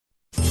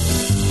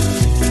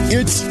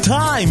It's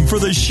time for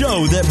the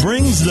show that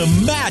brings the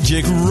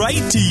magic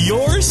right to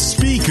your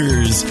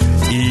speakers.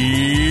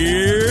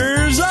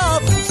 Ears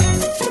up!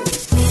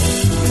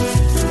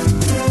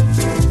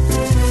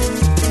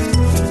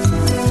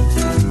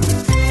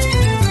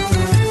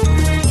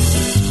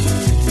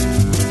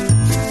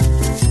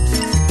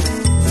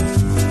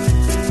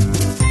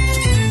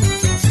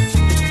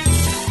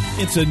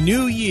 It's a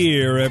new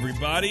year,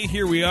 everybody.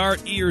 Here we are,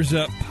 Ears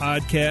Up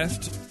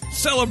Podcast,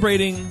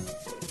 celebrating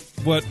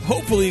what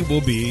hopefully will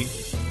be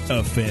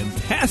a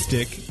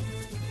fantastic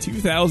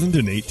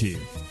 2018.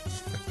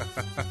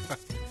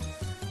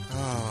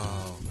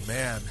 Oh,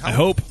 man. I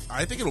hope.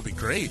 I think it'll be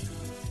great.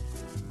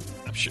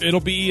 I'm sure it'll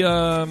be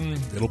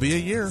It'll be a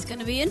year. It's going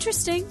to be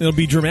interesting. it'll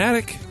be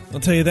dramatic. I'll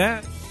tell you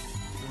that.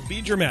 It'll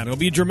be dramatic. It'll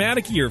be a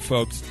dramatic year,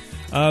 folks.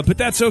 But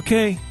that's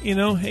okay. You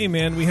know, hey,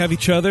 man, we have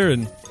each other,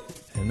 and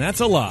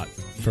that's a lot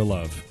for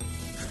love.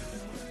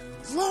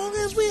 As long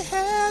as we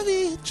have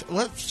each...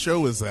 What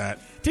show is that?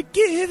 To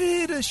give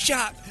it a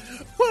shot.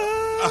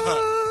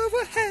 Whoa,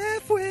 we're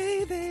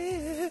halfway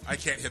there. I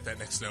can't hit that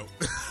next note.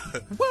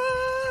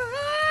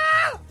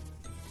 Whoa.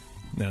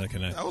 Now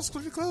can I? That was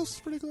pretty close.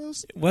 Pretty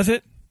close. Was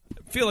it?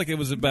 I feel like it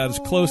was about as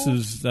close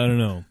as, I don't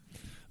know,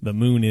 the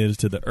moon is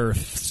to the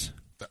Earths.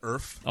 The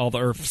Earth? All the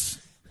Earths.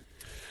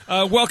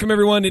 Welcome,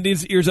 everyone. It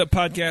is Ears Up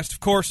Podcast, of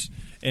course.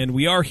 And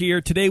we are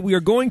here. Today we are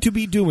going to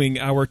be doing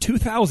our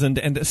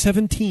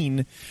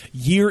 2017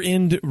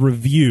 year-end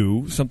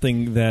review,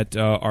 something that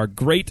our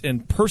great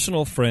and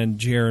personal friend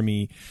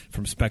Jeremy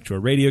from Spectra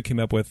Radio came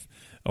up with,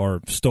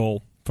 or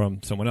stole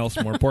from someone else,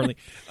 more importantly.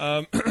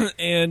 So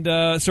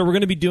we're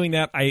going to be doing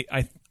that.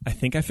 I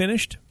think I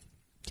finished.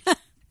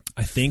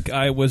 I think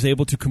I was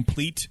able to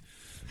complete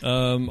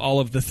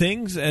all of the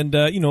things, and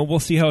we'll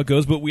see how it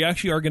goes. But we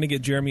actually are going to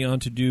get Jeremy on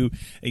to do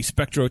a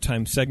Spectro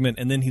Time segment,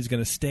 and then he's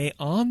going to stay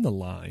on the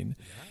line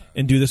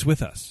and do this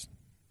with us.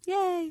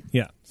 Yay.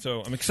 Yeah,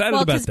 so I'm excited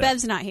Well, about because that.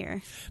 Bev's not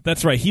here.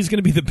 That's right. He's going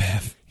to be the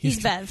Bev.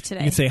 He's Bev today.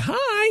 You can say hi.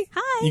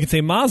 Hi. You can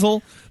say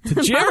mazel to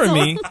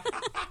Jeremy.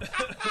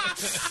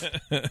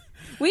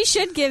 We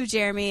should give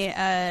Jeremy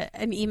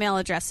an email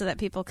address so that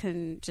people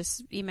can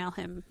just email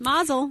him.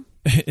 Mazel.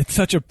 It's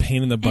such a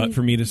pain in the butt And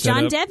for me to set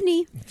John up.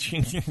 Debney.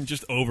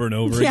 Just over and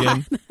over Yeah.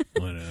 again.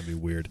 Well, that'd be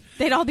weird.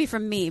 They'd all be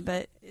from me,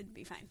 but it'd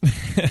be fine.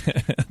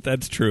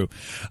 That's true.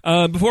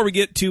 Before we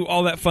get to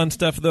all that fun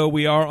stuff, though,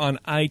 we are on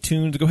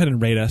iTunes. Go ahead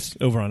and rate us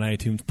over on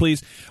iTunes,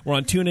 please. We're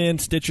on TuneIn,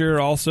 Stitcher,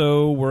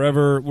 also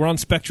wherever. We're on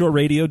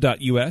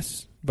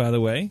spectralradio.us, by the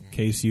way, in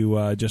case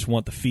you just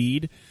want the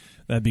feed.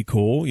 That'd be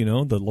cool, you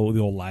know, the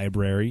old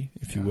library,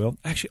 if you will.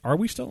 Actually, are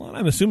we still on?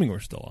 I'm assuming we're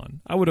still on.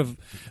 I would have...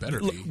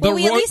 Better be. Well,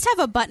 we at least have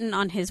a button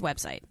on his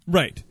website.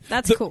 Right.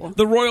 That's cool.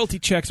 The royalty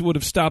checks would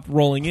have stopped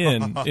rolling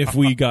in if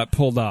we got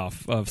pulled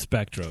off of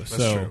Spectro. That's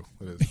so. true.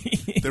 It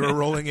is. They were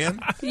rolling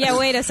in? Yeah,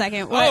 wait a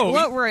second.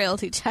 What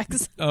royalty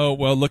checks? Oh,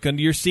 well, look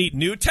under your seat.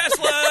 New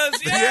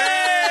Teslas!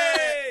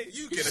 Yay!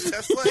 You get a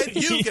Tesla and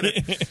you get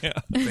it. Yeah.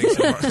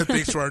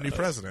 Thanks to our new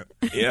president.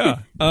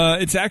 Yeah.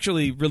 It's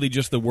actually really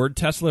just the word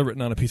Tesla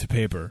written on a piece of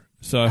paper.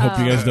 So I hope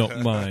you guys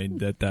don't mind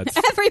that's...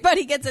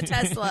 Everybody gets a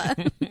Tesla.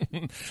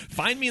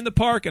 Find me in the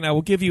park and I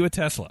will give you a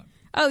Tesla.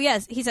 Oh,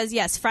 yes. He says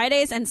yes.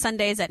 Fridays and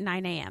Sundays at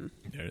 9 a.m.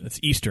 That's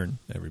Eastern,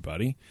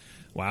 everybody.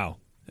 Wow.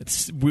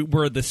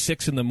 We're the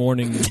 6 in the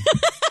morning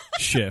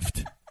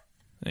shift.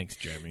 Thanks,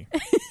 Jeremy.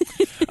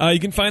 You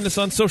can find us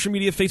on social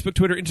media, Facebook,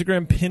 Twitter,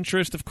 Instagram,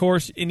 Pinterest, of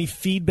course. Any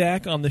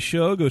feedback on the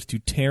show goes to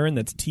Taryn,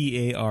 that's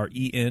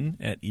Taren,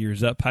 at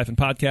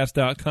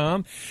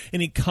earsup-podcast.com.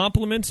 Any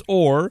compliments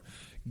or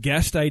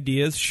guest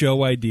ideas,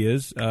 show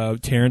ideas,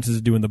 Terrence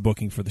is doing the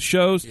booking for the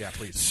shows. Yeah,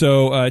 please.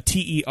 So,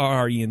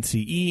 Terence,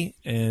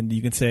 and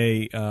you can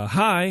say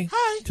hi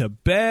to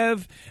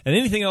Bev, and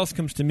anything else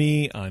comes to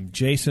me, I'm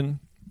Jason.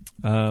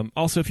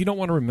 Also, if you don't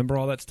want to remember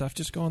all that stuff,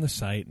 just go on the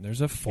site, and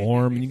there's a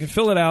form, and you can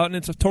fill it out, and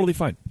it's totally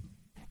fine.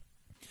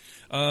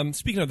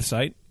 Speaking of the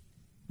site,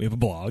 we have a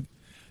blog,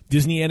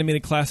 Disney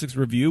Animated Classics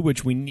Review,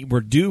 which we're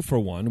due for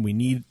one. We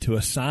need to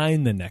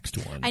assign the next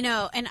one. I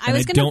know, and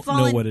I don't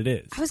know what it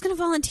is. I was going to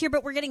volunteer,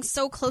 but we're getting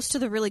so close to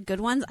the really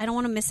good ones. I don't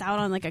want to miss out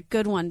on like a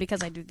good one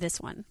because I do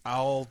this one.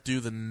 I'll do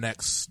the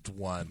next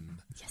one.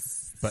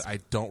 Yes. But I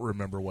don't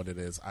remember what it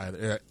is. I'm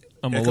going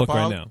to look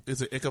right now.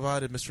 Is it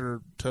Ichabod and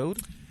Mr. Toad?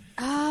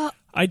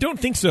 I don't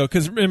think so,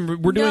 because remember,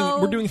 we're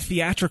doing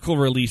theatrical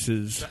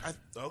releases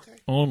Okay.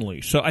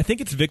 only. So I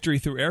think it's Victory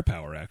Through Air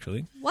Power,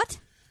 actually. What?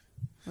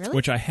 Really?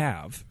 Which I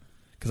have,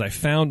 because I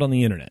found on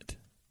the internet.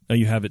 Oh,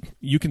 you have it.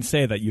 You can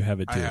say that you have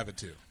it, too. I have it,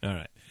 too. All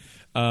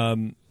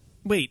right.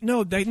 Wait,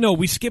 no,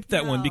 we skipped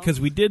that one because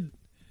we did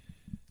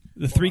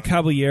the Three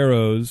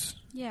Caballeros.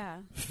 Yeah.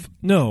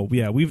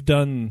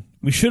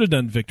 We should have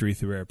done Victory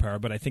Through Air Power,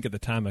 but I think at the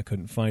time I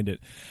couldn't find it.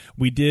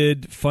 We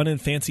did Fun and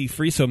Fancy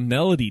Free, so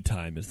Melody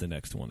Time is the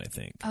next one, I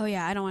think. Oh,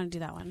 yeah, I don't want to do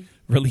that one.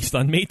 Released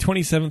on May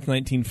 27th,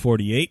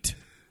 1948.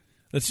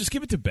 Let's just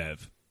give it to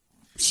Bev.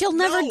 She'll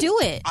never do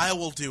it. I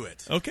will do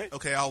it. Okay.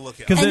 Okay, I'll look at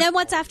it. Because And then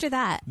what's after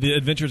that? The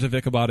Adventures of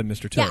Ichabod and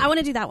Mr. Toad. Yeah, I want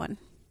to do that one.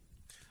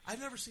 I've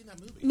never seen that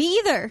movie. Me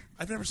either.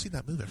 I've never seen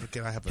that movie. I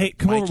forget I have. Hey,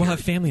 come over. We'll have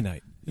family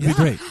night. It'd be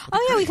great.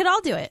 Oh yeah, we could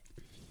all do it.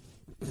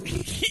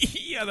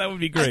 Yeah, that would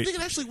be I great. think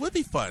it actually would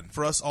be fun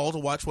for us all to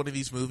watch one of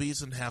these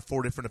movies and have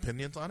 4 different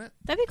opinions on it.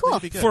 That'd be cool.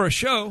 That'd be good. For a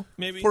show,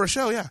 maybe. For a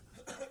show, yeah.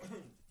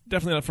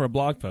 Definitely not for a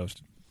blog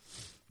post.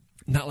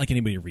 Not like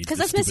anybody reads. Because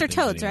this that's Mr. stupid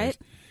Toads, things right?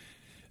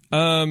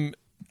 anyways.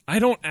 I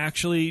don't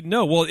actually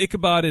know. Well,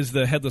 Ichabod is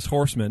the headless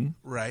horseman,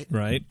 Right.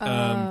 right?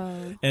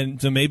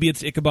 And so maybe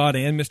it's Ichabod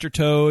and Mr.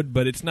 Toad,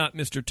 but it's not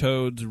Mr.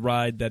 Toad's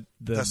ride that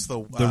That's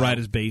the ride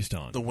is based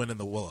on. The Wind in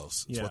the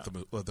Willows is Yeah.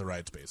 what the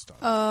ride's based on.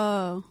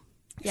 Oh.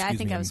 Yeah, I Excuse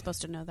think me, I was I'm-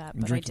 supposed to know that, I'm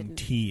but I drinking didn't.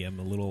 tea. I've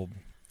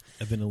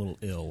been a little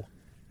ill.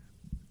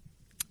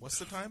 What's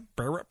the time?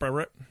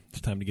 It's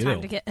time to get Time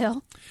ill. to get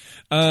ill.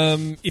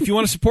 If you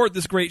want to support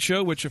this great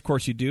show, which of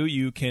course you do,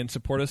 you can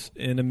support us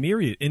in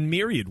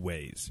myriad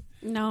ways.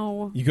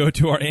 No. You go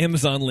to our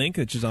Amazon link,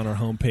 which is on our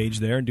homepage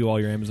there, and do all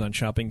your Amazon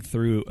shopping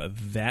through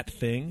that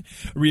thing.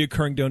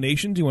 Reoccurring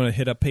donations, you want to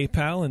hit up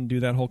PayPal and do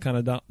that whole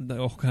kind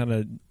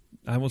of.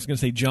 I was going to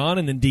say John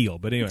and then deal,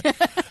 but anyway.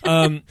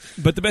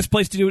 But the best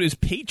place to do it is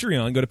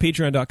Patreon. Go to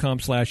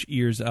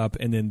patreon.com/earsup,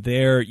 and then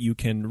there you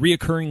can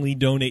reoccurringly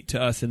donate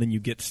to us, and then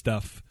you get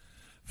stuff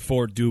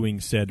for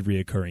doing said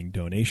reoccurring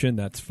donation.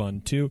 That's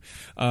fun, too.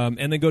 And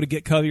then go to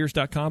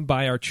getcoviers.com,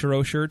 buy our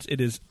churro shirts. It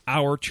is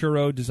our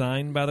churro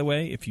design, by the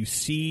way. If you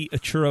see a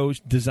churro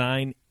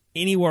design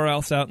anywhere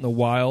else out in the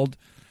wild,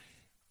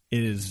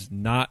 it is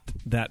not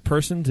that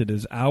person's. It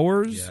is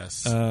ours,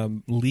 Yes.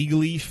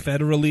 legally,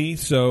 federally.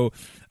 So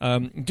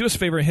do us a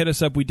favor and hit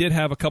us up. We did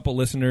have a couple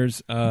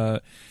listeners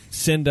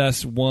send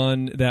us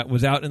one that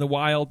was out in the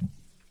wild.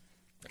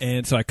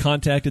 And so I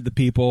contacted the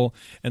people,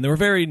 and they were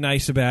very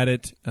nice about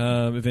it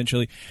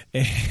eventually.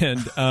 And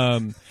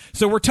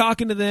so we're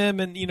talking to them,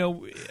 and,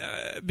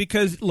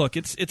 because, look,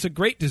 it's a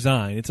great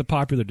design. It's a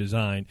popular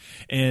design.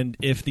 And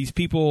if these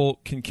people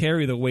can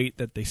carry the weight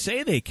that they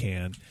say they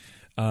can,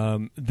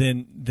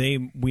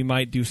 then we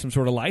might do some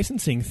sort of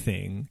licensing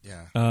thing,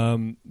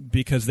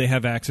 because they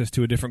have access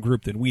to a different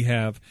group than we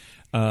have,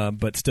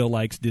 but still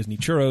likes Disney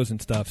churros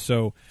and stuff.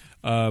 So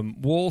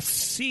we'll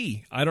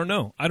see. I don't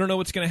know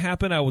what's going to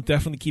happen. I will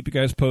definitely keep you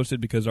guys posted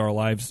because our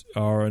lives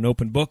are an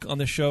open book on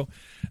this show.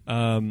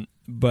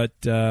 But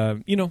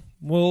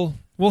we'll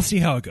see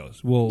how it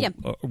goes.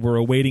 We're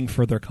awaiting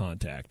further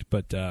contact.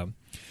 But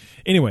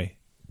anyway.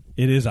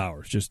 It is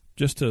ours,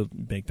 just to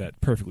make that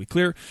perfectly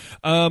clear.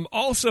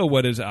 Also,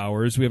 what is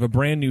ours, we have a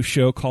brand new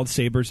show called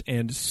Sabers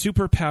and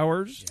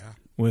Superpowers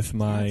with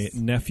my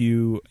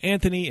nephew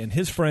Anthony and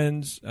his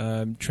friends,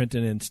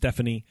 Trenton and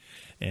Stephanie,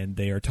 and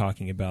they are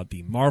talking about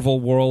the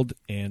Marvel world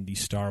and the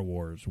Star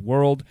Wars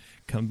world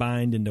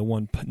combined into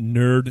one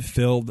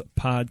nerd-filled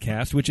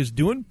podcast, which is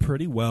doing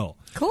pretty well.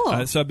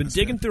 Cool. So I've been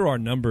digging through our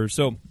numbers.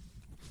 So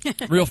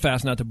real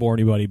fast, not to bore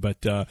anybody,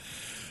 but...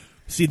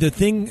 See,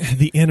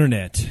 the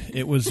internet,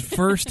 it was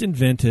first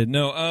invented.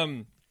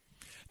 Trying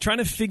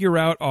to figure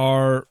out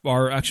our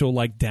actual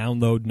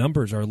download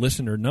numbers, our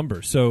listener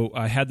numbers. So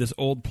I had this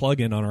old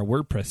plugin on our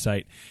WordPress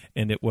site,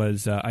 and it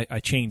was I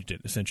changed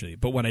it essentially.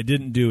 But what I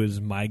didn't do is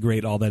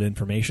migrate all that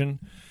information.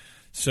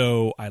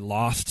 So I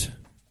lost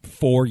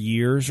 4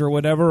 years or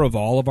whatever of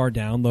all of our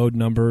download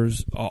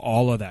numbers,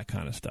 all of that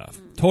kind of stuff.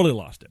 Totally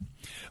lost it.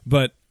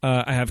 But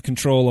I have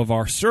control of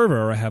our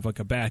server. I have a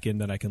back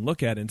end that I can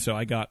look at, and so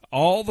I got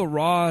all the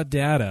raw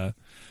data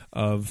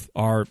of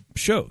our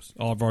shows,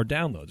 all of our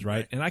downloads,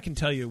 right? And I can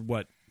tell you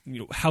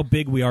how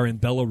big we are in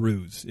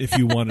Belarus, if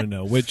you want to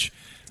know, which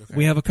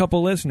we have a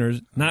couple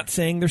listeners, not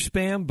saying they're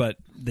spam, but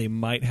they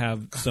might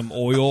have some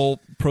oil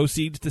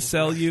proceeds to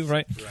sell you,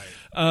 right?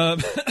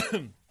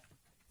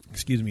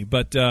 Excuse me,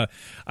 but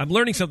I'm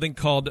learning something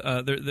called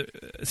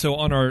so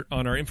on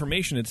our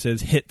information it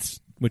says hits,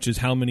 which is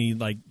how many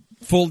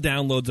full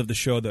downloads of the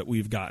show that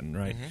we've gotten,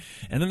 right?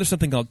 Mm-hmm. And then there's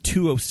something called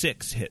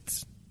 206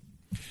 hits,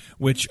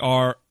 which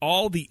are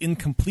all the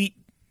incomplete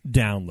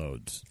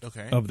downloads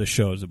of the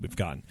shows that we've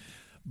gotten.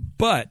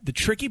 But the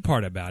tricky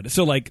part about it,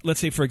 so let's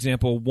say for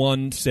example,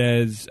 one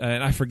says,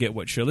 and I forget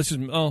what show. Let's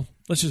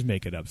just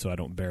make it up so I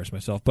don't embarrass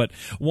myself. But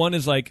one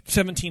is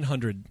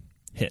 1,700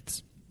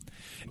 hits.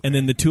 And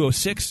then the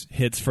 206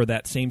 hits for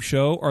that same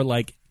show are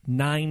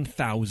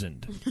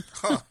 9,000.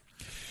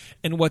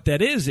 And what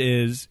that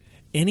is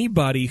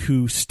anybody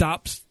who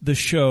stops the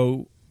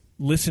show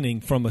listening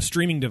from a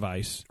streaming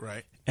device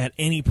at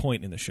any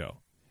point in the show,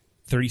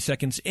 30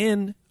 seconds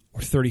in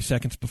or 30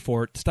 seconds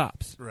before it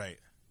stops. Right.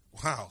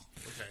 Wow.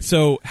 Okay.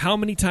 So how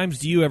many times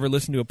do you ever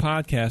listen to a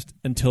podcast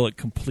until it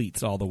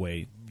completes all the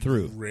way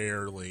through?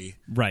 Rarely.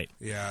 Right.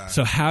 Yeah.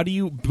 So how do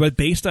you, but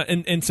based on,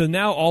 and so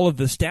now all of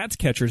the stats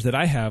catchers that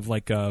I have,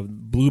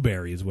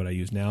 Blueberry is what I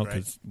use now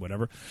because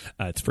whatever,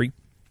 it's free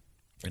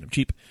and I'm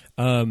cheap.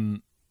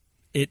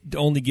 It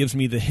only gives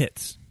me the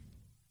hits,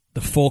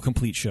 the full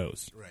complete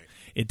shows. Right.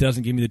 It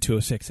doesn't give me the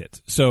 206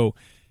 hits. So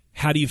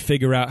how do you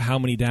figure out how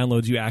many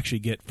downloads you actually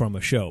get from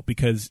a show?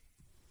 Because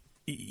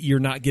you're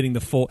not getting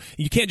the full.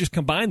 You can't just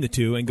combine the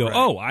two and go, Right.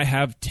 oh, I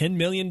have 10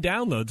 million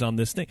downloads on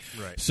this thing.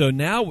 Right. So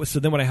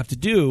then what I have to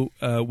do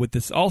with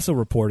this also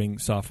reporting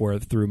software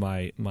through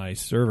my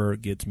server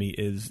gets me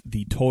is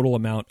the total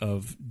amount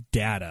of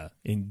data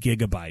in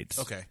gigabytes.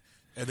 Okay.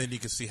 And then you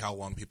can see how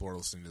long people are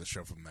listening to the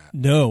show from that.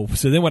 No.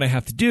 So then what I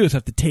have to do is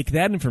take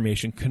that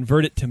information,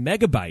 convert it to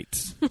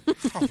megabytes,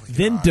 Oh my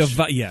then gosh.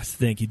 divide. Yes,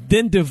 thank you.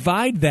 Then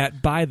divide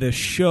that by the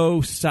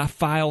show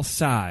file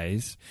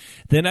size.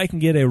 Then I can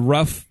get a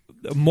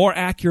more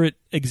accurate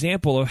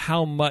example of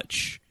how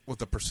much What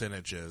the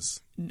percentage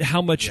is.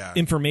 Yeah.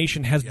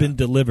 information has Yeah. been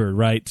delivered.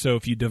 Right. So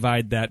if you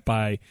divide that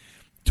by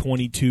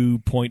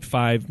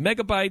 22.5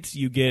 megabytes,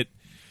 you get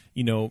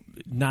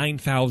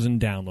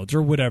 9,000 downloads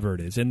or whatever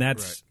it is, and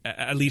that's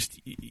at least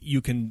you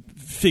can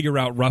figure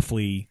out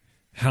roughly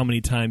how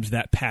many times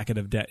that packet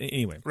of data.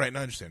 Anyway, Right, no,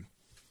 I understand.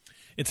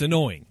 it's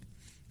annoying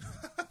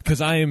because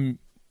I am.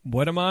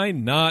 What am I?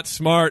 Not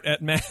smart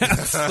at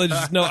math. I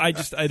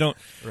don't.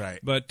 Right.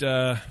 But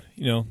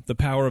the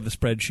power of the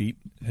spreadsheet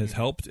has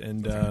helped,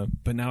 and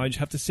but now I just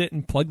have to sit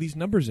and plug these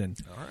numbers in.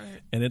 All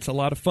right. And it's a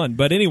lot of fun.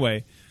 But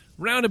anyway,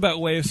 roundabout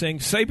way of saying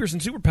Cybers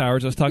and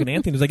Superpowers, I was talking to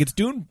Anthony, it's like it's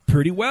doing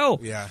pretty well.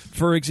 Yeah.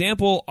 For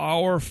example,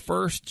 our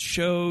first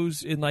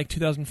shows in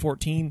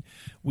 2014,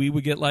 we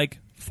would get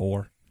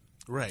 4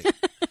 Right.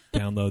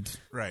 downloads.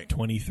 Right.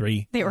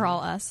 23. They were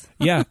all us.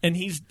 Yeah, and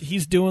he's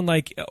doing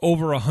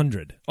over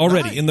 100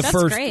 already Nice. in the That's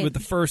first great. with the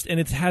first, and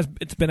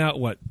it's been out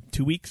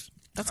 2 weeks?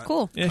 That's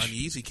cool. Ish.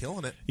 Uneasy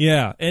killing it.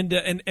 Yeah,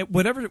 and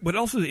what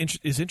also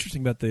is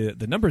interesting about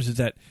the numbers is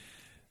that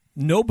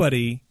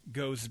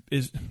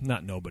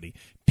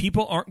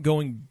people aren't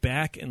going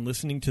back and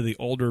listening to the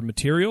older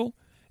material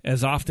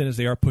as often as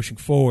they are pushing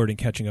forward and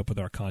catching up with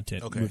our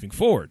content moving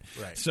forward.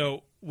 Right.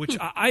 So, which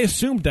I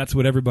assumed that's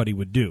what everybody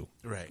would do.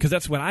 Right. Because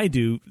that's what I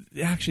do.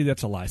 Actually,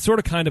 that's a lie. Sort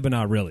of, kind of, but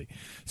not really.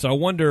 So I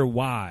wonder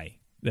why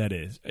that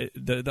is.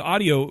 The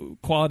audio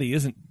quality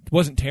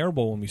wasn't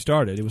terrible when we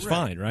started. It was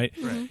fine, right?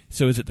 Right.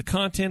 So is it the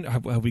content?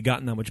 Have we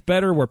gotten that much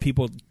better where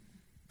people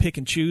pick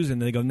and choose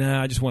and they go,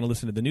 nah, I just want to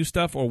listen to the new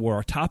stuff, or were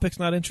our topics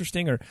not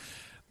interesting?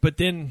 But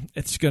then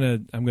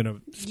I'm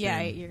gonna spin.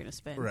 Yeah, you're gonna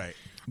spin. Right.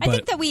 I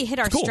think that we hit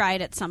our it's cool.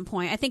 stride at some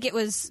point. I think it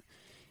was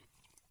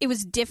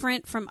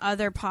different from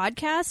other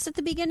podcasts at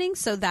the beginning,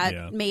 so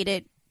that made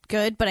it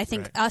good. But I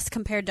think us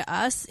compared to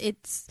us,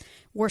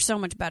 we're so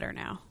much better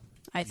now.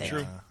 I think.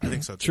 I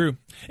think so too. True.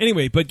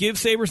 Anyway, but give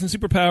Sabers and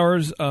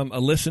Superpowers a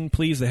listen,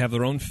 please. They have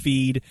their own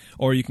feed,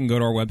 or you can go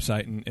to our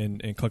website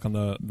and click on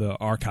the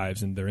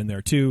archives, and they're in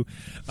there too.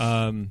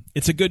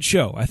 It's a good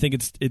show. I think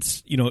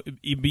it's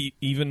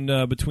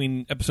even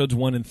between episodes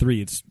 1 and 3,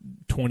 it's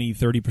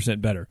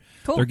 20-30% better.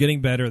 Cool. They're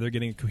getting better. They're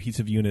getting a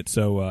cohesive unit.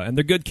 So and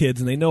they're good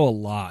kids, and they know a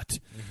lot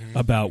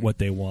about what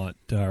they want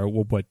or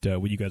what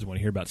you guys want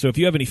to hear about. So if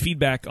you have any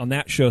feedback on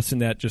that show,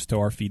 send that just to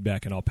our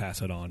feedback, and I'll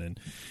pass it on. And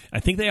I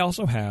think they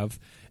also have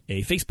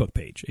a Facebook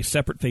page, a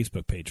separate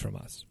Facebook page from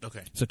us.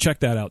 Okay. So check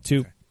that out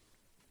too.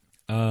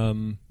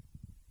 Cool.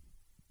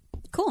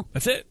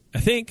 That's it, I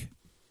think.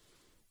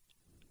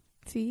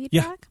 Feedback?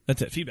 Yeah,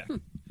 that's it. Feedback.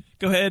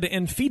 Go ahead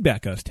and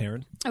feedback us,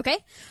 Taryn. Okay.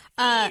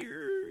 Sorry.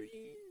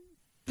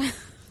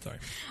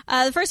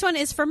 The first one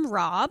is from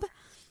Rob.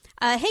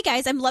 Hey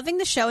guys, I'm loving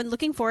the show and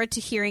looking forward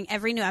to hearing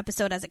every new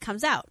episode as it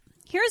comes out.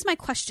 Here is my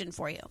question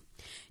for you.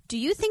 Do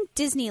you think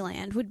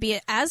Disneyland would be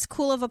as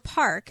cool of a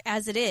park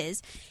as it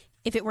is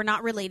if it were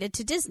not related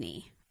to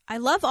Disney? I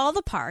love all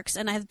the parks,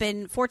 and I've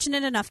been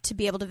fortunate enough to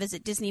be able to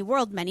visit Disney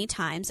World many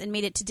times and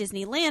made it to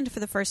Disneyland for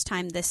the first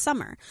time this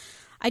summer.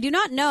 I do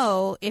not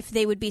know if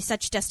they would be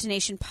such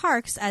destination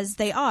parks as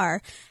they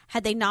are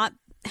had they not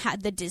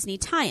had the Disney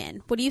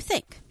tie-in. What do you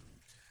think?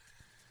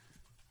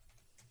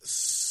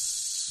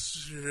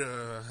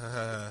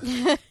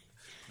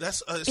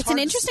 That's It's an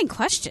interesting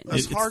question.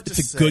 That's hard to say.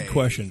 It's a good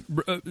question.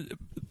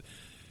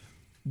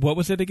 What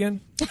was it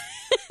again?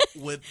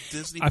 Would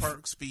Disney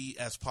parks be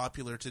as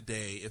popular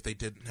today if they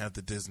didn't have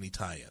the Disney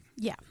tie-in?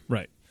 Yeah.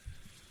 Right.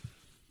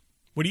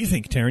 What do you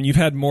think, Taryn? You've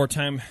had more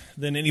time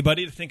than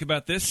anybody to think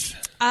about this.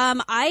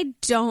 I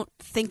don't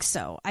think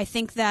so. I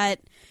think that,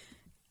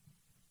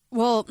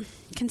 well,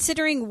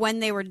 considering when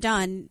they were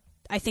done,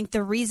 I think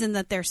the reason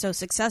that they're so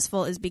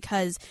successful is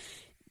because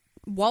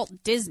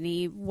Walt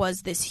Disney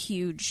was this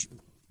huge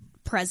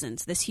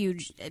presence,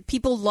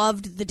 people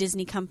loved the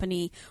Disney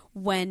company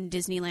when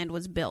Disneyland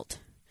was built.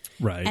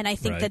 Right. And I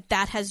think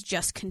that has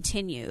just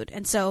continued.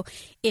 And so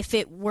if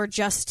it were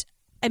just,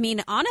 I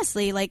mean,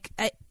 honestly,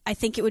 I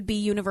think it would be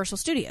Universal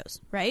Studios,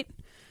 right?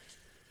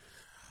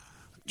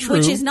 True.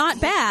 Which is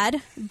not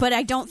bad, but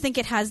I don't think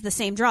it has the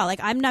same draw.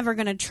 I'm never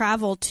going to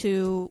travel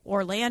to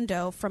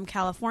Orlando from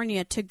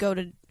California to go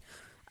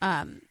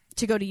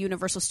to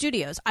Universal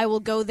Studios. I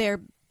will go there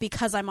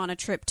because I'm on a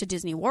trip to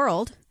Disney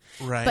World.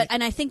 Right.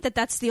 And I think that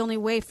that's the only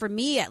way for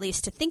me, at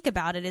least, to think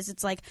about it. Is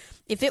it's like,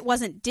 if it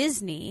wasn't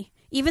Disney,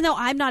 even though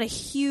I'm not a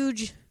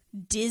huge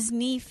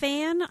Disney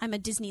fan, I'm a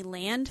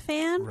Disneyland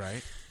fan.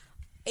 Right.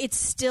 It's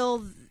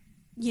still,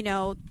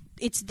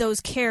 it's those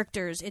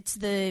characters. It's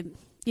the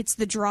it's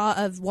the draw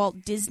of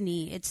Walt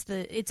Disney.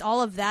 It's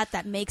all of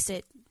that makes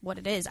it what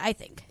it is, I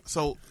think.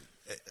 So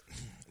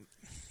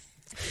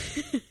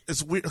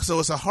it's weird. So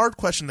it's a hard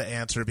question to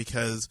answer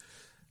because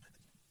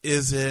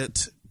is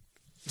it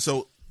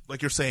so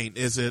like you're saying,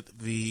 is it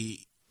the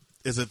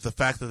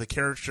fact that the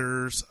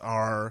characters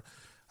are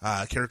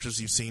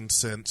characters you've seen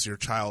since your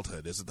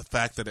childhood? Is it the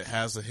fact that it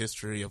has a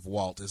history of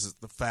Walt? Is it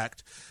the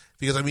fact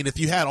because I mean if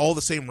you had all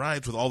the same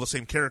rides with all the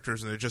same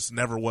characters and there just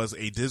never was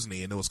a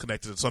Disney and it was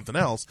connected to something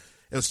else,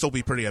 it would still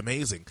be pretty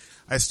amazing.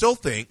 I still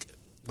think,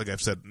 like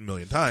I've said a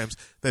million times,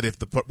 that if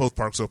both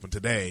parks open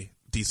today,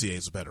 DCA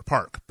is a better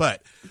park.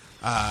 But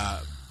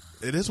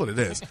it is what it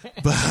is.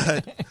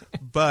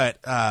 But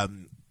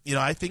you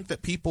know, I think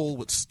that people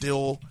would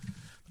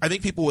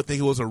think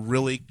it was a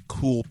really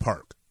cool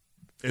park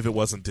if it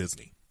wasn't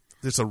Disney.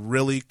 It's a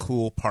really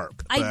cool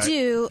park. I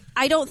do.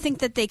 I don't think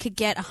that they could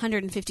get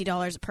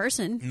 $150 a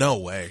person. No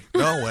way.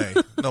 No way.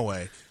 No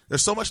way.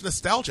 There's so much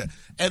nostalgia.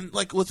 And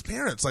like with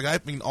parents, like I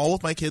mean, all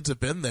of my kids have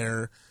been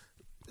there.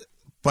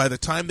 By the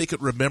time they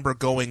could remember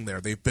going there,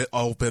 they've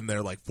all been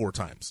there like 4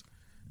 times.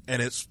 And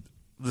it's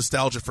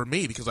nostalgia for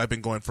me because I've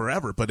been going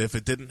forever. But if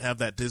it didn't have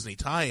that Disney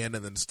tie-in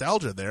and the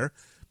nostalgia there,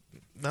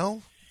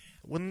 no,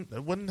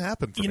 it wouldn't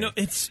happen for me. You know,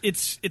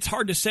 it's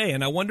hard to say,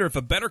 and I wonder if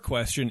a better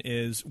question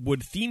is,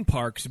 would theme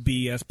parks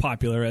be as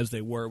popular as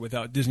they were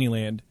without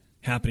Disneyland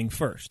happening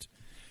first?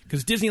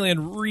 Because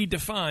Disneyland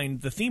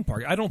redefined the theme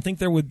park. I don't think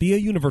there would be a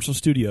Universal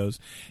Studios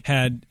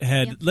had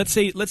let's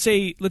say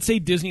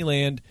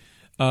Disneyland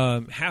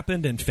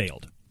happened and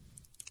failed.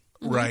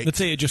 Right. Let's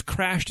say it just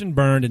crashed and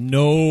burned and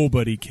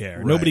nobody cared.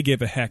 Right. Nobody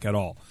gave a heck at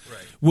all.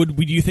 Right.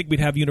 Do you think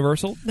we'd have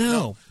Universal?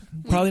 No.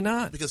 Probably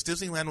not. Because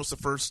Disneyland was the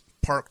first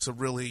park to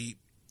really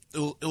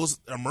it was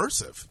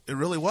immersive. It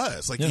really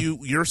was. Like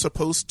you're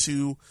supposed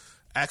to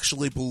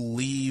actually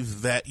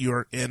believe that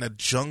you're in a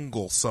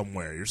jungle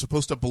somewhere. You're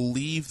supposed to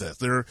believe that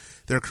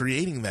they're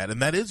creating that, and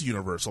that is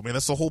Universal. I mean,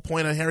 that's the whole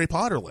point of Harry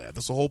Potter Land.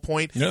 That's the whole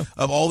point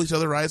of all these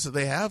other rides that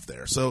they have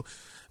there. So,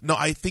 no,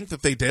 I think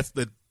that they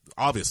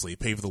obviously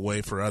paved the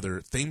way for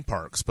other theme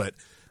parks, but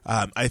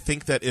I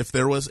think that if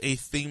there was a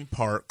theme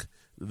park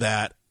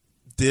that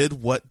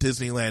did what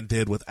Disneyland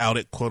did without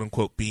it, quote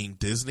unquote, being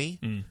Disney,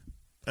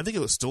 I think it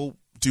would still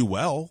do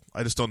well.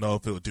 I just don't know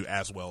if it would do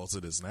as well as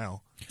it is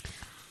now.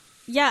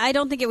 Yeah, I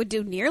don't think it would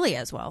do nearly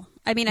as well.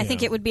 I mean, I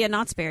think it would be a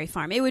Knott's Berry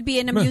Farm. It would be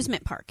an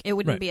amusement park. It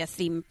wouldn't be a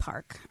theme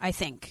park, I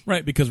think.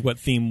 Right, because what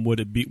theme would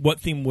it be? What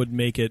theme would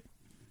make it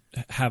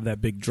have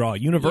that big draw?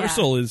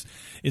 Universal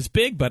is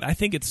big, but I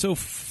think it's so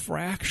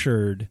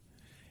fractured.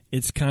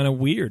 It's kind of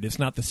weird. It's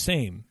not the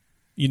same.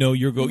 You know,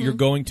 you're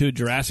going to a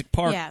Jurassic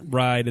Park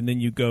ride, and then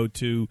you go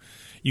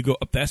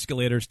up the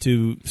escalators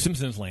to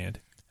Simpsons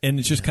Land. And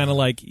it's just kind of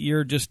like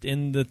you're just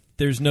in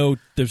there's no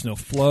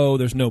flow,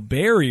 there's no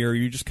barrier.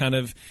 You're just kind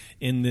of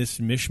in this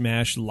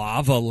mishmash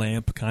lava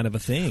lamp kind of a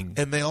thing.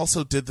 And they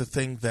also did the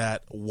thing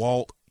that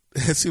Walt,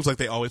 it seems like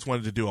they always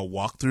wanted to do a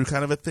walkthrough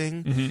kind of a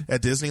thing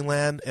at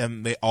Disneyland,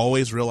 and they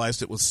always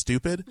realized it was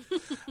stupid.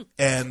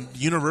 And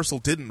Universal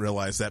didn't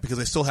realize that because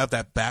they still have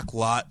that back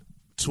lot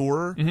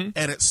tour, and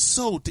it's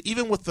so,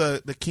 even with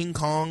the King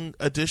Kong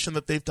edition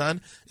that they've done,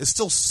 it's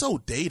still so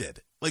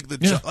dated. Like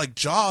like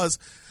Jaws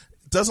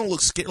doesn't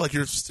look scary. Like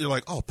you're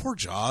like, oh, poor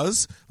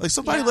Jaws. Like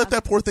somebody let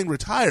that poor thing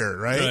retire,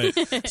 right?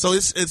 So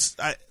it's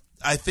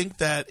I think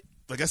that,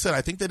 like I said,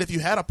 I think that if you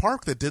had a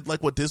park that did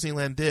like what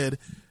Disneyland did,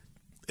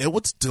 it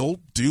would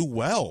still do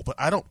well. But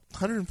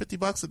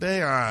 $150 a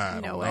day, I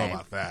don't know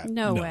about that.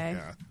 No way.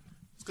 Yeah.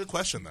 It's a good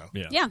question though.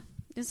 Yeah.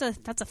 That's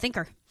a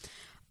thinker.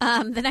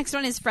 The next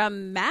one is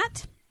from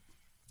Matt.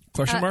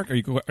 Question mark? Are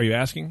you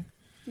asking?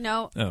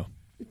 No. Oh.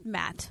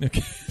 Matt.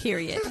 Okay.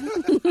 Period.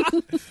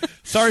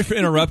 Sorry for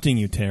interrupting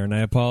you, Taryn. I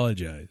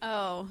apologize.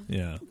 Oh.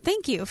 Yeah.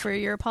 Thank you for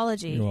your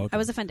apology. You're welcome. I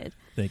was offended.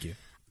 Thank you.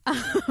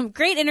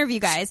 Great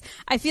interview, guys.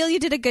 I feel you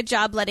did a good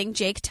job letting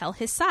Jake tell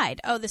his side.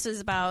 Oh, this is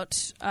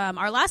about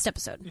our last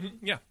episode.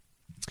 Yeah.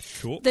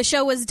 Cool. The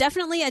show was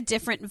definitely a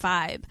different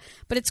vibe,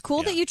 but it's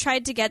cool that you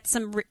tried to get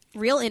some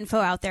real info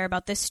out there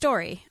about this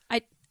story.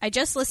 I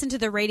just listened to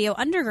the Radio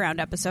Underground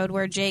episode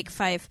where Jake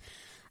Fight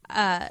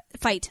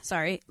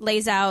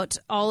lays out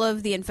all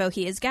of the info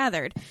he has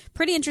gathered.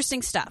 Pretty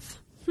interesting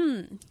stuff.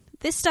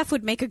 This stuff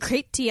would make a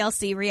great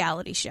TLC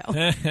reality show.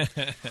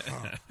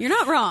 You're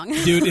not wrong.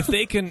 Dude,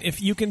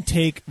 if you can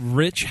take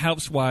rich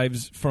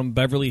housewives from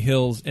Beverly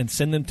Hills and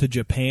send them to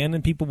Japan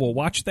and people will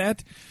watch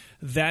that,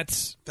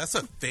 that's a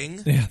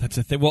thing. Yeah, that's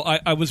a thing. Well,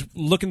 I was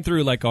looking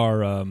through like our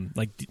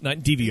not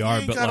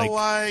DVR, but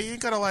like you ain't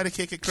gotta lie to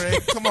kick it,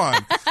 Craig. Come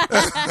on.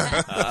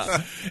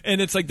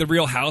 And it's like the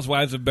Real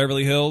Housewives of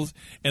Beverly Hills,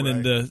 and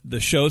then the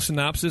show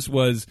synopsis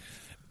was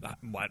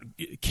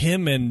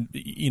Kim and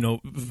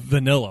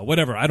Vanilla,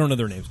 whatever, I don't know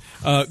their names,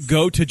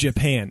 go to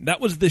Japan. That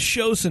was the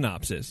show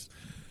synopsis,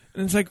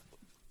 and it's like,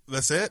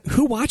 that's it.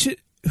 Who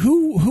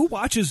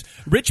watches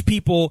rich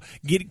people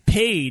getting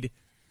paid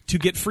to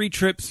get free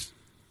trips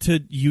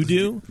You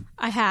Do?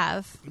 I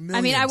have. Millions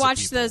I mean, I of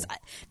watched people. those.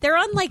 They're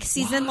on like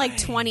season like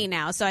 20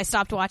 now, so I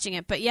stopped watching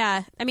it. But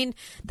yeah, I mean,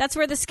 that's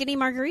where the Skinny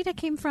Margarita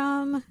came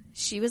from.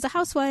 She was a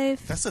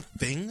housewife. That's a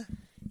thing?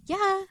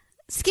 Yeah.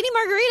 Skinny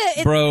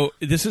Margarita. Bro,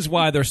 this is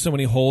why there's so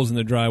many holes in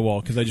the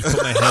drywall, because I just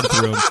put my head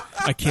through them.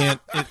 I can't.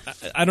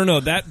 I don't know.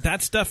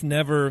 That stuff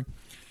never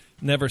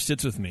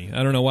sits with me.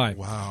 I don't know why.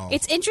 Wow.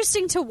 It's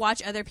interesting to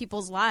watch other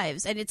people's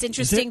lives, and it's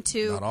interesting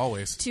to Not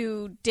always.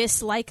 to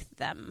dislike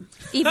them,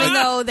 even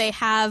though they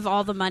have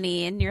all the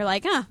money, and you're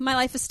like, my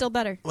life is still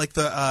better. Like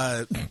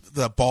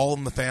the Ball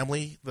in the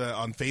Family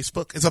on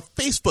Facebook. It's a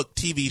Facebook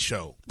TV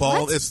show.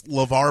 Ball What? is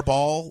LeVar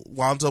Ball,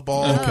 Lonzo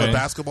Ball, Okay. the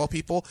basketball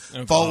people,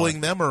 Oh, following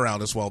them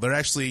around as well. They're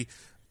actually,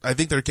 I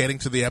think they're getting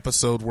to the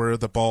episode where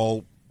the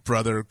Ball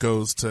brother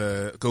goes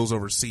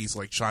overseas,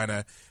 like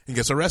China, and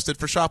gets arrested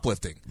for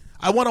shoplifting.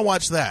 I want to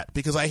watch that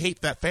because I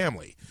hate that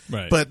family.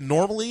 Right. But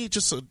normally,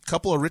 just a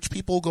couple of rich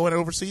people going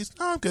overseas,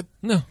 I'm good.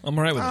 No, I'm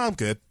all right with it. I'm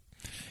good.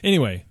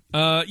 Anyway,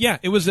 yeah,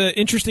 it was an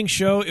interesting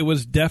show. It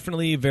was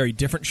definitely a very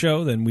different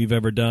show than we've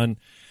ever done.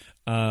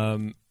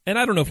 And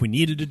I don't know if we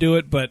needed to do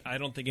it, but I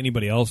don't think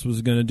anybody else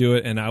was going to do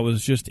it, and I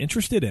was just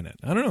interested in it.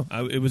 I don't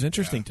know. It was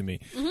interesting to me.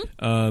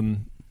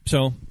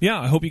 So yeah,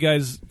 I hope you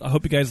guys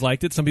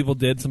liked it. Some people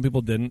did, some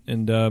people didn't,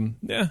 and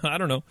yeah, I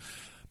don't know.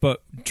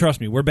 But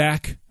trust me, we're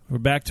back. We're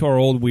back to our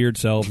old weird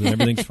selves, and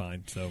everything's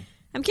fine. So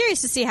I'm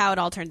curious to see how it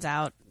all turns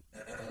out.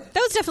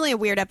 That was definitely a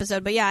weird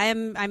episode, but yeah,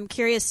 I'm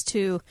curious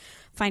to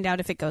find out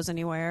if it goes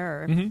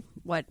anywhere or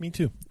what me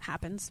too.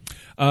 happens.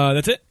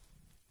 That's it.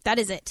 That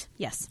is it.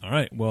 Yes. All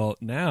right. Well,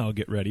 now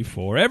get ready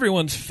for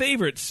everyone's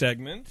favorite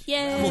segment.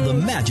 Yay. Well, the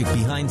magic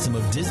behind some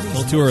of Disney's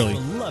Well, too early.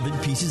 most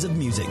beloved pieces of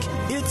music.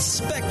 It's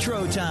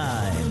Spectro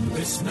time.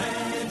 This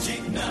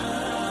magic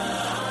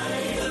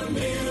night, a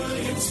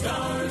million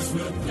stars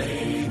will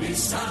play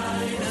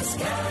beside us,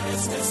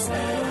 cast a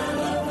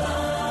spell of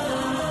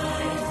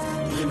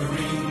light.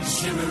 Glimmering,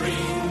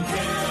 shimmering,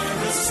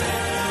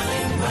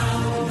 carouseling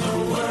round the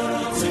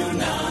world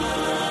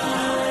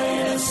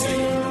tonight. A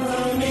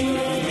symphony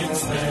in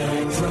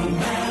spectro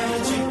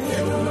magic,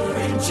 pure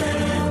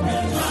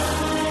enchantment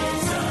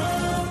lights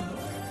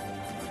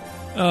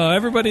up.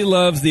 Everybody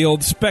loves the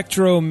old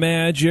Spectro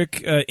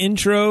Magic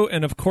intro,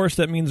 and of course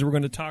that means we're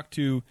going to talk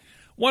to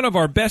one of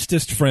our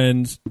bestest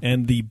friends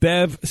and the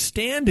Bev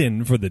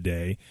stand-in for the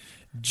day,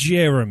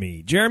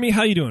 Jeremy. Jeremy,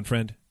 how you doing,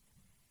 friend?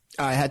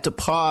 I had to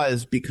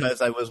pause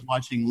because I was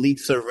watching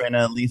Lisa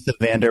Rinna, Lisa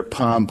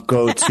Vanderpump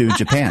go to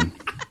Japan.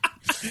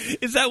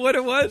 Is that what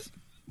it was?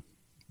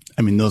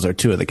 I mean, those are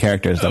two of the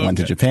characters that went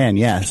to Japan.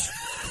 Yes,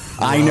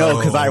 I know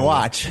because I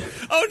watch.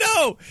 Oh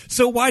no!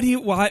 So why do you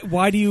want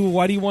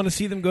to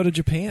see them go to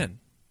Japan?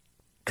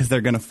 Because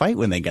they're going to fight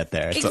when they get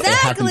there. So it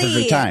Exactly. happens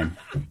every time.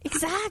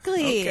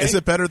 Exactly. Is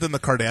it better than the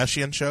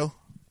Kardashian show?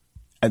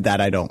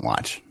 That I don't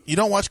watch. You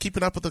don't watch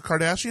Keeping Up with the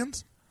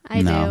Kardashians?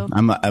 I No, do.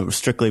 I'm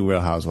strictly Real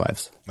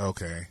Housewives.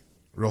 Okay.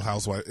 Real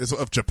Housewives is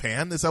of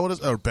Japan? Is that what it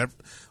is? Or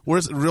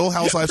where's Real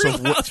Housewives Real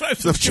of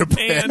Housewives of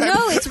Japan.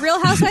 No, it's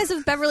Real Housewives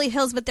of Beverly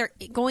Hills, but they're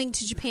going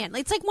to Japan.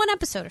 It's like one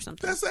episode or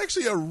something. That's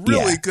actually a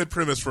really Yeah. good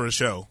premise for a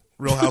show.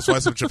 Real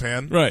Housewives of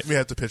Japan. Right. We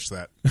have to pitch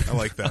that. I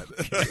like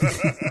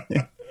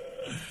that.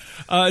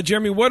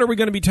 Jeremy, what are we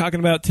going to be talking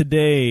about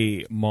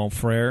today, mon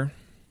frere?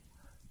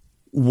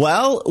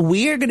 Well,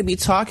 we are going to be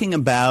talking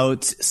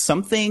about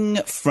something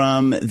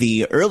from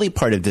the early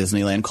part of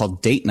Disneyland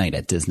called Date Night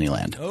at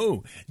Disneyland.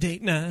 Oh,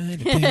 date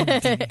night.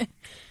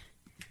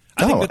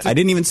 I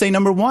didn't even say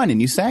number one,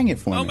 and you sang it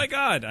for me. Oh my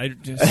God!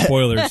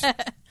 Spoilers.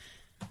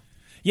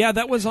 Yeah,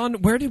 that was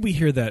on. Where did we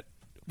hear that?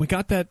 We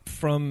got that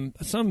from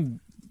some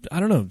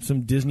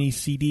Disney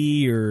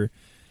CD, or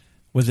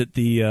was it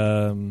the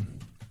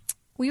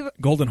We were,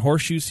 Golden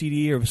Horseshoe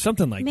CD or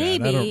something like that? I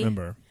don't Maybe.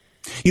 remember.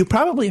 You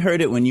probably heard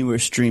it when you were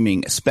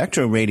streaming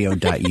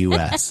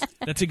SpectroRadio.us.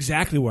 That's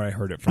exactly where I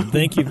heard it from.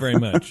 Thank you very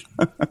much.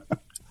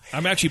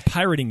 I'm actually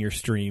pirating your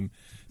stream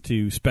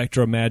to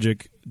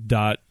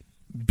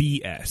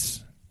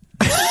spectromagic.bs.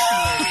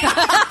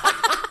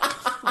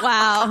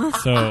 wow.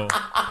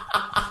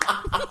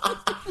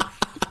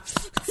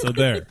 So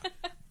there.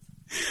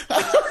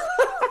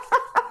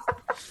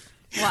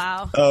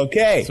 Wow.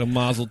 Okay. So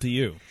mazel to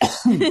you.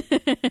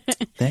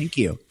 Thank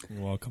you.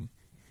 You're welcome.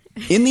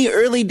 In the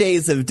early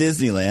days of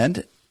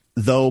Disneyland,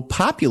 though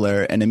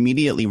popular and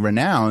immediately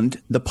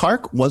renowned, the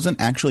park wasn't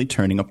actually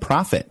turning a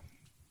profit.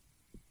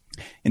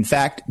 In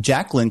fact,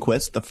 Jack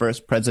Lindquist, the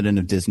first president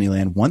of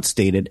Disneyland, once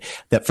stated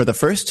that for the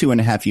first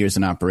 2.5 years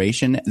in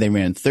operation, they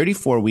ran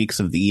 34 weeks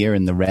of the year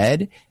in the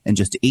red and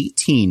just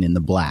 18 in the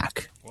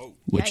black,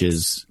 which Yikes.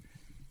 is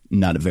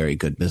not a very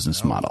good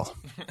business model.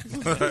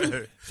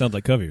 Sounds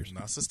like Covey's.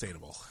 Not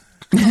sustainable.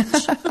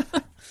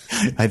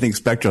 I think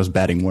Spectro's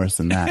batting worse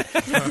than that.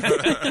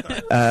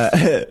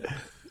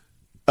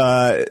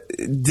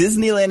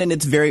 Disneyland in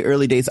its very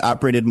early days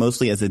operated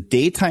mostly as a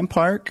daytime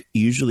park,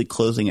 usually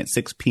closing at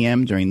 6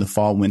 p.m. during the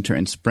fall, winter,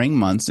 and spring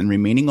months and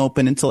remaining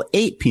open until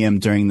 8 p.m.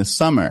 during the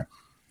summer.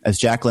 As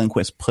Jack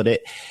Lindquist put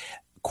it,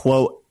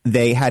 quote,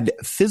 They had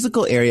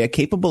physical area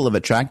capable of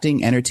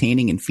attracting,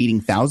 entertaining, and feeding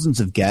thousands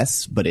of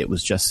guests, but it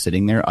was just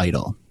sitting there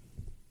idle.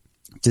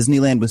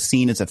 Disneyland was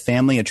seen as a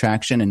family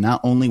attraction, and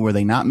not only were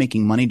they not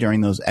making money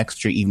during those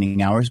extra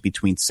evening hours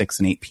between 6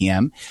 and 8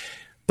 p.m.,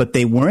 but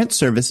they weren't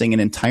servicing an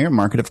entire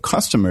market of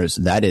customers,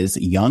 that is,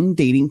 young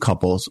dating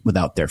couples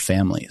without their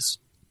families.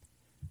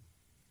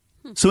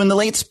 So in the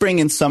late spring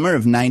and summer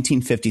of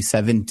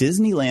 1957,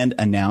 Disneyland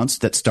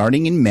announced that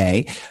starting in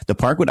May, the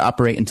park would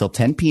operate until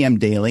 10 p.m.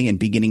 daily, and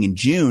beginning in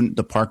June,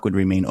 the park would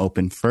remain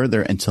open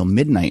further until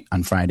midnight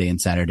on Friday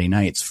and Saturday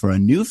nights for a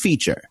new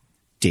feature,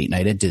 Date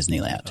Night at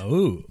Disneyland.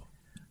 Oh.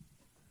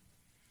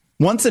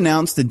 Once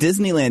announced, the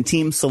Disneyland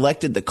team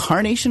selected the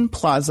Carnation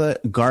Plaza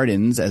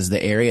Gardens as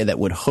the area that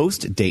would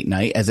host Date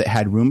Night, as it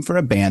had room for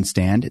a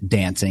bandstand,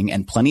 dancing,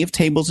 and plenty of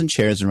tables and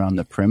chairs around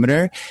the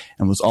perimeter,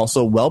 and was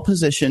also well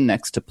positioned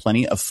next to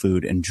plenty of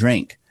food and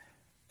drink.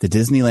 The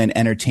Disneyland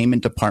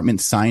Entertainment Department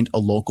signed a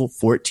local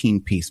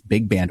 14-piece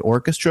big band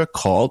orchestra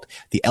called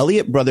the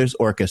Elliott Brothers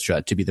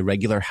Orchestra to be the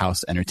regular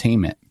house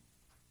entertainment.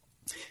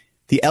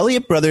 The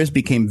Elliott Brothers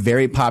became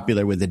very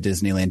popular with the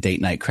Disneyland date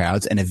night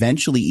crowds and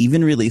eventually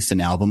even released an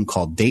album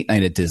called Date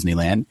Night at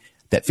Disneyland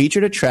that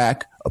featured a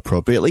track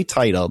appropriately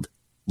titled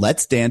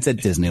Let's Dance at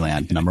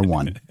Disneyland, number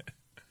 1.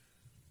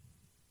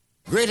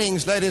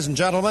 Greetings, ladies and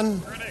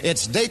gentlemen.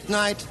 It's Date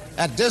Night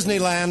at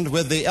Disneyland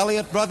with the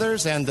Elliott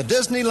Brothers and the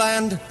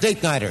Disneyland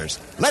Date Nighters.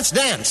 Let's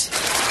dance!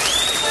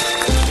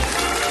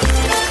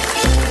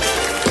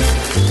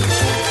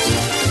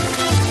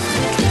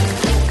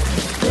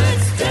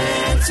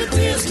 To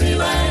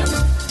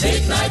Disneyland.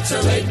 Date nights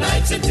or late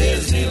nights at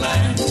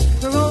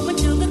Disneyland. We're over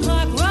to the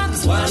Clark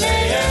Rocks 1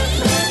 a.m.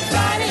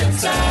 Friday and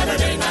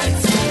Saturday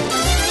nights.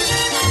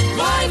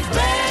 Live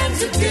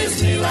bands at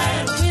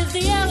Disneyland. With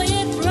the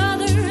Elliott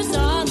Brothers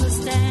on the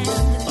stand.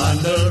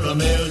 Under a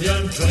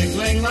million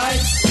twinkling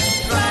lights.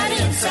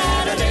 Friday and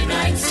Saturday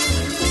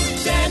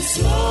nights. Dance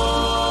slow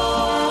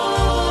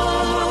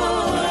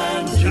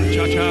and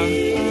Cha-cha-cha.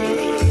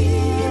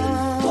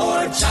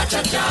 Or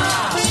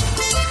cha-cha-cha.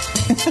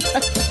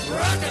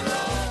 Rock and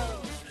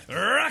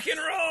roll. Rock and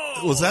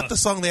roll. Was that the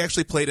song they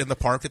actually played in the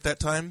park at that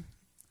time?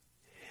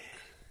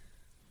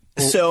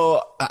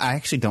 So I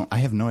actually don't. I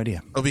have no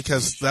idea. Oh,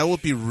 because that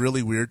would be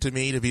really weird to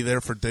me to be there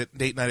for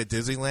date night at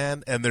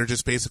Disneyland, and they're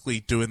just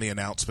basically doing the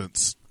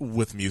announcements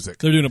with music.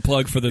 They're doing a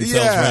plug for themselves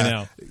Yeah. right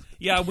now.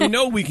 Yeah, we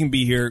know we can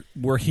be here.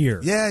 We're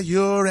here. Yeah,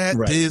 you're at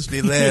Right.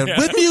 Disneyland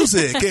with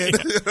music.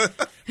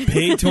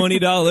 Pay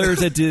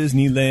 $20 at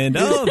Disneyland.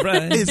 All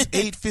right. It's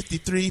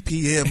 8:53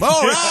 p.m.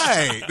 All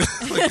right.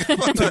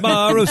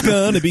 Tomorrow's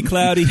gonna be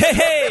cloudy. Hey,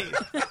 hey!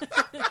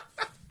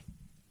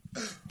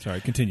 Sorry,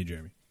 continue,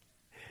 Jeremy.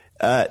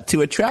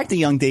 To attract a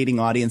young dating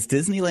audience,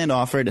 Disneyland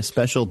offered a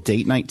special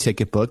date night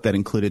ticket book that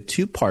included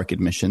 2 park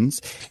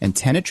admissions and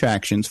 10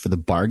 attractions for the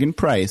bargain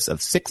price of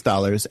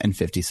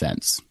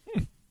 $6.50,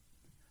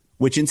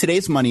 which in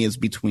today's money is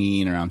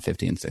between around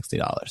 $50 and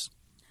 $60.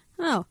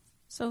 Oh,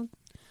 so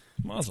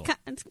Mazel.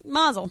 it's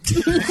mazel.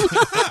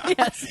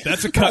 Yes.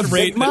 That's a cut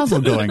rate. Mazel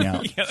going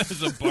out. Yeah, that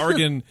is a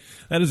bargain.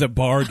 That is a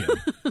bargain.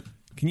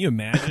 Can you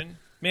imagine?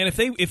 Man, if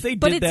they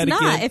But did it's that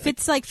not. again, If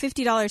it's like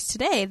 $50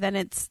 today, then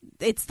it's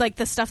like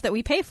the stuff that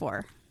we pay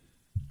for,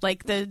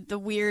 like the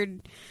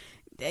weird,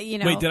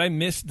 Wait, did I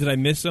miss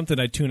something? Did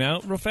I tune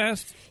out real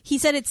fast He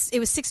said it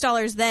was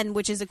 $6 then,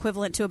 which is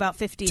equivalent to about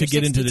 $50 to or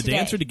get into the today.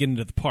 dance or to get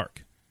into the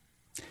park?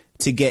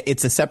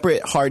 It's a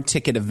separate hard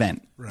ticket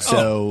event. Right.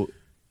 So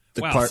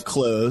the Wow. park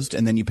closed,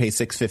 and then you pay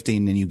 $6.50,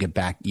 and then you get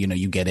back. You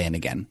get in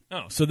again.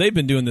 Oh, so they've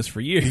been doing this for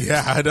years.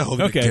 Yeah, I know.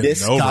 Okay. Getting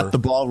This over. got the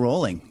ball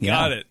rolling. Yeah,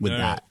 Got it. with All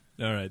that.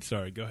 right. All right.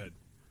 Sorry. Go ahead.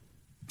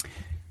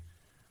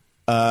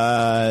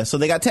 So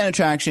they got 10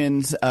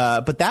 attractions,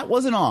 but that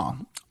wasn't all.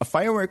 A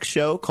fireworks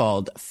show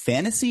called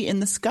Fantasy in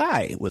the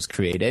Sky was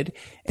created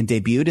and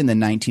debuted in the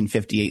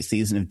 1958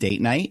 season of Date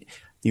Night.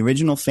 The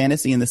original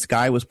Fantasy in the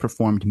Sky was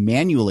performed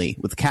manually,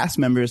 with cast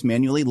members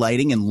manually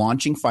lighting and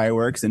launching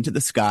fireworks into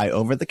the sky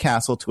over the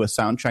castle to a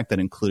soundtrack that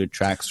included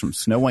tracks from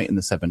Snow White and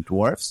the Seven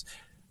Dwarfs,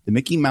 The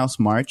Mickey Mouse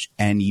March,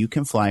 and You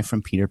Can Fly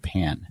from Peter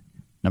Pan.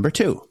 Number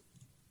 2.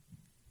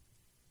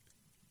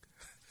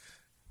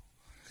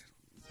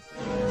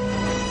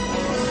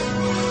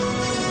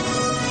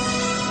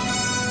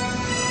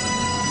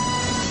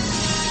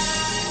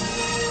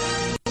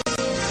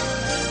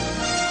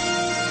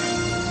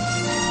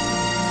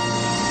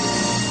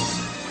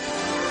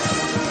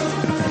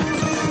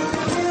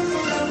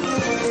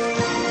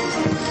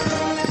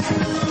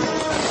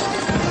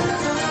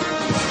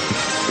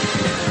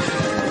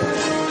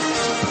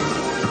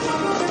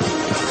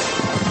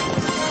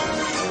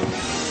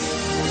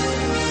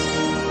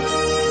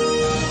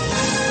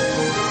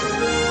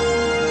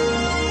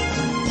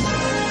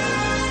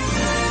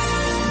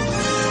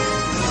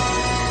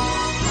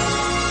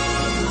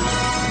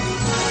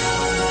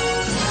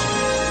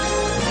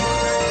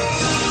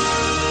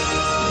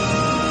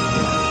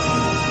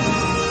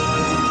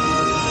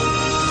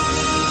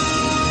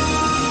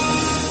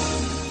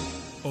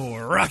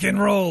 Rock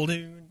and roll,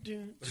 dude.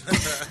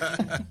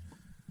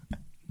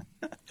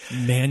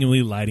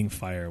 Manually lighting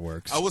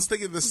fireworks. I was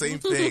thinking the same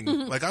thing.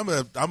 Like I'm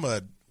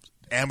a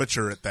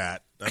amateur at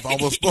that. I've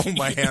almost blown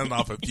my hand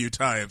off a few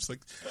times. Like,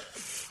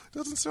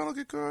 doesn't sound like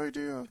a good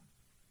idea.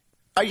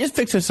 I just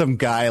picture some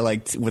guy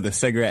like with a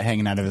cigarette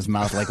hanging out of his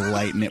mouth, like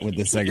lighting it with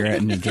the cigarette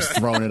and then just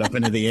throwing it up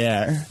into the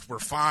air. We're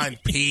fine,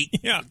 Pete.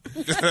 Yeah.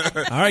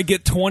 All right,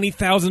 get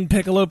 20,000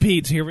 Piccolo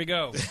Petes. Here we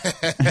go.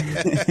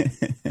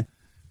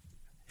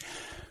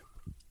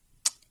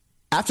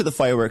 After the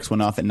fireworks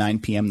went off at 9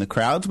 p.m., the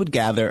crowds would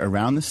gather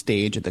around the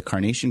stage at the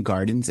Carnation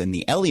Gardens, and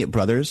the Elliott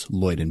brothers,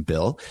 Lloyd and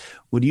Bill,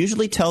 would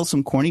usually tell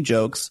some corny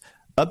jokes,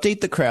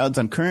 update the crowds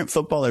on current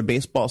football or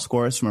baseball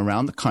scores from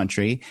around the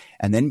country,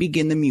 and then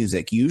begin the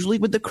music, usually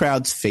with the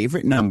crowd's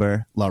favorite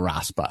number, La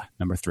Raspa,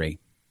 number 3.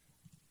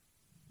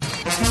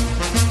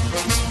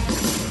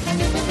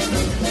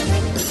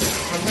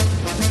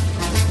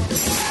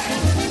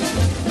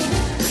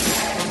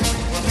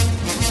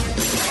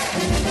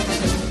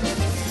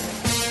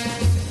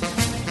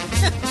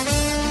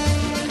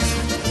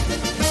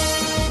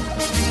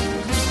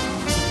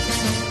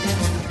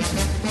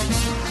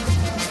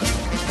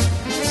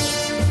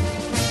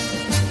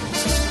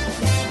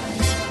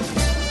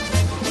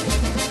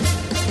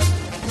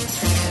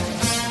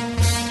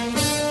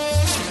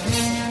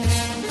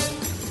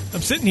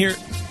 I'm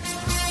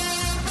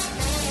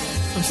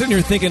sitting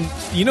here thinking,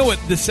 you know what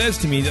this says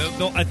to me?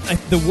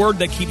 The word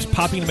that keeps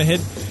popping in my head,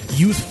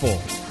 youthful,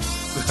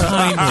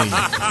 timely.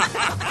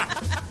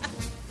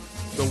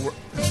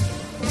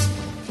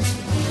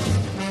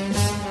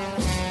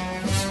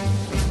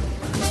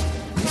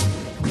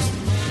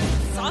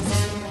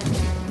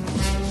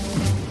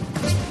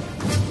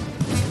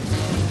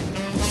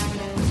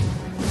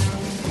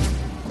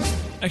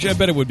 Actually, I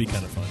bet it would be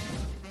kind of fun.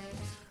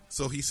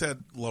 So he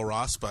said La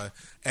Raspa,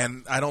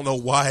 and I don't know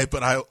why,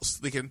 but I was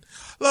thinking,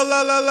 La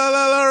La La La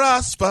La La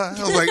Raspa.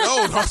 I was like,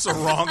 oh, that's a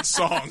wrong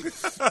song.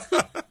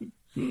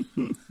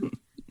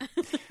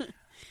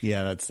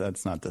 Yeah,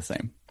 that's not the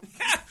same.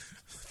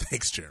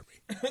 Thanks, Jeremy.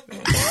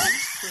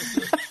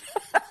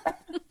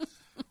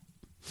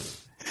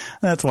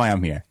 That's why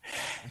I'm here.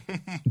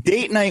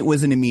 Date night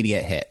was an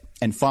immediate hit.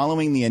 And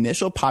following the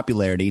initial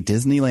popularity,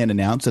 Disneyland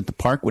announced that the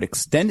park would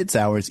extend its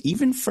hours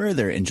even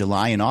further in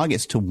July and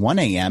August to 1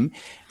 a.m.,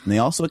 and they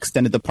also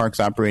extended the park's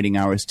operating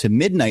hours to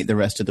midnight the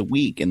rest of the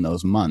week in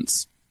those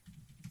months.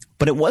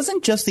 But it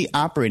wasn't just the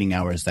operating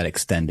hours that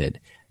extended.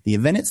 The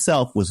event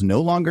itself was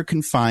no longer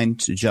confined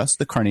to just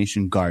the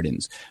Carnation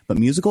Gardens, but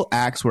musical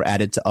acts were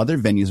added to other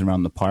venues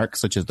around the park,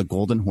 such as the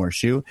Golden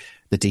Horseshoe,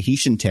 the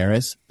Tahitian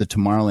Terrace, the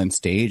Tomorrowland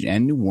Stage,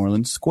 and New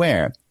Orleans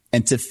Square.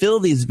 And to fill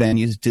these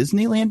venues,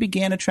 Disneyland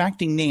began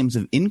attracting names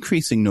of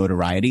increasing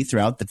notoriety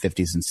throughout the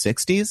 50s and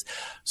 60s,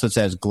 such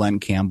as Glenn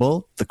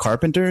Campbell, The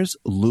Carpenters,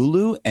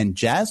 Lulu, and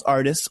jazz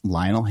artist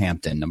Lionel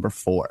Hampton, number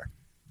 4.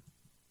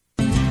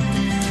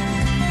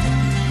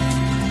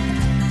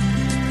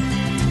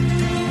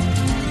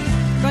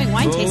 Going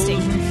wine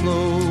tasting.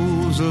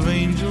 Flows of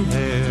angel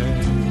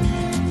hair,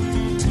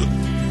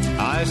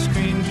 ice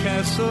cream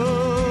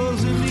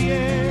castles in the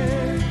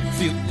air.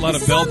 See, a lot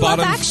This of is on Love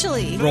bell-bottoms,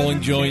 Actually.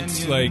 rolling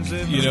joints, like,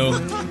 you know.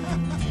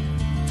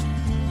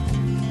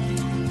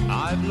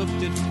 I've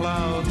looked at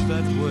clouds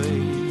that way.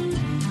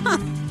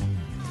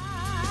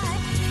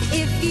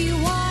 If you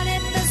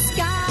wanted the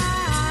sky,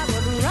 I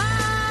would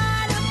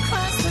ride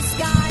across the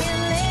sky in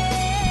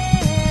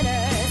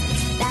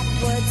letters that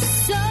would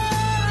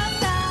soar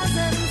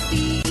 1,000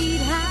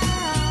 feet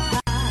high.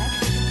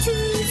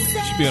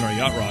 Should be on our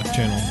Yacht Rock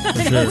channel,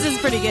 for sure. This is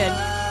pretty good.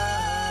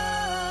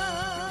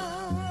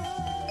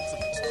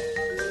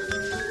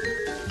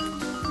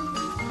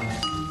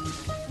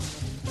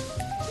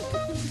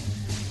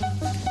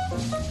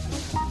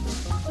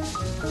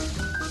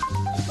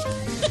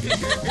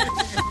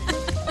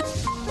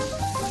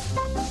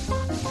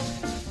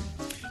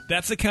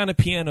 That's the kind of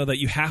piano that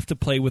you have to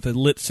play with a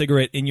lit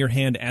cigarette in your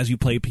hand as you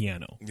play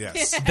piano.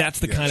 Yes. That's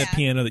the kind of Yeah.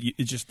 piano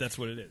that that's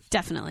what it is.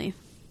 Definitely.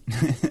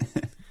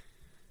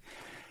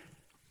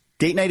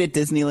 Date night at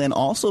Disneyland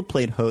also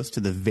played host to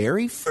the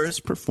very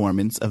first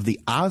performance of the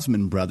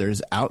Osmond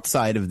Brothers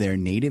outside of their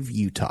native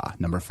Utah,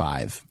 number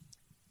 5.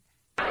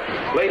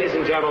 Ladies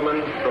and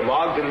gentlemen, from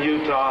Ogden,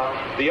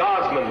 Utah, the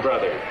Osmond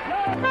Brothers.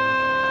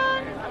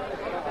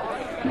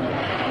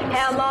 Hello.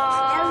 Hello.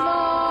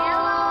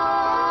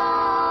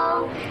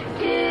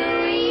 To you.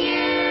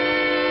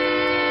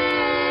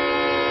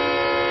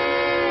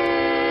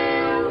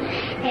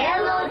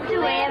 Hello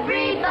to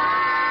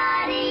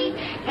everybody.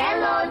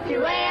 Hello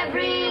to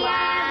everyone.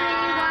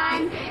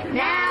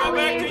 Now Go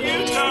back to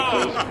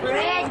Utah.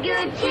 Spread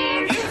good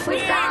cheer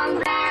with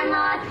songs and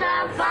lots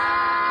of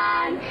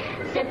fun.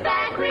 Sit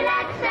back,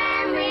 relax,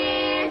 and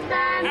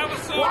listen Have a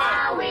soda.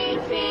 while we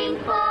sing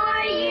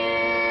for you.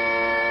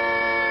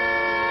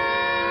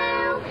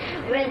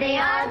 We're the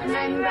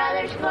Osmond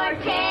Brothers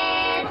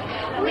Quartet.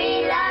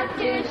 We love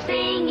to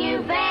sing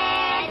you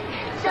back.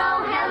 So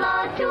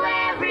hello to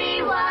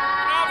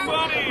everyone.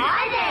 funny.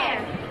 Hi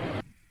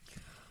there.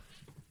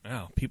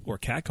 Wow, people were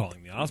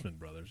catcalling the Osmond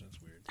Brothers. That's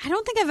weird. I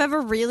don't think I've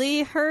ever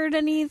really heard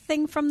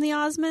anything from the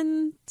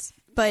Osmonds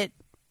but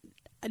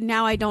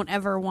now I don't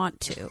ever want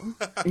to.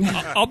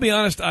 I'll be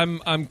honest.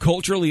 I'm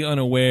culturally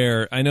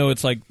unaware. I know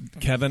it's like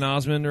Kevin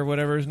Osmond or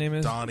whatever his name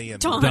is. Donnie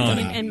and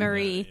Donnie and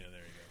Marie. Yeah,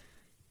 there you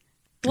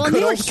go. Well, Good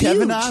they were old huge.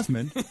 Kevin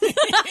Osmond.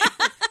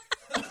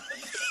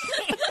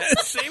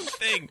 Same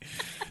thing.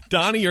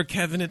 Donnie or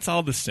Kevin, it's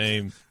all the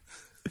same.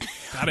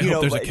 God, I You hope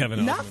know, there's a but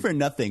Kevin not Osmond. for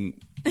nothing.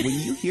 When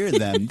you hear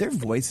them, their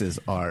voices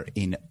are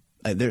in.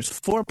 There's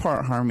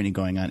 4-part harmony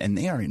going on, and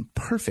they are in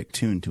perfect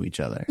tune to each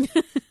other.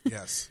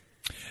 Yes.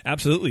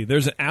 Absolutely.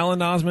 There's an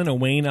Alan Osmond, a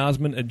Wayne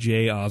Osmond, a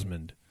Jay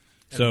Osmond.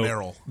 And So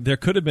Meryl. there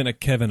could have been a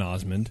Kevin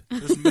Osmond.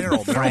 There's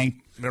Meryl.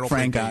 Frank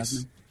played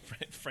bass.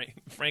 Osmond.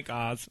 Frank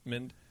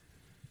Osmond.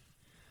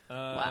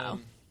 Wow.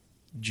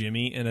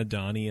 Jimmy and a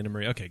Donnie and a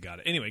Marie. Okay, got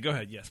it. Anyway, go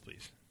ahead. Yes,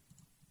 please.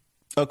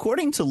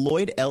 According to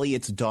Lloyd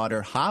Elliott's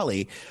daughter,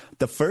 Holly,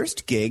 the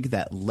first gig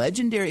that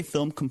legendary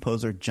film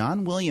composer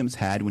John Williams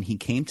had when he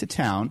came to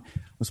town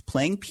was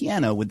playing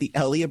piano with the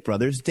Elliott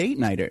Brothers Date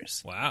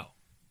Nighters. Wow.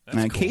 That's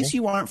Now, in cool. case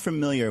you aren't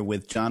familiar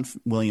with John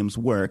Williams'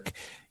 work,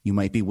 you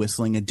might be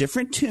whistling a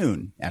different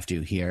tune after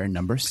you hear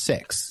number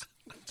 6.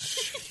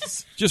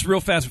 Just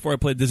real fast before I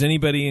play, does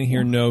anybody in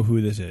here know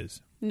who this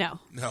is? No.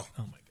 No.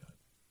 Oh, my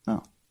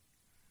God. Oh.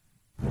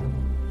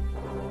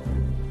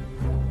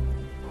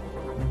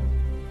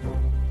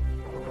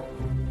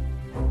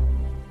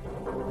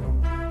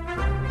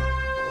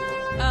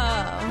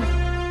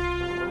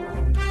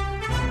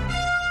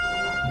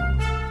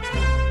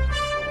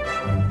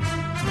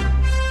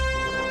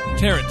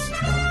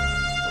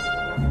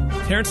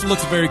 Terrence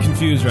looks very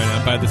confused right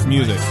now by this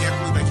music. I can't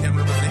believe I can't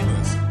remember the name of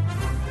this.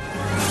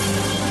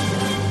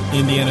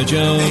 Indiana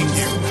Jones, Thank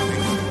you.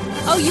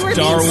 Oh, you were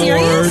Star being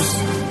serious? Wars.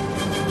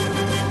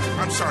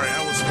 I'm sorry.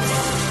 I was.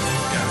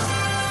 Yeah.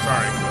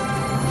 Sorry.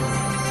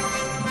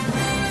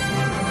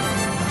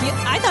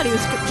 I thought he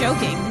was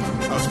joking.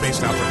 I was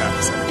spaced out for half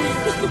a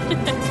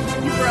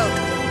second. You broke.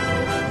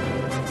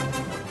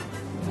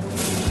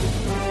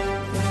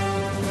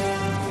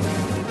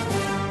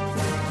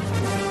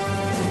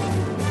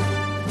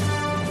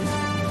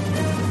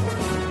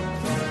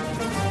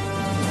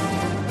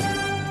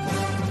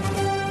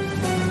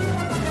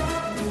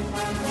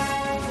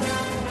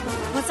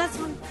 What's that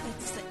song?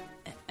 It's the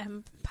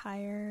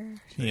Empire.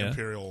 Yeah.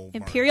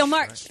 Imperial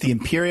March. The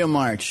Imperial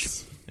March.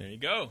 There you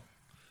go.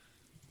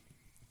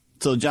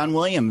 So John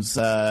Williams,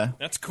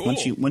 That's cool.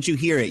 Once you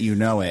hear it, you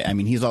know it. I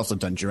mean, he's also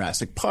done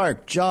Jurassic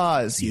Park,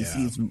 Jaws.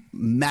 He's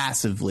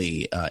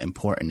massively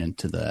important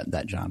into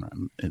that genre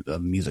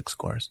of music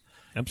scores.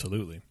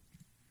 Absolutely.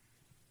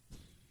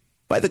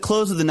 By the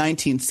close of the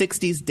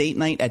 1960s, Date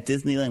Night at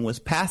Disneyland was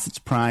past its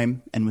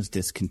prime and was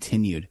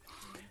discontinued.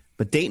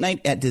 But Date Night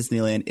at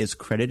Disneyland is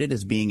credited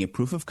as being a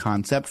proof of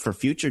concept for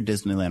future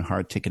Disneyland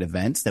hard ticket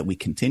events that we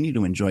continue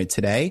to enjoy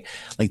today,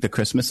 like the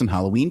Christmas and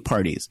Halloween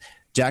parties.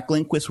 Jack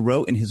Lindquist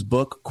wrote in his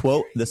book,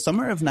 quote, "The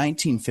summer of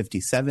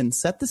 1957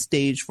 set the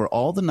stage for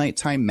all the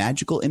nighttime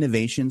magical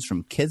innovations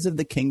from Kids of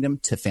the Kingdom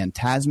to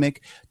Fantasmic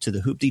to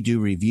the Hoop-Dee-Doo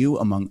Revue,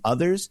 among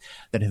others,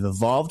 that have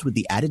evolved with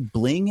the added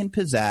bling and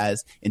pizzazz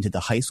into the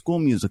high school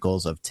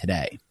musicals of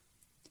today."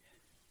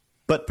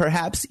 But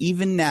perhaps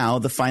even now,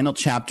 the final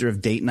chapter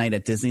of Date Night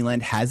at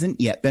Disneyland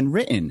hasn't yet been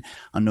written.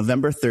 On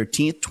November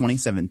 13th,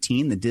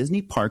 2017, the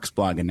Disney Parks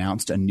blog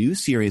announced a new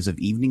series of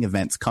evening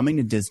events coming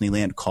to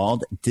Disneyland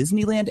called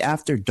Disneyland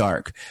After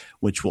Dark,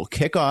 which will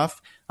kick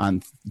off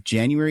on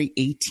January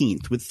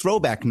 18th with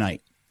Throwback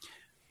Night.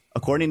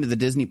 According to the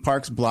Disney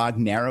Parks blog,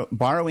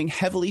 borrowing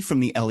heavily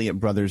from the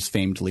Elliott Brothers'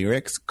 famed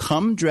lyrics,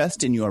 "Come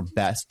dressed in your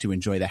best to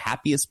enjoy the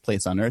happiest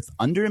place on earth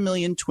under a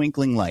million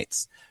twinkling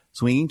lights,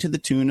 swinging to the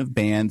tune of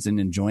bands and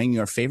enjoying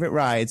your favorite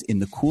rides in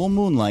the cool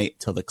moonlight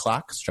till the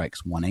clock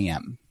strikes 1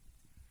 a.m.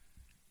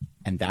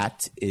 And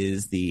that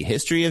is the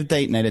history of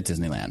Date Night at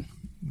Disneyland.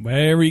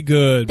 Very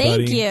good, Thank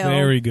buddy. you.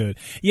 Very good.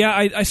 Yeah,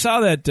 I saw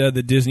that the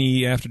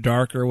Disney After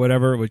Dark or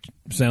whatever, which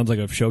sounds like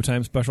a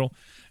Showtime special.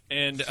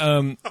 And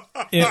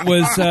it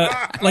was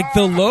like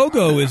the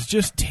logo is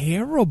just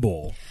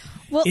terrible.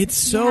 Well, It's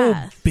so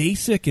yeah.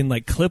 basic and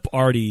like clip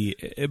arty,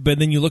 but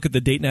then you look at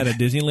the Date Night at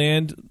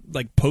Disneyland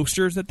like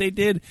posters that they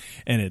did,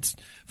 and it's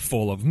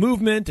full of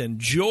movement and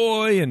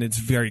joy, and it's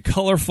very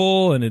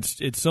colorful, and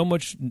it's so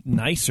much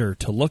nicer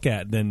to look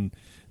at than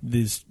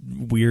this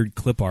weird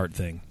clip art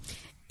thing.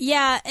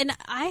 Yeah, and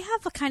I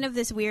have a kind of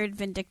this weird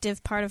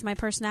vindictive part of my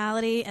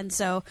personality, and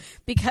so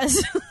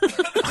because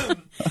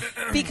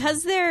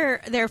because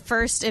their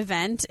first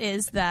event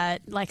is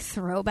that like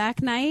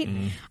throwback night,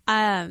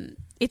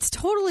 it's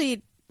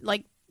totally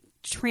like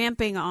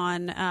tramping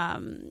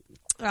on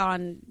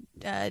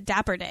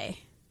Dapper Day.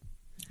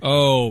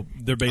 Oh,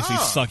 they're basically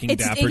sucking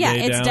Dapper Day down.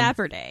 It's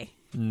Dapper Day.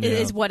 Yeah. It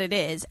is what it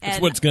is. It's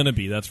what it's going to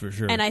be, that's for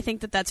sure. And I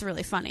think that that's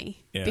really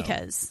funny Yeah.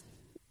 because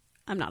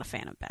I'm not a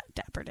fan of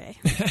Dapper Day.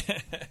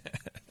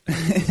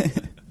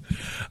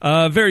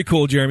 Very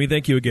cool, Jeremy.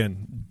 Thank you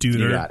again, Duder.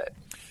 You got it.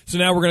 So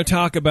now we're going to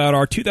talk about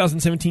our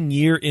 2017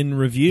 year in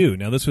review.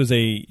 Now, this was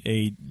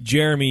a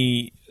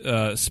Jeremy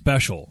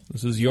special.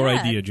 This is your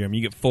Yeah. idea, Jeremy.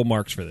 You get full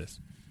marks for this.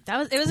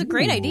 It was a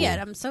great idea.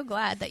 And I'm so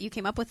glad that you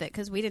came up with it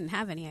because we didn't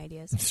have any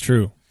ideas. It's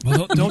true.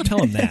 Well, don't tell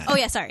him that. Oh,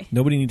 yeah, sorry.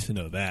 Nobody needs to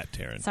know that,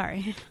 Taryn.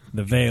 Sorry.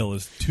 The veil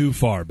is too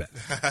far back.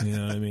 You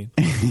know what I mean?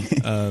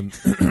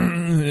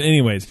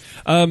 Anyways,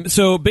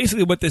 so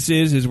basically what this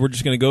is we're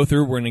just going to go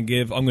through. I'm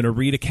going to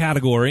read a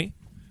category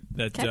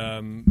that,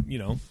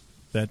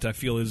 that I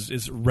feel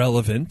is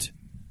relevant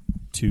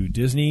to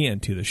Disney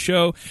and to the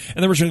show.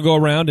 And then we're just going to go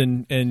around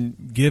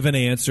and give an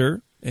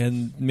answer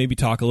and maybe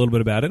talk a little bit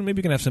about it. And maybe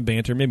we can have some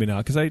banter, maybe not,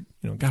 because I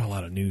got a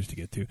lot of news to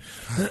get to.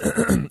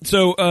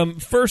 So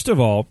first of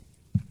all,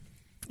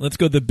 let's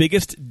go the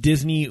biggest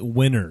Disney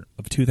winner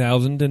of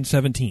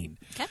 2017.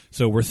 Okay.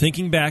 So we're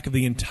thinking back of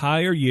the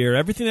entire year,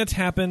 everything that's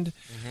happened.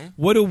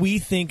 What do we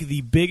think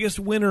the biggest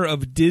winner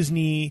of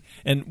Disney,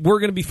 and we're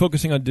going to be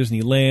focusing on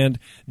Disneyland.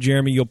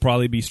 Jeremy, you'll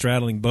probably be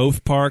straddling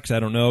both parks. I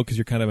don't know, because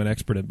you're kind of an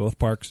expert at both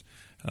parks.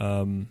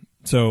 I'm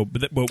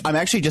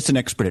actually just an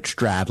expert at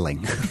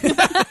straddling.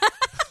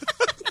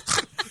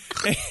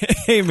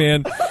 Hey,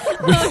 man,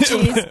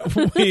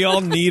 we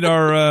all need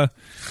our. I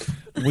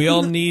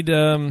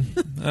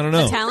don't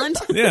know. Talent?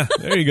 Yeah,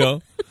 there you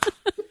go.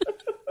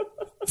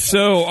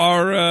 So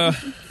our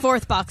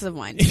fourth box of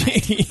wine.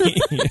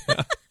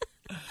 Yeah.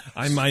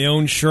 I'm my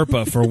own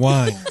Sherpa for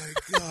wine. Oh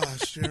my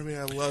gosh, Jeremy,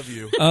 I love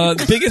you.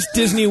 Biggest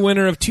Disney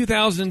winner of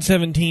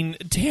 2017,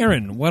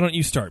 Taryn. Why don't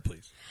you start,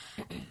 please?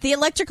 The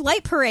Electric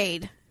Light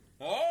Parade.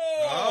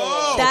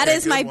 Oh, that okay,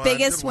 is my good one,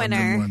 biggest good one,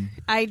 winner.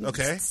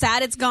 Okay.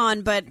 Sad it's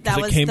gone, but that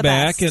was came the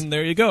back, best. and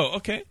there you go.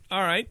 Okay,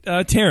 all right.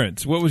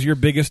 Terrence, what was your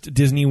biggest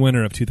Disney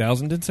winner of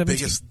 2017?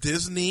 Biggest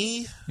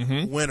Disney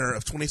winner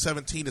of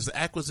 2017 is the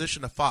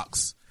acquisition of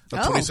Fox. Of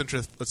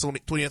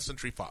 20th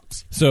Century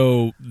Fox.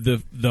 So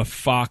the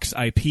Fox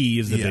IP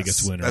is the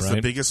biggest winner, that's right?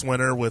 the biggest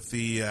winner with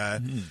the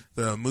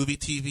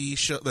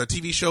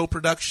TV show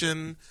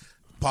production,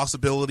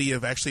 possibility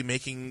of actually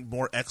making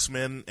more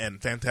X-Men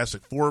and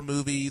Fantastic Four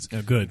movies.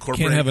 Oh, good.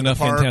 Can't have enough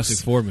Fantastic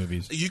Four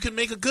movies. You can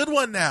make a good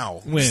one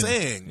now. When? I'm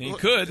saying. You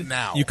could.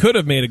 Now. You could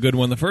have made a good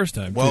one the first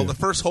time, Well, too. the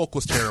first Hulk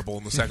was terrible,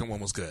 and the second one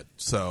was good.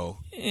 So,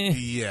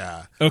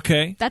 yeah.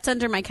 Okay. That's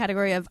under my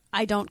category of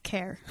I don't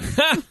care.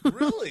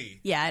 Really?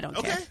 Yeah, I don't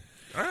care.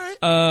 All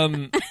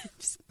right.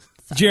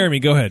 Jeremy,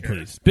 go ahead,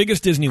 please.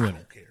 Biggest Disney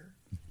winner.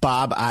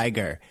 Bob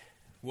Iger.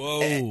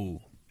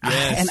 Whoa.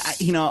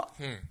 Yes. And,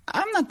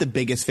 I'm not the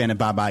biggest fan of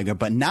Bob Iger,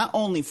 but not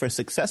only for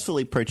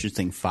successfully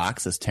purchasing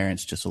Fox, as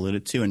Terrence just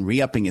alluded to, and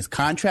re-upping his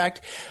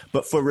contract,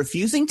 but for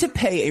refusing to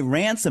pay a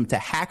ransom to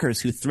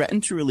hackers who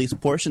threatened to release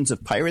portions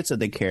of Pirates of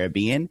the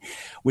Caribbean,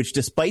 which,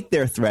 despite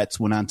their threats,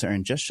 went on to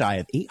earn just shy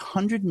of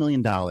 $800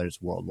 million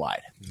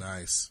worldwide.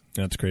 Nice.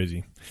 That's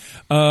crazy.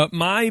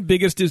 My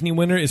biggest Disney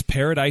winner is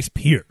Paradise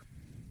Pier.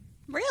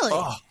 Really?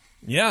 Oh.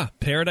 Yeah,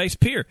 Paradise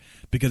Pier,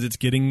 because it's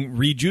getting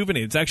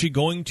rejuvenated. It's actually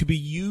going to be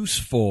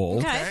useful.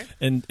 Okay.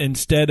 And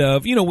instead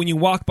of, when you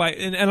walk by,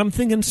 and I'm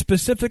thinking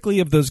specifically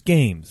of those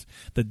games,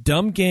 the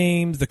dumb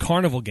games, the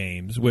carnival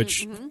games,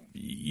 which,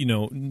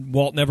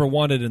 Walt never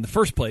wanted in the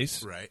first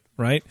place.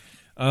 Right.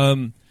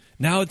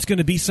 Now it's going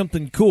to be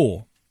something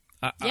cool.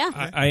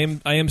 I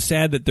am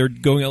sad that they're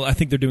going. I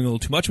think they're doing a little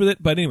too much with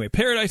it. But anyway,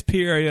 Paradise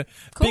Pier area,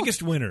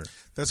 biggest winner.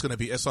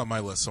 It's on my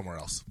list somewhere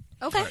else.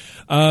 Okay.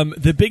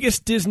 The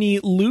biggest Disney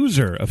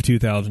loser of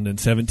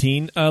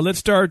 2017. Let's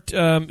start.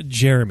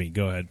 Jeremy,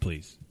 go ahead,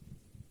 please.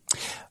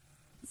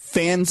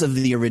 Fans of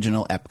the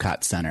original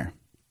Epcot Center.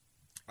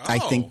 I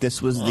think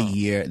this was the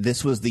year.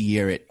 This was the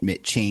year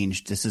it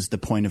changed. This is the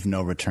point of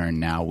no return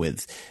now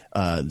with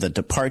the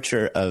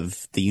departure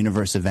of the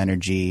Universe of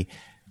Energy,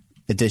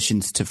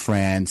 additions to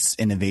France,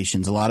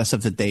 innovations, a lot of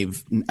stuff that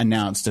they've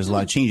announced. There's a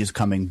lot of changes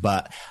coming,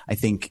 but I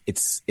think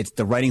it's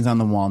the writing's on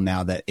the wall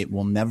now that it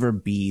will never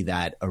be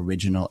that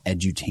original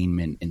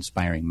edutainment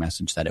inspiring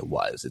message that it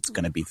was. It's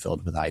going to be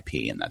filled with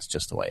IP, and that's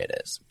just the way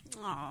it is.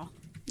 Oh,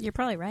 you're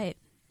probably right.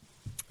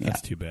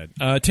 That's too bad.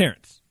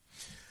 Terrence.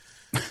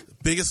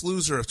 Biggest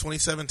loser of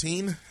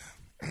 2017?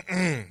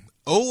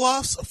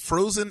 Olaf's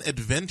Frozen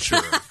Adventure.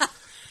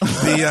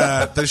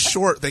 The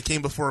short that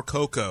came before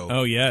Coco.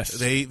 Oh, yes.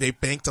 They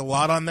banked a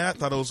lot on that,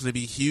 thought it was going to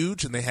be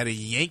huge, and they had to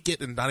yank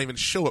it and not even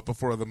show it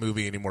before the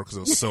movie anymore because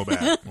it was so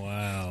bad.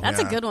 Wow. That's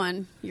a good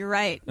one. You're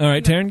right. All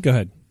right, Taryn, go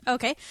ahead.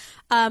 Okay.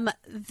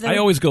 I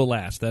always go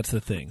last. That's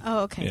the thing.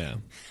 Oh, okay.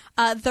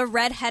 Yeah. The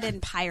redhead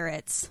in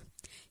Pirates.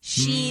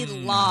 She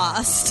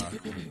lost.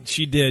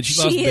 She did.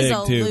 She lost big, is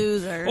a too.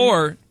 loser.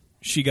 Or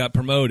she got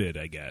promoted,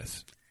 I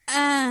guess.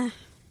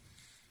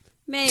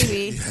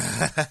 Maybe.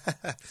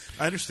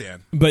 I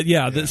understand. But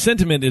yeah, the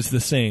sentiment is the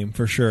same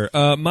for sure.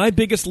 My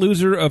biggest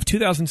loser of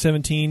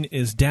 2017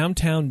 is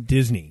Downtown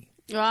Disney.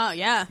 Oh,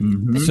 yeah.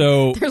 Mm-hmm.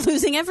 So they're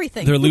losing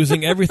everything. They're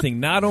losing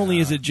everything. Not only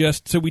is it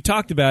just, so we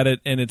talked about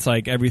it, and it's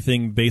like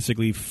everything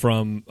basically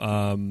from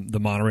the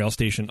monorail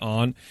station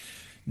on.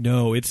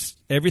 No, it's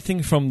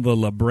everything from the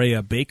La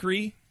Brea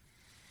Bakery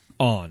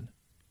on.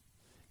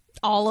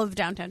 All of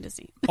Downtown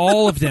Disney.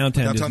 All of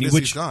Downtown Disney,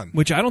 Disney's gone.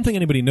 which I don't think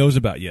anybody knows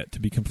about yet, to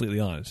be completely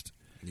honest.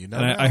 You know,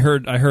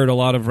 and I heard a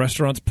lot of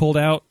restaurants pulled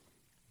out.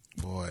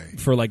 Boy.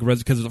 for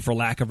for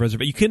lack of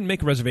reservation. You couldn't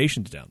make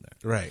reservations down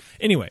there. Right.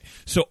 Anyway,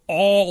 so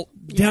all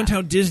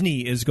downtown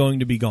Disney is going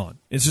to be gone.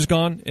 It's just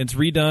gone. It's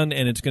redone,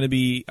 and it's going to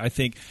be, I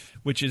think,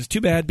 which is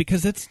too bad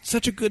because that's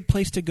such a good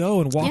place to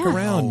go and walk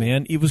around,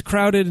 man. It was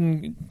crowded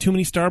and too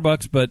many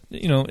Starbucks, but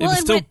it was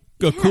still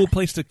a cool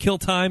place to kill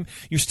time.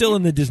 You're still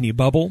in the Disney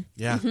bubble.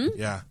 Yeah,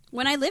 yeah.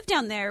 When I lived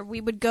down there, we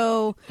would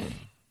go.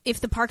 If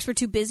the parks were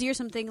too busy or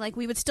something, like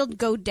we would still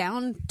go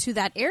down to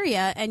that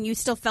area, and you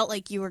still felt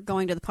like you were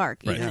going to the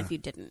park, even if you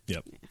didn't.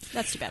 Yep. Yeah,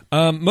 that's too bad.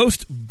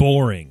 Most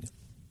boring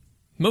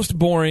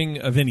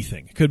of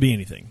anything. It could be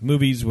anything.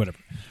 Movies, whatever.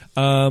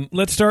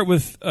 Let's start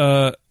with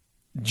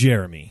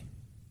Jeremy.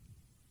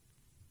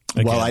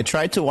 Again. Well, I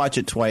tried to watch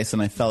it twice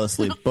and I fell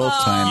asleep both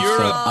times,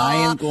 so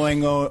I am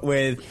going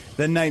with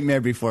The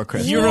Nightmare Before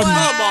Christmas. Come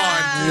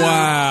on, dude.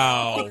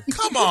 Wow.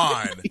 Come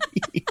on.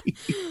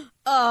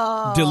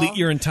 Delete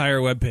your entire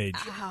webpage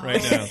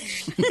right now.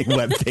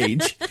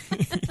 Webpage.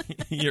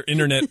 Your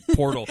internet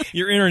portal.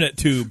 Your internet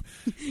tube.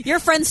 Your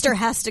Friendster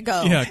has to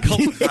go. Yeah,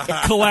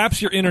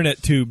 collapse your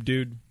internet tube,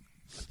 dude.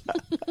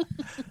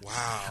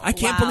 Wow. I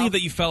can't believe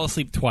that you fell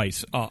asleep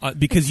twice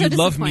because you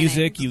love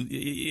music.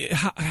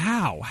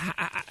 How?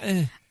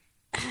 I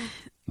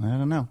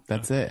don't know.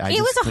 That's it.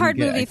 It was a hard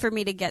movie for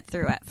me to get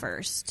through at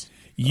first.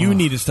 You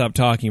need to stop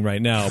talking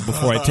right now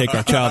before I take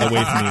our child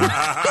away from you.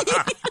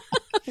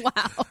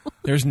 Wow.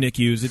 There's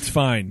NICUs. It's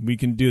fine. We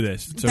can do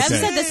this. It's Bev okay.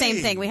 said the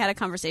same thing. We had a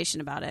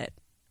conversation about it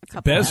a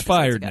couple Bev's episodes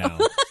fired ago.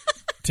 now.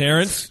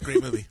 Terrence.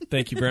 Great movie.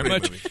 Thank you very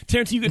Great much. movie.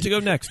 Terrence, you get to go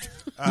next.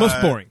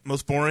 Most boring.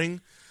 Most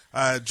boring.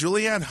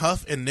 Julianne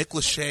Hough and Nick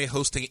Lachey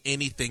hosting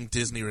anything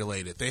Disney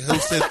related. They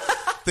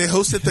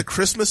hosted the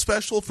Christmas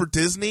special for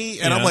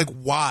Disney, and I'm like,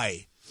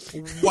 why?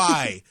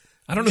 Why?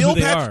 I don't know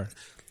who they are.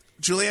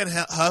 Julianne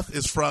Hough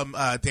is from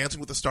Dancing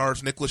with the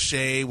Stars. Nick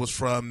Lachey was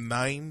from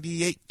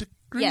 98 Degrees.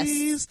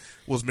 Yes.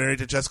 Was married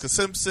to Jessica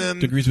Simpson.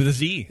 Degrees with a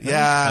Z.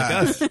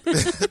 Yeah.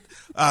 Like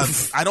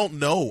us. I don't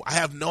know. I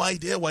have no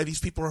idea why these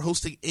people are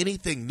hosting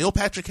anything. Neil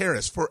Patrick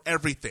Harris for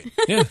everything.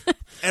 Yeah.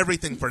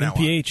 Everything for now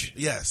NPH.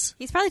 on. Yes.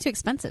 He's probably too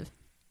expensive.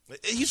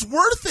 He's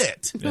worth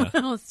it. Yeah.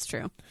 Well, it's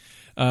true.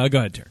 Go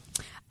ahead,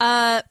 Terrence.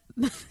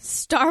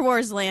 Star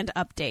Wars Land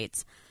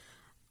updates.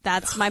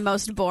 That's my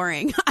most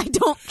boring. I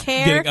don't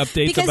care. Getting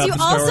updates because about you the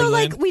Star also Wars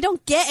like Land? we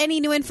don't get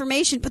any new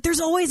information, but there's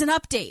always an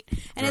update,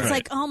 and it's Right.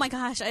 like, oh my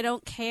gosh, I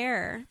don't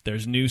care.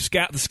 There's new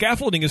the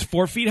scaffolding is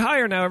 4 feet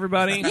higher now,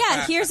 everybody.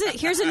 Yeah, here's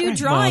a new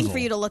drawing Mazel. for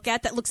you to look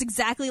at that looks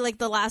exactly like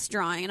the last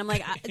drawing, and I'm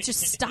like,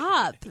 just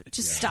stop,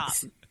 stop.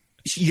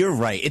 You're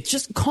right. It's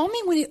just call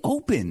me when it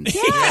opens.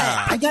 Yeah.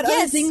 I got other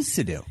Yes. things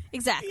to do.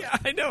 Exactly. Yeah,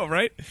 I know,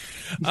 right?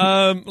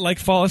 Like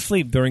fall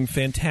asleep during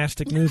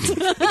fantastic movies.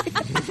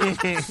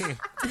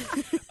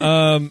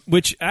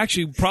 Which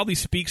actually probably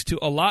speaks to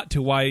a lot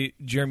to why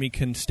Jeremy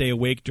can stay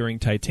awake during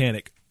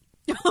Titanic.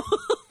 I'm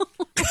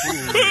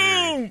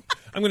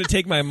going to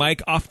take my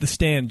mic off the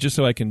stand just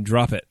so I can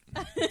drop it.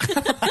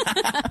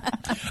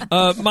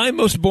 My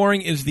most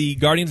boring is the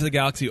Guardians of the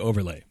Galaxy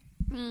overlay.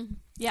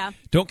 Yeah.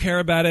 Don't care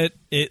about it.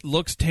 It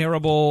looks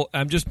terrible.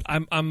 I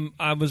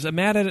was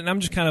mad at it, and I'm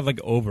just kind of like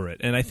over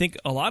it. And I think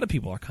a lot of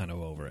people are kind of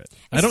over it.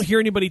 I don't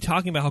hear anybody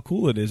talking about how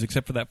cool it is,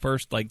 except for that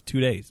first 2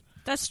 days.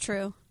 That's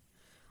true.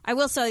 I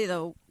will tell you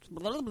though,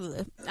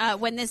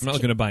 when this I'm not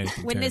looking to buy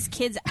anything, when Terry. this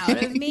kid's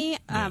out of me,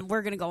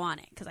 we're gonna go on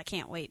it because I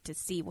can't wait to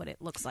see what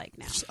it looks like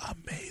now. It's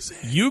amazing.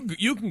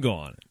 You can go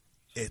on it.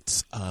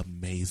 It's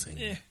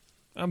amazing.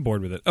 I'm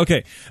bored with it.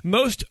 Okay,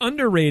 most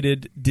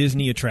underrated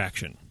Disney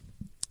attraction.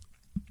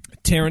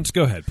 Terrence,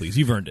 go ahead, please.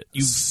 You've earned it.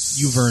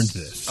 You've earned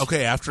this.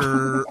 Okay,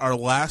 after our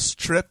last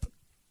trip,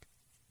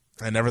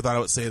 I never thought I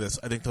would say this.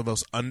 I think the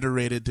most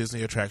underrated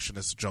Disney attraction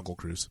is Jungle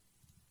Cruise.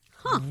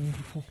 Huh.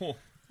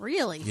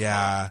 Really?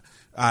 Yeah.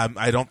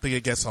 I don't think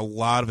it gets a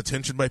lot of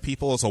attention by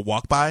people as a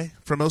walk-by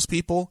for most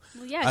people.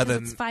 Well, yeah,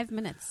 because it's 5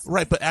 minutes.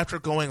 Right, but after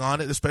going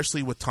on it,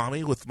 especially with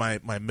Tommy, with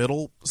my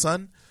middle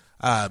son,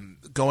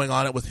 going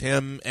on it with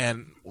him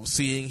and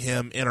seeing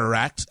him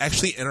interact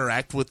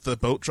with the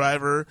boat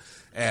driver,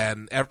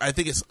 and I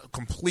think it's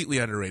completely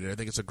underrated. I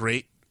think it's a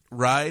great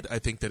ride. I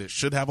think that it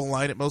should have a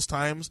line at most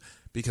times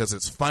because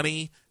it's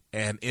funny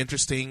and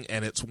interesting,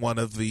 and it's one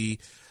of the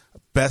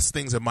best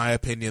things, in my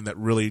opinion, that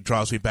really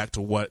draws me back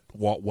to what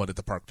Walt wanted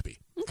the park to be.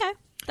 Okay,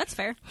 that's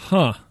fair.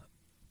 Huh.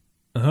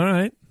 All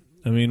right.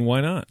 I mean,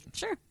 why not?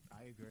 Sure.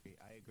 I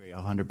agree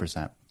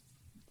 100%.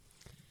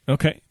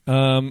 Okay.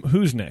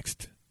 Who's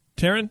next?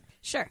 Taryn?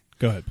 Sure.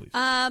 Go ahead, please.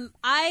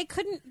 I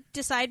couldn't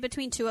decide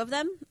between two of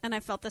them, and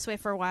I felt this way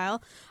for a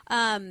while.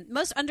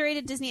 Most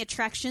underrated Disney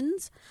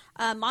attractions: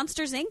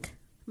 Monsters, Inc.,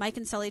 Mike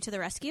and Sully to the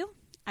Rescue.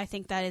 I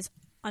think that is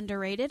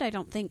underrated. I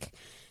don't think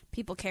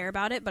people care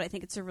about it, but I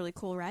think it's a really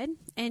cool ride.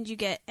 And she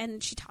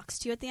talks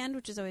to you at the end,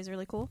 which is always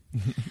really cool.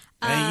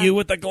 Hey, you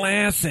with the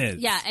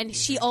glasses. Yeah, and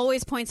she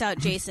always points out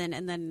Jason,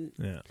 and then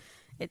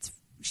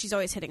she's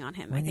always hitting on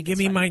him. When you give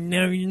me my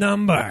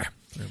number.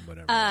 Or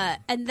whatever.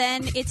 And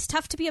then it's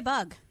Tough to Be a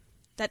Bug,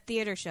 that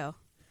theater show.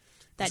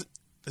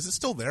 Is it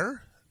still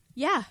there?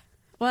 Yeah.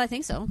 Well, I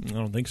think so. I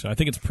don't think so. I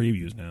think it's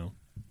previews now.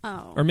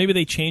 Oh. Or maybe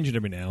they change it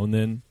every now and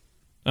then.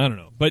 I don't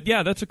know. But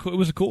yeah, it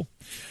was a cool.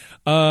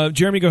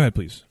 Jeremy, go ahead,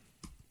 please.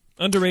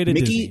 Underrated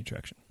Disney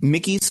attraction.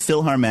 Mickey's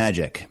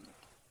PhilharMagic,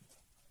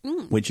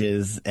 which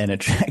is an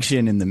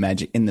attraction in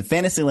the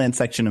Fantasyland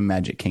section of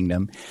Magic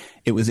Kingdom.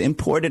 It was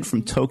imported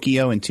from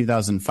Tokyo in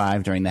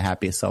 2005 during the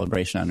Happiest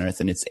Celebration on Earth,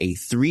 and it's a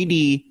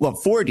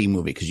 4D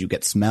movie because you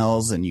get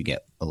smells and you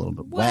get a little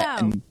bit wet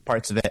in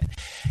parts of it.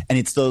 And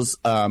it's those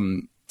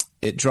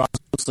it draws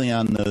mostly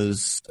on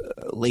those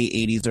late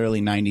 80s,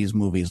 early 90s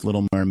movies,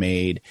 Little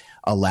Mermaid,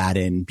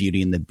 Aladdin,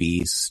 Beauty and the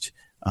Beast,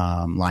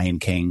 Lion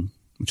King,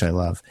 which I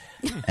love.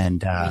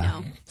 And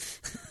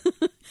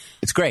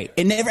it's great.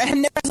 It never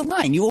has a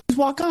line. You always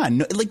walk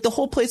on. Like, the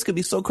whole place could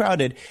be so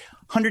crowded.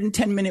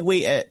 110-minute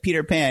wait at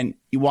Peter Pan.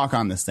 You walk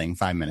on this thing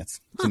 5 minutes.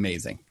 It's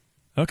amazing.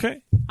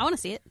 Okay. I want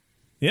to see it.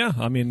 Yeah,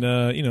 I mean,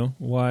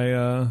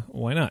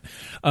 why not?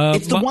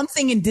 It's the one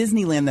thing in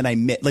Disneyland that I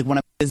miss. Like, when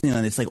I'm at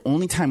Disneyland, it's like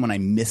only time when I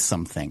miss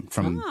something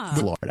from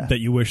Florida. That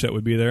you wish that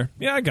would be there?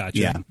 Yeah, I got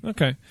you. Yeah.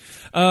 Okay.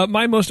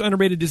 My most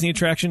underrated Disney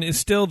attraction is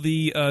still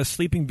the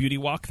Sleeping Beauty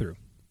walkthrough.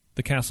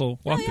 The castle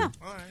walkthrough. Yeah.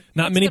 All right.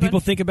 Not many people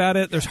think about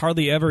it. There's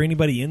hardly ever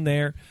anybody in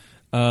there.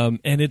 And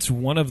it's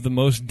one of the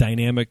most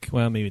dynamic,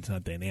 well, maybe it's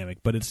not dynamic,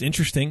 but it's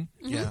interesting.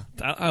 Yeah.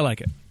 I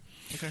like it.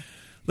 Okay.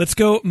 Let's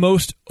go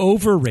most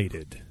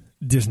overrated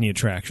Disney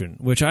attraction,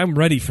 which I'm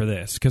ready for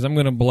this because I'm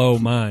going to blow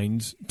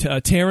minds.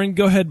 Taryn,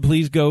 go ahead,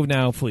 please. Go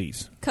now,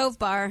 please. Cove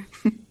Bar.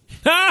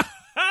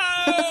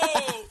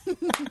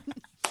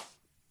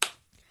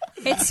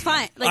 It's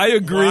fine. Like, I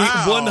agree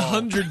Wow.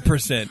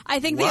 100%. I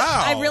think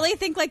Wow. I really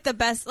think like the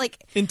best, like,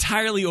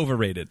 Entirely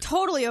overrated.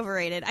 totally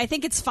overrated. I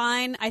think it's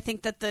fine. I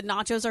think that the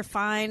nachos are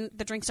fine.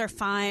 The drinks are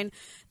fine.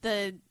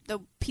 The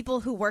people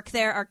who work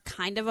there are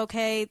kind of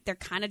okay. They're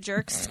kind of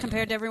jerks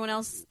compared to everyone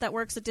else that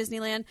works at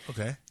Disneyland.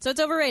 Okay. So it's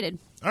overrated.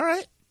 All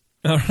right.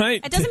 All right.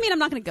 It doesn't mean I'm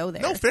not going to go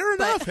there. No, fair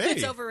but enough. Hey.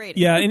 It's overrated.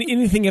 Yeah,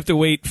 anything you have to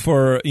wait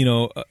for,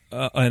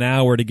 an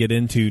hour to get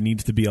into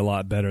needs to be a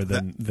lot better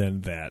than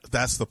that.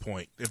 That's the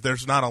point. If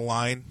there's not a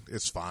line,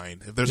 it's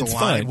fine. If there's It's a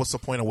line, fine. what's the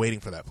point of waiting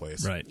for that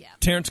place? Right. Yeah.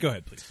 Terrence, go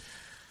ahead, please.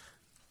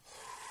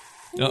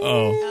 Uh-oh.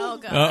 Oh,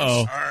 gosh. Uh-oh.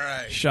 All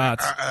right.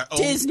 Shots.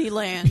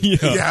 Disneyland.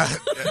 Yeah.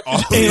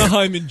 Yeah.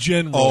 Anaheim in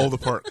general. All the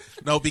part.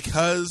 No,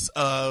 because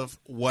of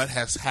what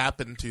has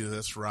happened to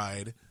this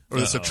ride or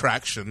this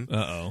attraction,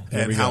 Uh-oh. Here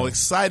and we how go.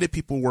 excited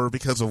people were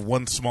because of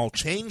one small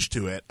change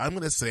to it, I'm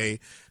going to say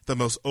the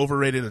most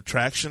overrated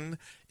attraction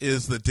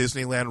is the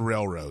Disneyland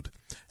Railroad.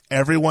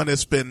 Everyone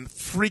has been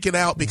freaking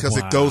out because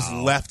it goes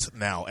left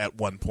now at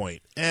one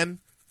point, and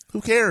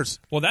who cares?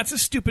 Well, that's a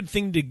stupid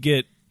thing to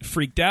get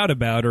freaked out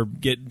about or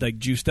get like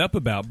juiced up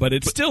about, but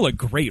it's still a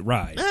great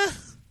ride.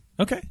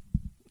 Okay.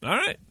 All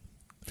right.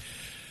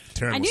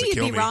 Taryn I wants knew to you'd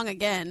kill be me. wrong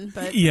again,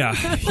 but Yeah.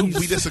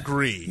 We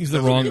disagree. He's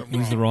the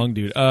wrong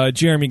dude.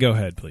 Jeremy, go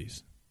ahead,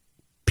 please.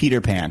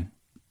 Peter Pan.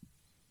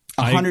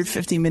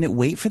 150-minute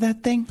wait for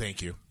that thing?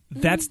 Thank you.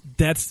 That's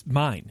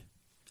mine.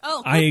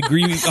 oh, I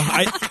agree with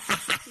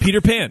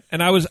Peter Pan,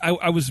 and I was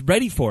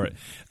ready for it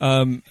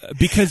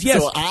because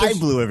yes, So I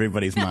blew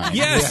everybody's mind.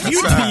 yes,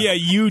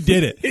 you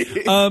did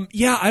it.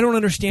 I don't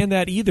understand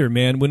that either,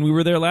 man. When we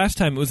were there last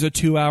time, it was a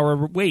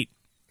 2-hour wait.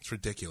 It's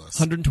ridiculous.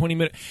 120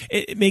 minutes.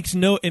 It makes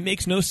no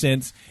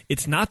sense.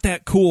 It's not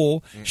that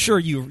cool. Sure,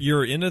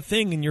 you're in a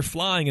thing and you're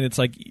flying, and it's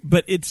like,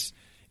 but it's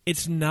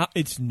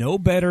no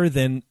better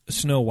than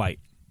Snow White.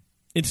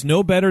 It's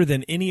no better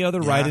than any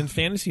other ride in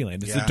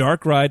Fantasyland. It's a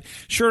dark ride.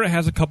 Sure, it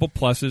has a couple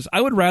pluses. I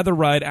would rather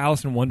ride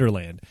Alice in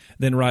Wonderland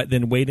than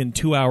wait in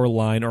 2-hour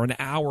line or an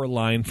hour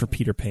line for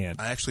Peter Pan.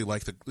 I actually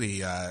like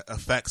the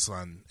effects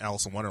on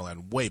Alice in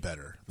Wonderland way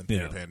better than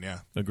Peter Pan. Yeah.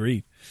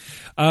 Agreed.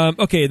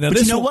 Okay, then But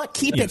this you know one- what?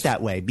 Keep yes. it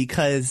that way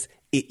because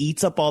it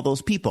eats up all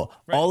those people.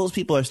 Right. All those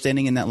people are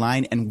standing in that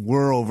line, and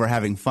we're over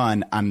having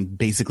fun on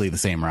basically the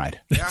same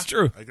ride. That's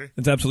true. I agree.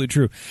 That's absolutely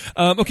true.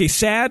 Okay,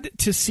 sad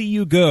to see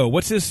you go.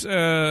 What's this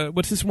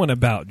one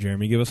about,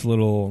 Jeremy? Give us a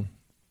little.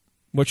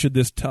 What should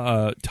this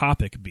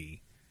topic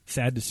be?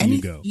 Sad to see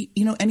you go.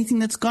 Anything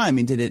that's gone. I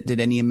mean,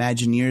 did any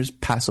Imagineers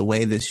pass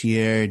away this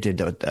year? Did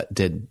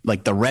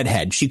like the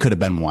redhead? She could have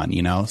been one.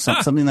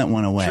 Something that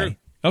went away. Sure.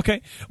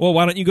 Okay. Well,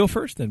 why don't you go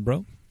first then,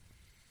 bro?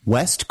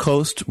 West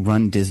Coast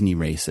Run Disney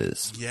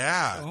Races.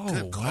 Yeah. Oh,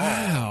 Good call.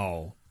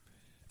 wow.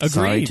 Agreed.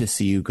 Sorry to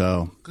see you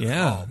go.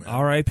 Yeah.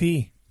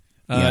 R.I.P.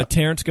 Yep.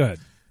 Terrence, go ahead.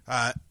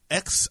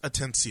 Ex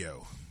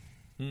Atencio.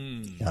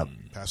 Yep.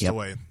 Passed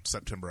away in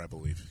September, I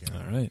believe. Yeah.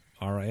 All right.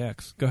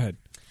 R.I.X. Go ahead.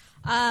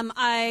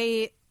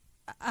 I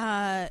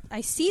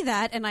see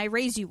that, and I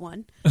raise you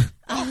one.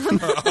 Wow. Is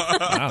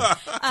that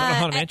a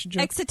Haunted Mansion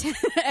joke?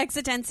 Ex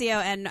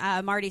Atencio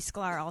and Marty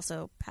Sklar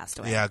also passed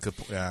away. Yeah, good.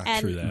 Yeah.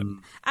 And True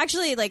that.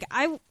 actually, like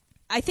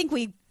I think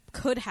we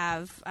could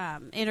have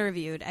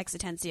interviewed Ex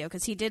Atencio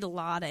because he did a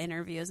lot of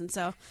interviews, and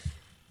so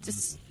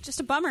just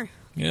a bummer.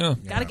 Yeah.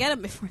 Got to get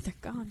them before they're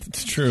gone.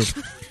 It's true.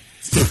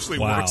 It actually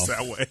Wow. works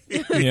that way.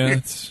 Yeah,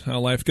 that's how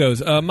life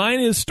goes. Mine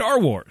is Star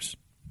Wars.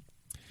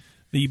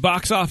 The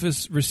box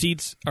office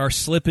receipts are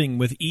slipping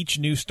with each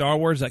new Star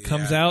Wars that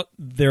comes out.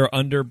 They're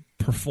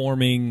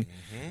underperforming.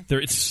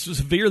 It's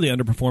severely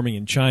underperforming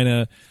in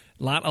China.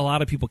 A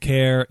lot of people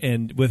care,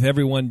 and with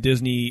everyone,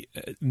 Disney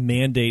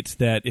mandates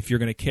that if you're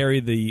going to carry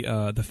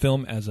the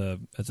film as a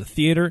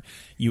theater,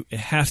 it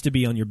has to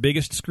be on your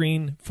biggest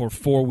screen for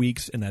 4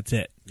 weeks, and that's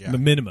it, the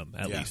minimum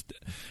at least.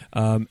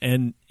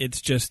 And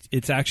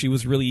it's actually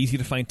was really easy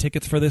to find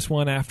tickets for this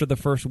one after the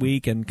first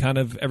week, and kind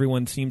of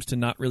everyone seems to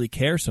not really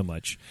care so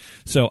much.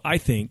 So I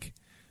think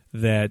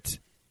that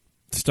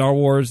Star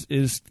Wars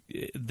is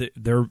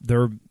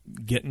they're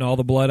getting all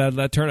the blood out of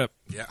that turnip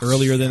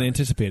earlier than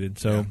anticipated.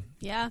 So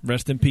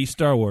rest in peace,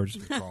 Star Wars.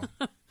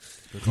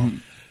 Good call.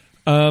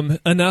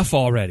 Enough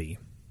already.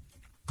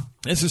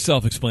 This is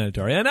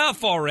self-explanatory.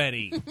 Enough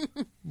already.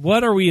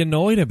 What are we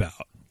annoyed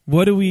about?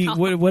 What do we?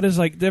 What is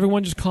like?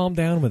 Everyone just calm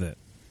down with it.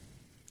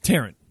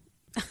 Taryn.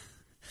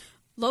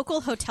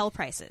 Local hotel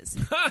prices.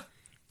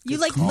 You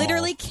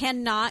literally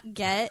cannot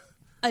get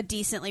a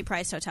decently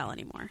priced hotel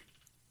anymore.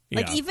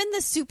 Like even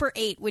the Super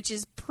 8, which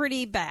is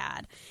pretty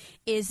bad,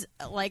 is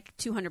like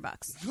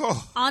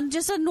 $200 on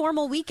just a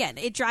normal weekend.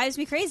 It drives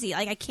me crazy.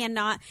 Like I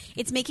cannot.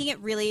 It's making it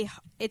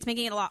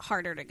a lot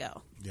harder to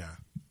go. Yeah.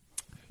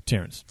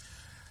 Terrence.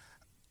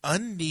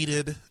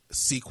 Unneeded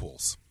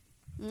sequels.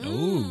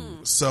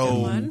 Ooh.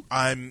 So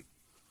I'm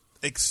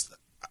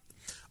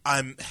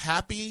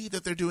happy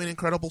that they're doing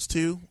Incredibles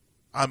 2.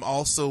 I'm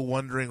also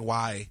wondering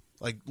why.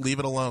 Like leave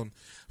it alone.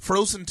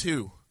 Frozen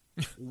 2.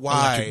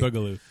 Why? Electric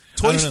Boogaloo.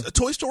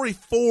 Toy Story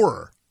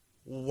 4.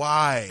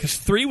 Why? Because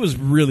 3 was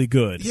really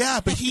good. Yeah,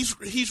 but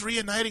he's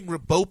reuniting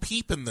with Bo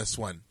Peep in this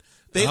one.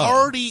 They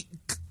already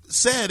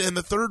said in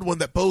the third one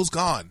that Bo's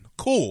gone.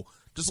 Cool.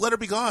 Just let her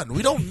be gone.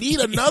 We don't need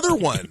another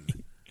one.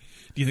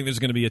 Do you think there's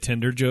going to be a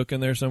Tinder joke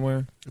in there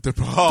somewhere? That'd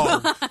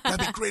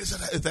be great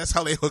if that's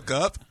how they hook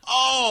up.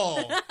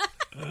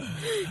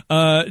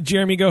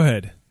 Jeremy, go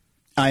ahead.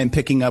 I am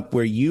picking up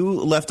where you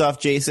left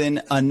off,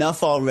 Jason.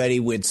 Enough already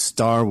with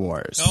Star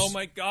Wars. Oh,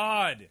 my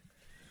God.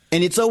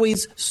 And it's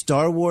always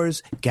Star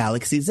Wars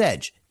Galaxy's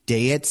Edge,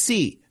 Day at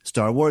Sea,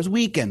 Star Wars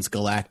Weekends,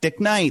 Galactic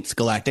Nights,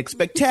 Galactic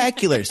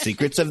Spectacular,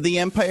 Secrets of the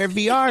Empire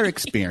VR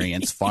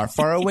Experience, Far,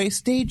 Far Away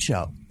Stage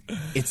Show.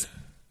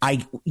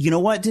 You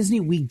know what, Disney?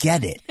 We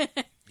get it.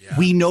 Yeah.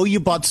 We know you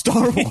bought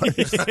Star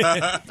Wars.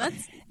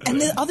 And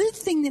the other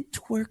thing that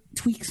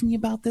tweaks me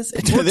about this,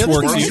 Oh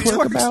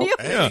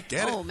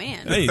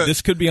man! Hey,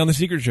 this could be on the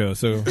Secret Show.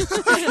 So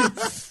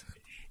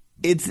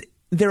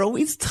they're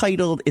always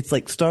titled. It's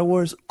like Star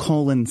Wars :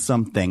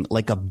 something,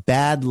 like a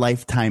bad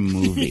Lifetime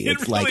movie.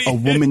 It's really like A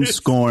Woman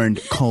Scorned :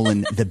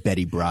 the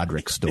Betty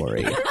Broderick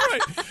story.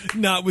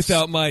 Not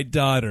without my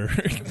daughter.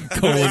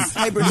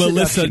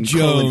 Melissa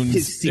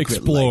Jones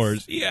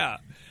explores. Life.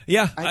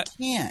 Yeah. I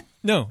can't.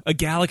 No, A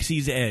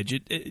Galaxy's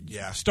Edge.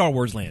 Star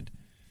Wars Land.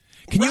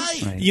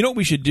 Right. You know what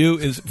we should do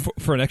is,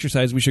 for an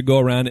exercise, we should go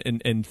around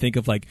and think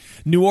of like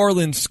New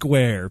Orleans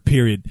Square,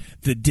 period,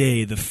 the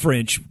day the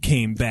French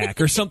came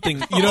back, or something.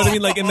 You know what I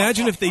mean? Like,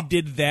 imagine if they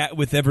did that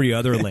with every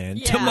other land.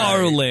 Yeah.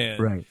 Tomorrowland.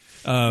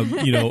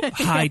 Right.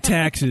 High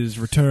taxes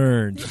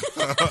returned.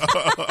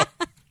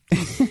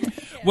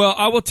 Well,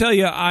 I will tell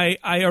you, I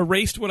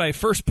erased what I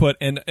first put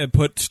and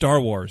put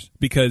Star Wars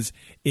because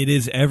it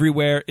is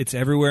everywhere. It's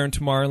everywhere in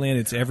Tomorrowland.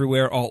 It's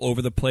everywhere all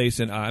over the place.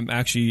 And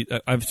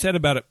I've said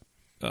about it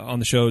on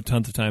the show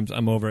tons of times.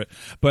 I'm over it.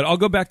 But I'll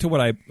go back to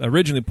what I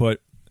originally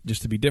put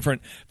just to be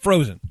different.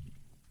 Frozen.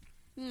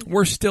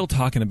 We're still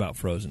talking about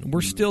Frozen.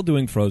 We're still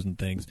doing Frozen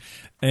things.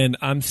 And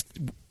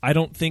I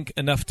don't think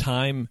enough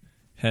time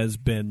has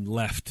been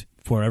left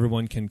for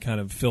everyone can kind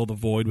of fill the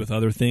void with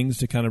other things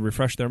to kind of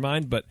refresh their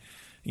mind. But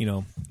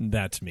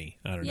that's me.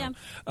 I don't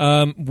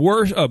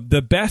know.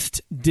 The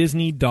best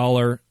Disney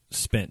dollar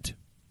spent.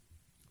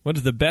 What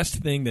is the best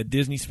thing that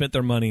Disney spent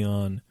their money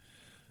on?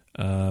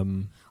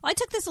 I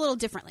took this a little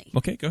differently.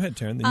 Okay, go ahead,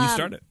 Taryn. Then you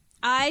start it.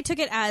 I took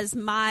it as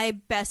my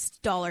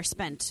best dollar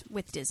spent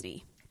with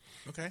Disney.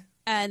 Okay.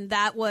 And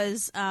that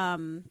was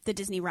the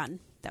Disney run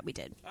that we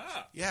did.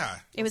 Yeah.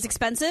 It was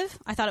expensive.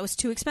 I thought it was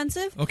too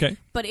expensive. Okay.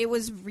 But it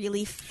was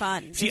really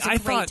fun. See, it was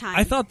a great time.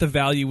 I thought the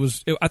value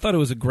was. I thought it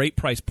was a great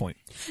price point,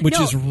 which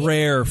is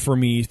rare for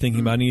me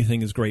thinking about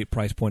anything as great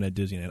price point at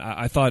Disneyland.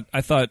 I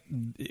thought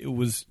it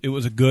was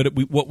a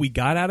good. What we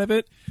got out of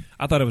it,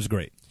 I thought it was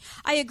great.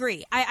 I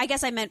agree. I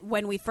guess I meant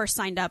when we first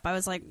signed up, I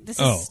was like, this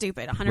is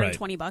stupid.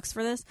 $120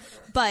 for this.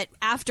 But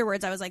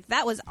afterwards, I was like,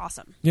 that was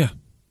awesome. Yeah.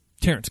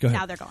 Terrence, go ahead.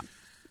 Now they're gone.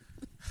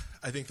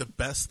 I think the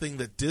best thing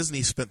that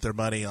Disney spent their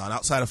money on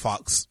outside of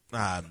Fox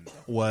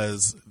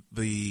was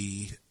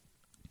the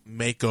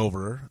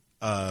makeover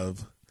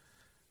of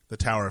the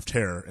Tower of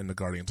Terror in the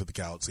Guardians of the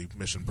Galaxy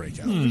Mission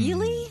Breakout.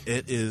 Really?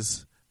 It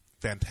is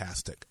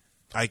fantastic.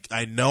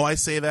 I know I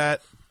say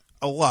that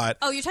a lot.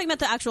 Oh, you're talking about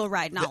the actual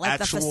ride, not like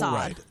the facade.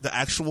 Ride. The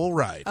actual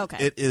ride.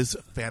 Okay. It is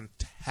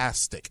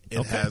fantastic.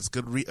 It has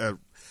good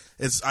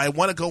I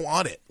want to go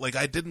on it. Like,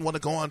 I didn't want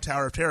to go on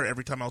Tower of Terror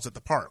every time I was at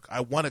the park.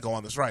 I want to go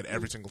on this ride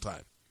every single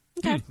time.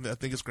 Okay. I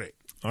think it's great.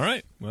 All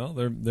right. Well,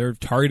 they're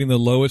targeting the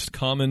lowest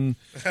common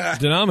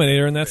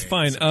denominator, and that's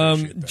fine.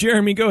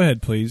 Jeremy, go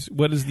ahead, please.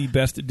 What is the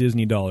best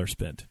Disney dollar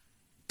spent?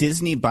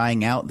 Disney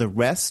buying out the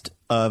rest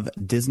of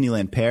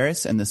Disneyland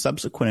Paris and the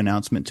subsequent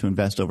announcement to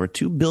invest over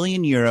 €2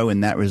 billion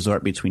in that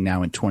resort between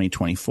now and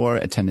 2024.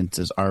 Attendance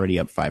is already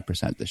up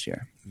 5% this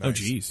year. Nice. Oh,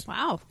 geez.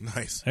 Wow.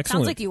 Nice. Excellent.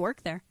 Sounds like you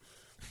work there.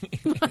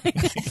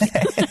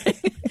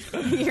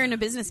 You're in a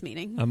business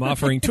meeting. I'm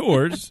offering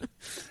tours.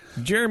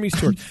 Jeremy's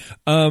tours.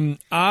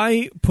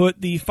 I put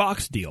the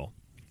Fox deal.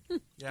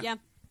 Yeah.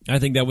 I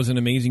think that was an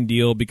amazing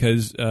deal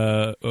because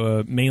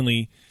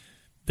mainly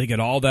they get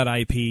all that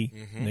IP.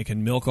 And they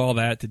can milk all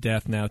that to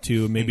death now,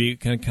 too. Maybe it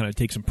can kind of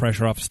take some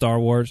pressure off Star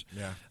Wars.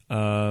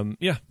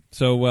 Yeah.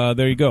 So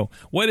there you go.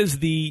 What is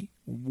the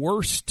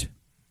worst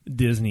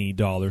Disney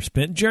dollar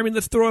spent? Jeremy,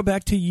 let's throw it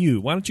back to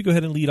you. Why don't you go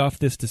ahead and lead off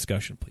this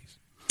discussion, please?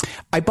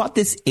 I bought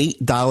this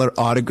 $8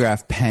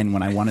 autograph pen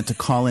when I wanted to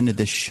call into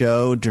the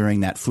show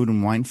during that Food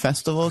and Wine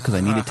Festival because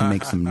I needed to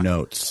make some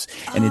notes.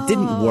 And it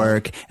didn't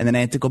work. And then I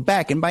had to go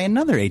back and buy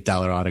another $8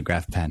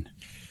 autograph pen.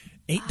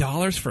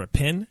 $8 for a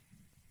pen?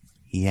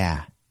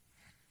 Yeah.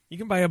 You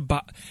can buy a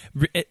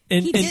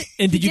and He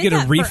did you get a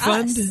that for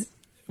refund? us.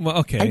 Well,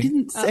 okay. I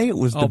didn't say it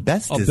was the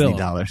best I'll Disney bill 'em.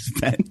 dollar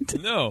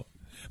spent. No.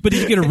 But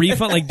did you get a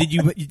refund? Like,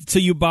 so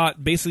you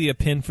bought basically a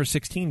pen for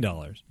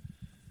 $16?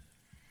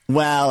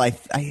 Well, I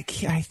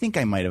think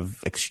I might have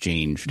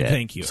exchanged it.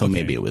 Thank you. So Okay.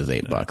 maybe it was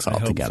 $8 I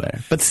hope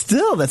altogether. But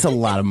still, that's a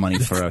lot of money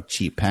for a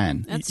cheap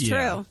pen. That's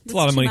Yeah. true. It's a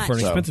lot of too money for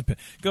an much. expensive pen.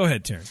 Go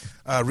ahead, Terrence.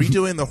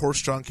 Redoing the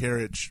horse-drawn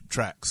carriage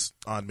tracks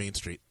on Main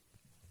Street.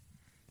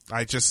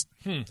 I just,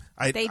 They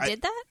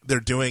did that? They're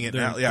doing it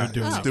now. Yeah, they're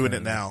doing doing it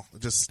it now.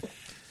 It just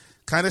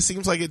kind of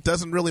seems like it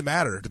doesn't really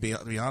matter. To be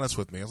honest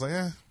with me, I was like,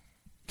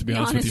 To be Be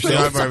honest with honest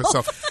yourself. by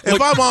myself.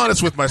 If I'm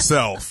honest with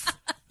myself,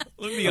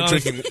 Let me be I'm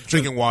honest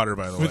drinking water.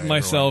 By the way, with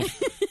myself,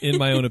 in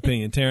my own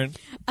opinion. Terrence?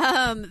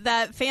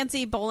 That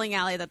fancy bowling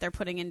alley that they're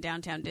putting in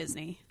downtown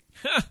Disney.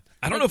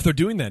 I don't know if they're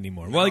doing that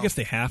anymore. Well, I guess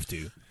they have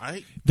to.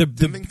 I Didn't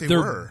think they they're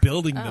were.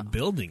 building the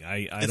building.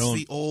 I It's don't.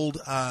 the old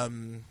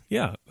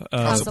Yeah,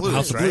 House of Blues,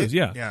 House of right? Blues,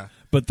 yeah. Yeah.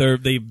 But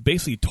they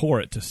basically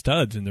tore it to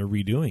studs and they're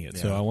redoing it.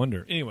 So Yeah. I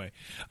wonder. Anyway,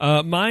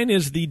 mine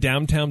is the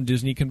downtown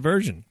Disney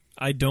conversion.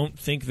 I don't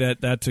think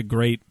that's a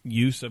great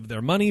use of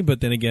their money,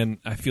 but then again,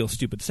 I feel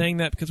stupid saying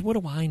that because what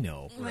do I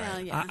know? Well,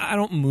 yeah. I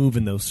don't move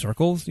in those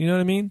circles. You know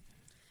what I mean?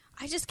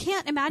 I just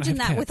can't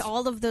imagine I have that with cats.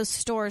 all of those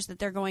stores that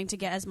they're going to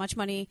get as much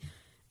money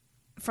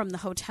from the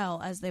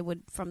hotel as they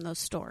would from those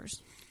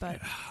stores. But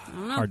I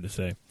don't know. Hard to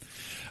say.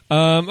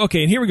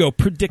 Okay, and here we go.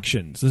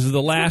 Predictions. This is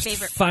the last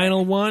favorite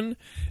final one.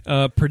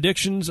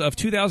 Predictions of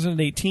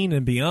 2018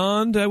 and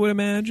beyond, I would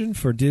imagine,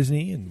 for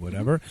Disney and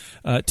whatever.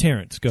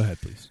 Terrence, go ahead,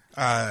 please.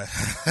 I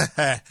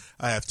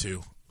have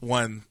two.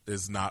 One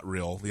is not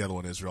real. The other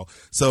one is real.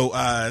 So,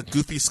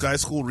 Goofy Sky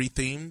School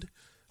rethemed,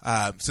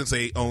 since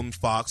they own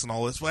Fox and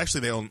all this. Well,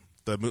 actually, they own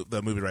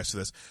the movie rights to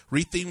this.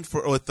 Rethemed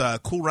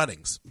with Cool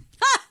Runnings.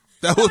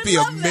 That would be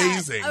love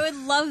amazing. That. I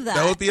would love that.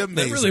 That would be That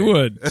amazing. really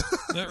would.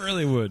 That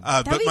really would.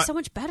 That would but be my- so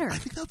much better. I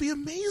think that would be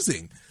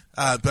amazing.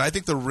 But I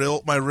think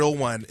my real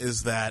one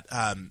is that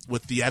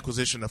with the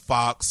acquisition of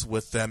Fox,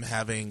 with them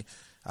having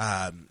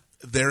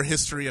their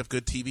history of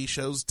good TV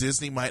shows,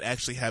 Disney might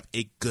actually have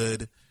a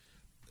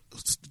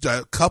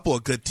couple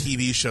of good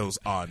TV shows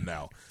on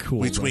now.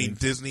 Cool. Between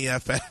Disney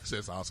FX,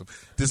 that's awesome.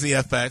 Disney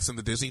FX and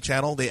the Disney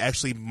Channel, they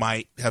actually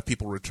might have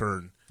people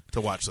return to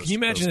watch those. Can you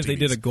imagine those if they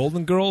did a TVs.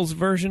 Golden Girls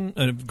version,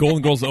 a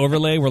Golden Girls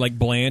overlay, where like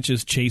Blanche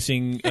is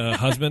chasing a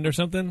husband or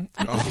something?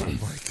 Oh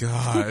my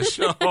gosh!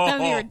 That would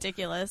be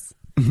ridiculous.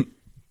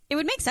 It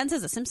would make sense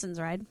as a Simpsons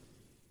ride.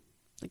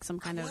 Like some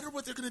kind I of... wonder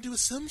what they're going to do with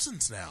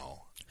Simpsons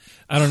now.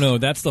 I don't know.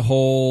 That's the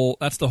whole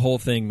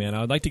thing, man. I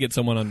would like to get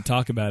someone on to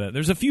talk about it.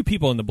 There's a few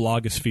people in the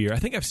blogosphere. I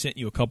think I've sent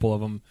you a couple of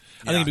them.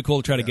 I think it'd be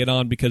cool to try to get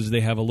on because they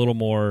have a little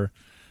more,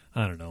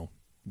 I don't know,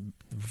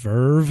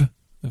 verve.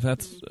 If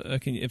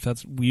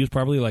that's we use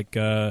probably like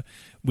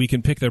we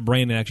can pick their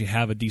brain and actually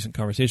have a decent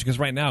conversation. Because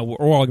right now we're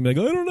all gonna be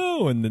like, I don't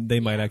know, and then they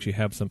might actually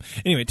have some.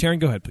 Anyway, Taryn,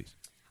 go ahead, please.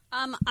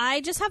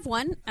 I just have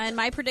one, and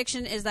my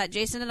prediction is that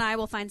Jason and I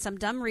will find some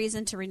dumb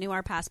reason to renew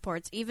our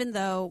passports, even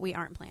though we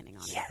aren't planning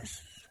on it.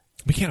 Yes.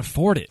 We can't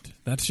afford it.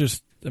 That's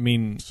just. I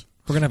mean,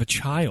 we're gonna have a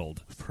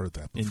child I've heard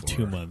that in before.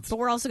 2 months. But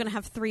we're also going to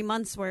have 3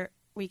 months where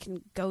we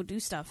can go do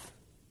stuff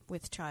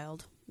with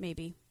child,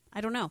 maybe. I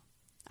don't know.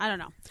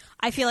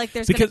 I feel like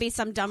there's going to Because- be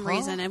some dumb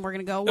reason, and we're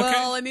going to go,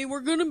 well, I mean, we're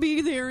going to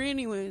be there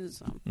anyways.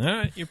 So. All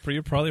right,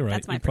 you're probably right.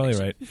 That's my You're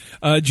probably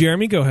right.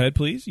 Jeremy, go ahead,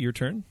 please. Your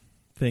turn.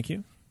 Thank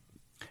you.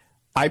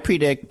 I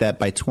predict that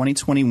by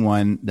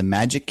 2021, the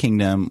Magic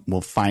Kingdom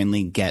will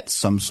finally get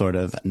some sort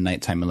of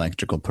nighttime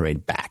electrical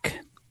parade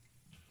back.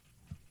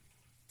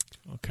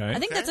 Okay. I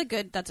think that's a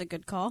good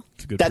call.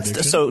 That's a good That's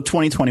prediction. so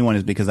 2021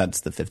 is because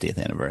that's the 50th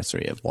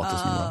anniversary of Walt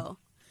Disney World. Oh,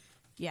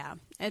 yeah.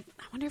 I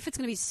wonder if it's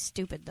going to be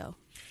stupid, though.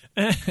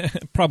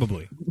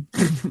 Probably.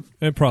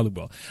 It probably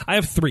will. I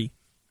have 3.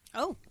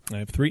 Oh.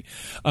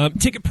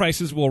 Ticket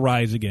prices will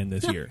rise again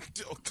this year.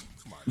 Oh,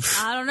 come on.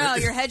 I don't know.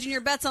 You're hedging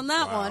your bets on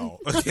that one.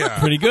 Yeah.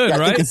 Pretty good, I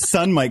think right? the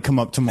sun might come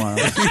up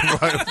tomorrow.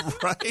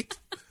 right.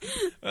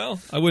 Well,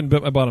 I wouldn't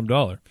bet my bottom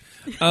dollar.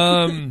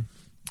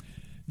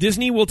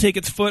 Disney will take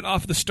its foot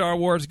off the Star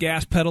Wars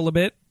gas pedal a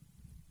bit.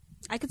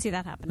 I could see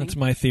that happening. That's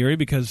my theory,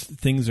 because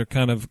things are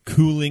kind of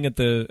cooling at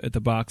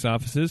the box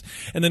offices,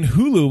 and then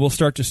Hulu will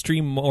start to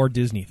stream more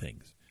Disney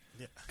things,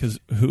 because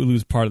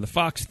Hulu's part of the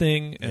Fox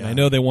thing, and I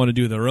know they want to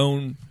do their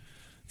own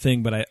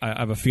thing, but I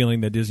have a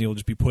feeling that Disney will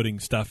just be putting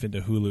stuff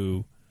into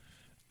Hulu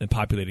and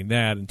populating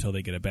that until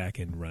they get it back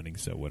in running.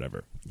 So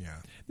whatever. Yeah.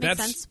 Makes That's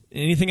sense.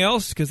 anything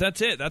else? Because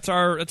that's it. That's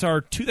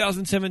our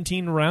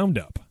 2017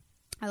 roundup.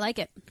 I like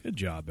it. Good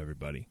job,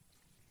 everybody.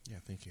 Yeah,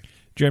 thank you.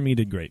 Jeremy, you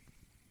did great.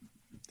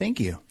 Thank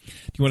you. Do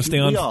you want to stay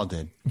on? We all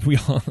did.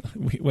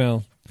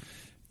 Well,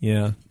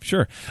 yeah,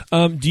 sure.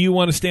 Do you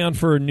want to stay on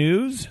for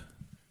news?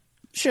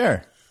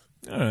 Sure.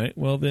 All right.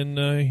 Well, then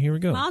here we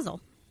go. Mazel.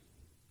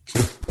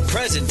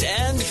 Present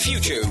and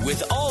future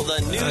with all the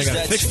I news gotta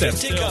that's fix fit that to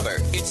still. cover.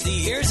 It's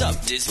the Ears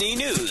Up Disney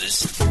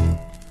News.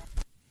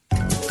 I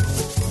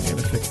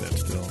gotta fix that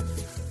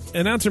still.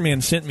 Announcer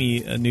Man sent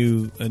me a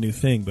new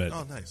thing, but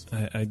Oh, nice.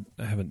 I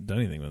haven't done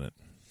anything with it.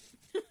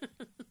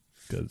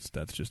 Because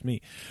that's just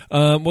me.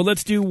 Well,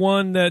 let's do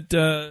one that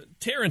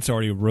Terrence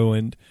already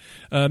ruined.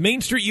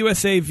 Main Street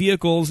USA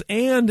vehicles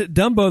and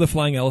Dumbo the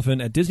Flying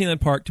Elephant at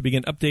Disneyland Park to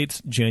begin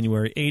updates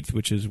January 8th,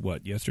 which is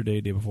what,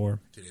 yesterday, day before?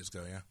 2 days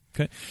ago, yeah.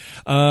 Okay.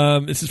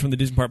 This is from the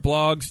Disney Park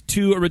blogs.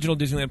 2 original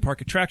Disneyland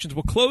Park attractions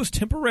will close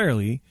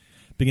temporarily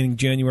beginning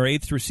January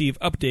 8th to receive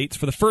updates.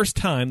 For the first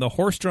time, the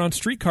horse-drawn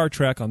streetcar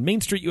track on Main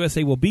Street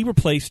USA will be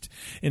replaced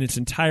in its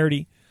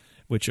entirety,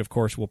 which, of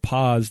course, will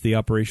pause the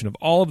operation of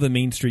all of the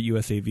Main Street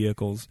USA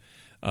vehicles.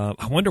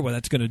 I wonder what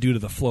that's going to do to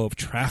the flow of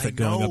traffic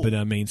going up and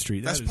down Main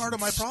Street. That's That is part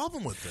of my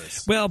problem with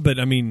this. Well, but,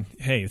 I mean,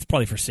 hey, it's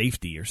probably for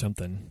safety or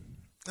something.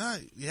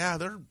 Yeah,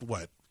 they're,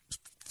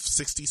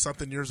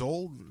 60-something years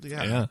old?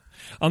 Yeah.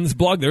 On this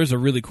blog, there's a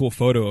really cool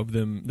photo of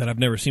them that I've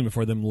never seen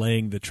before, them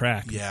laying the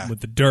track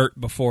with the dirt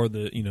before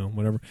the,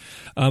 whatever.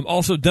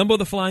 Also, Dumbo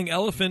the Flying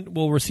Elephant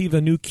will receive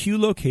a new queue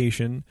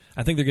location.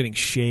 I think they're getting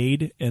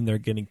shade, and they're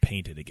getting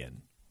painted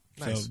again.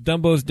 Nice. So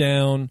Dumbo's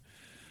down.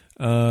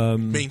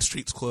 Main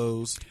Street's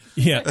closed.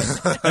 Yeah.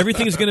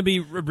 Everything's going to be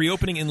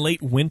reopening in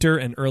late winter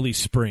and early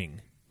spring.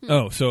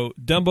 Oh, so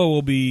Dumbo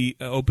will be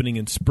opening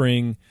in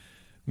spring.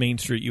 Main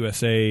Street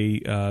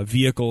USA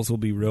vehicles will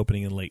be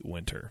reopening in late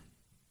winter.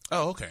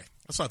 Oh, okay.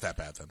 That's not that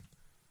bad then.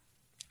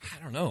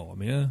 I don't know. I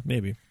mean,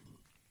 maybe.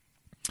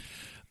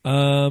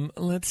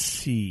 Let's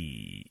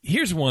see.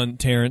 Here's one,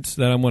 Terrence,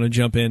 that I want to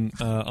jump in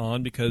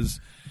on because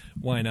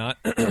why not?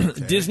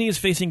 Okay. Disney is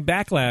facing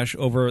backlash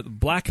over the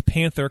Black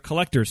Panther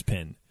collector's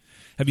pin.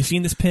 Have you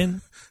seen this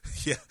pin?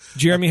 Yeah.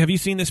 Jeremy, have you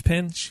seen this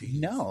pin? Jeez.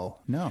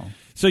 No.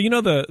 So you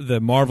know the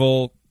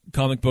Marvel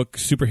comic book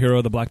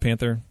superhero, the Black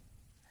Panther?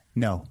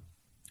 No.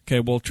 Okay,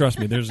 well, trust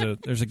me. There's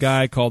a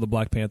guy called the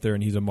Black Panther,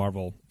 and he's a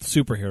Marvel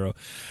superhero.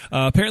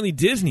 Apparently,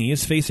 Disney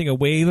is facing a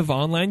wave of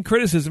online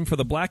criticism for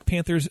the Black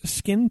Panther's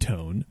skin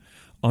tone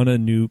on a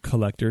new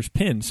collector's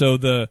pin. So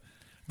the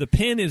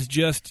pin is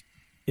just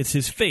it's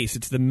his face.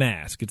 It's the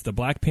mask. It's the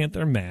Black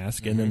Panther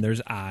mask, and then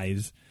there's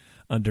eyes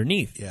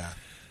underneath. Yeah.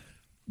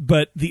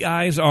 But the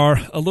eyes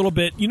are a little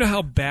bit. You know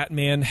how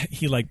Batman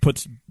he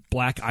puts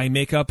black eye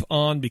makeup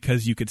on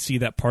because you could see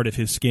that part of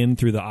his skin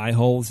through the eye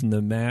holes in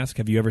the mask.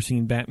 Have you ever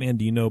seen Batman?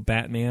 Do you know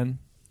Batman,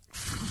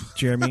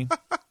 Jeremy?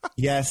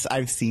 Yes,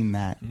 I've seen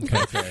that.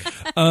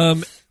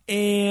 Okay.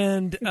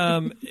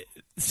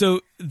 So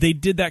they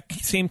did that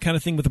same kind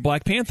of thing with the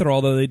Black Panther,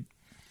 although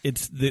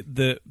it's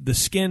the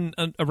skin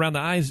around the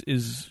eyes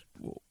is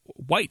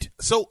white.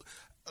 So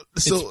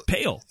it's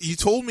pale. You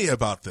told me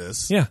about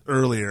this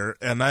earlier,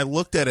 and I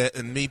looked at it,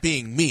 and me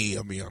being me,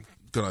 I mean, I'm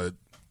going to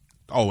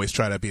always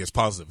try to be as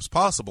positive as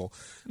possible.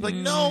 Like,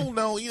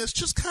 no, it's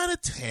just kind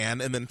of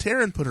tan. And then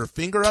Taryn put her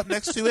finger up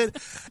next to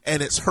it,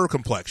 and it's her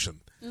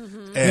complexion.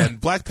 Mm-hmm. And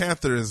Black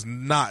Panther is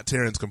not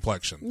Taryn's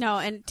complexion. No,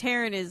 and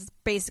Taryn is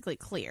basically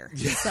clear.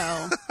 Yeah.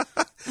 So,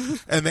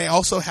 and they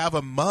also have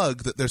a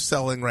mug that they're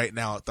selling right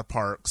now at the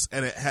parks,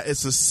 and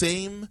it's the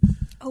same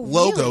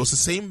logo, really? it's the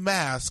same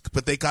mask,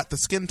 but they got the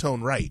skin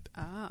tone right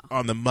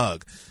on the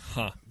mug.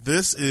 Huh.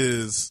 This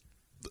is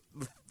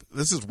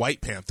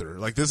White Panther.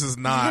 Like, this is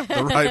not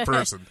the right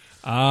person.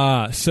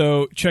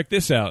 So check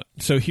this out.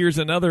 So here's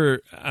another,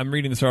 I'm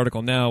reading this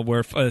article now where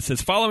it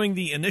says, following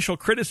the initial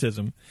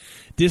criticism,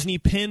 Disney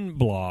pin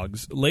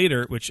blogs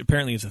later, which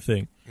apparently is a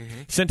thing,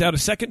 sent out a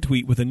second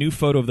tweet with a new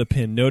photo of the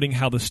pin, noting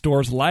how the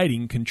store's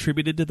lighting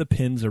contributed to the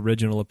pin's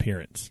original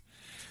appearance.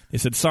 They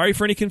said, sorry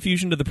for any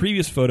confusion to the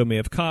previous photo may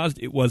have caused.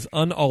 It was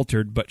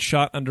unaltered, but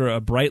shot under a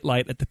bright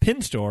light at the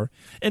pin store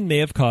and may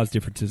have caused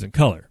differences in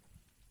color.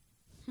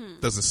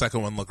 Does the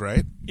second one look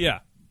right? Yeah.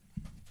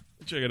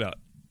 Check it out.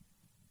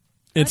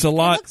 It's a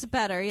lot. It looks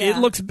better, yeah. It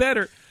looks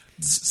better.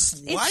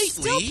 Slightly. It's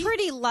still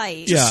pretty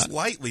light. Just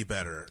slightly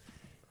better.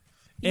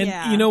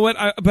 And you know what?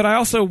 But I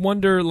also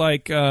wonder,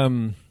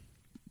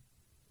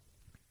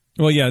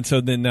 Well, yeah, and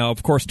so then now,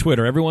 of course,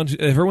 Twitter. Everyone's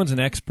an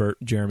expert,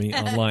 Jeremy,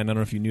 online. I don't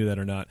know if you knew that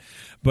or not,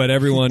 but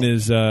everyone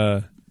is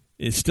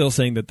still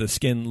saying that the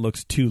skin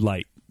looks too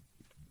light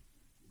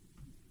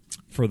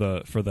for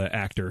the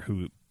actor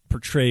who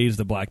portrays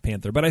the Black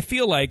Panther. But I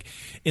feel like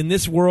in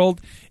this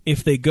world,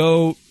 if they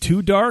go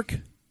too dark,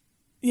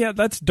 yeah,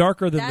 that's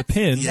darker than the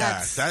pin.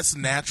 Yeah, that's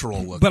natural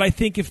looking. But I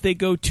think if they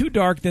go too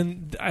dark,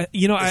 then I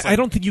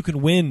don't think you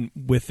can win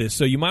with this.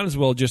 So you might as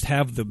well just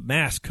have the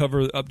mask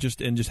cover up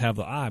and just have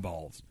the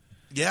eyeballs.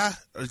 Yeah,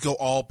 or go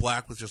all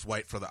black with just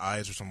white for the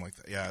eyes or something like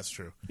that. Yeah, that's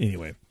true.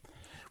 Anyway,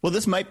 well,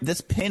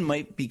 this pin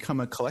might become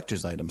a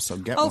collector's item. So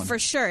get one. Oh, for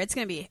sure, it's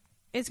gonna be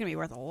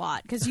worth a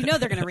lot because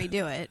they're gonna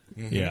redo it.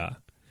 Mm-hmm. Yeah.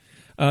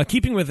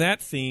 Keeping with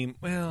that theme,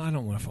 well, I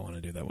don't know if I want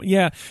to do that one.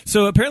 Yeah,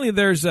 so apparently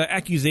there's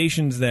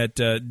accusations that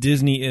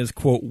Disney is,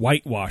 quote,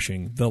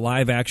 whitewashing the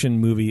live-action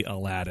movie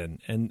Aladdin.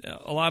 And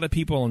a lot of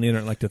people on the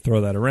internet like to throw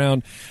that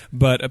around.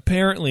 But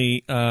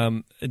apparently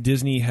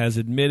Disney has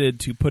admitted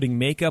to putting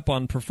makeup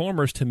on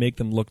performers to make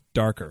them look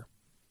darker.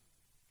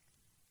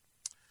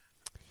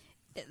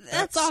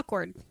 That's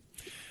awkward.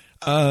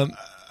 So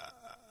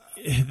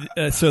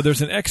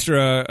there's an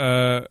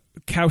extra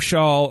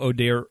Kaushal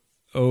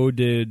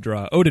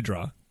Odedra,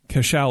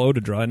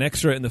 an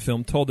extra in the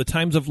film, told the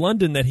Times of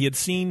London that he had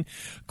seen,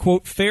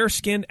 quote,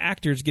 fair-skinned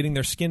actors getting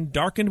their skin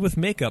darkened with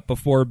makeup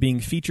before being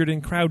featured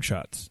in crowd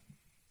shots.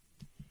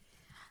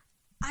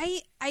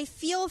 I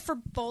feel for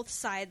both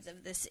sides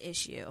of this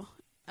issue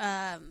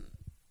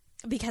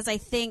because I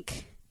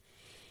think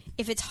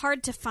if it's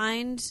hard to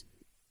find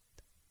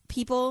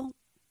people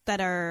that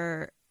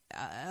are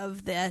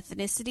of the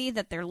ethnicity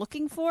that they're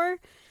looking for,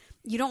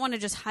 you don't want to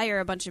just hire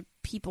a bunch of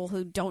people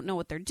who don't know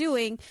what they're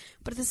doing,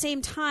 but at the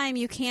same time,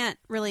 you can't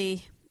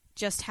really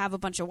just have a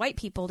bunch of white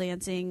people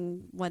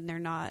dancing when they're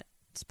not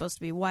supposed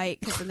to be white,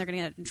 because then they're going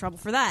to get in trouble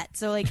for that.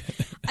 So, I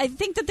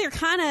think that they're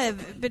kind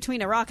of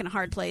between a rock and a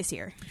hard place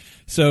here.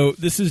 So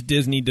this is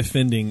Disney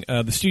defending.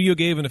 The studio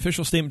gave an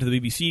official statement to the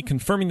BBC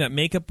confirming that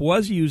makeup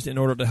was used in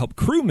order to help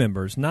crew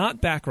members, not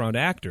background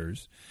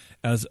actors,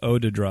 as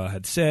Odedra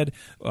had said,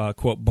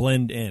 quote,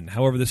 blend in.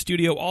 However, the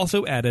studio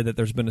also added that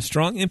there's been a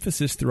strong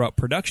emphasis throughout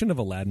production of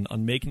Aladdin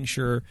on making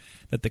sure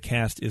that the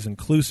cast is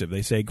inclusive.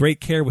 They say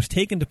great care was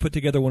taken to put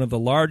together one of the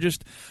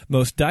largest,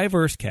 most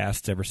diverse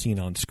casts ever seen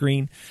on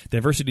screen.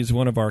 Diversity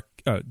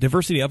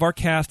of our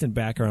cast and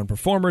background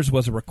performers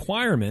was a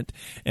requirement,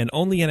 and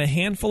only in a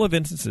handful of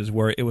instances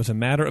where it was a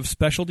matter of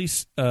specialty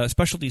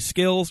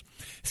skills,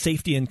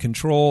 safety and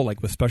control,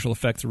 like with special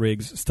effects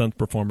rigs, stunt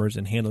performers,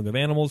 and handling of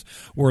animals,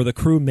 were the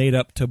crew made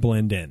up to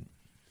blend in.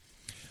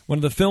 One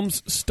of the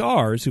film's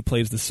stars, who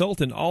plays the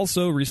Sultan,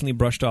 also recently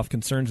brushed off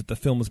concerns that the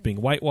film was being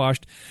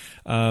whitewashed.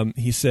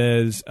 He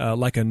says,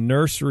 like a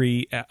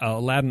nursery,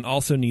 Aladdin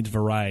also needs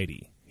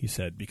variety, he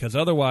said, because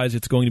otherwise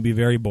it's going to be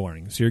very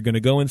boring. So you're going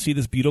to go and see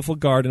this beautiful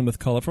garden with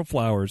colorful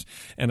flowers,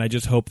 and I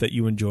just hope that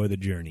you enjoy the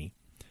journey.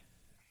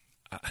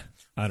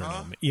 I don't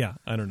know. Yeah,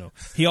 I don't know.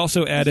 He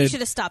also added... You should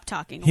have stopped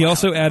talking. He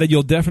also added,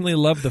 you'll definitely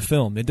love the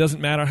film. It doesn't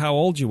matter how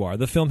old you are.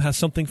 The film has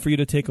something for you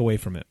to take away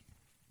from it.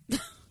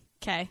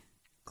 Okay.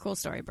 Cool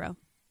story, bro.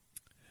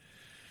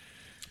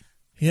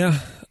 Yeah,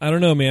 I don't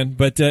know, man.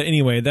 But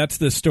anyway, that's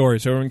the story,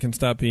 so everyone can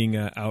stop being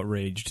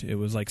outraged. It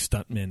was like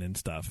stuntmen and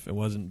stuff. It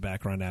wasn't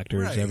background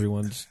actors. Right.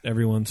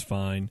 Everyone's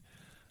fine.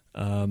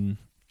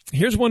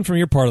 Here's one from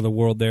your part of the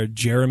world there,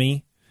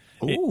 Jeremy.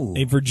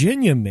 A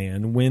Virginia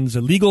man wins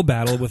a legal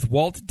battle with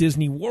Walt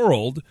Disney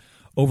World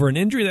over an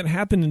injury that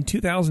happened in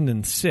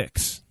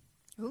 2006.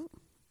 Ooh.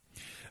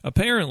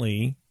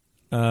 Apparently,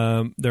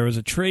 there was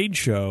a trade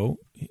show.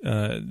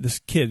 This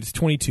kid is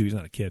 22. He's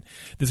not a kid.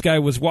 This guy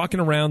was walking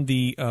around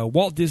the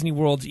Walt Disney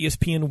World's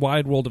ESPN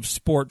Wide World of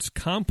Sports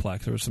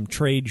complex. There was some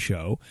trade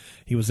show.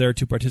 He was there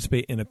to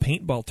participate in a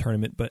paintball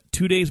tournament, but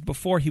 2 days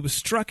before, he was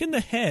struck in the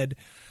head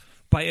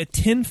by a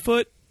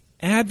 10-foot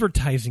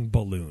advertising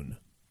balloon.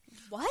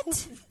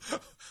 What?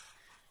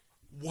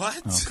 What?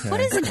 Okay. What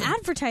is an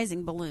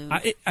advertising balloon?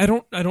 I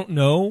don't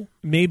know.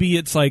 Maybe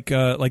it's like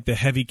the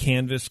heavy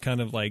canvas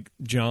kind of like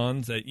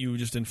John's that you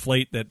just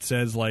inflate that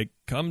says like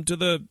come to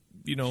the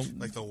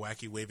like the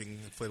wacky waving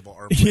inflatable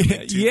arm.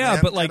 Yeah,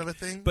 but like kind of a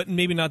thing? But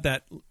maybe not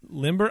that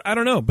limber. I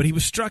don't know. But he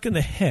was struck in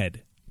the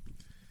head.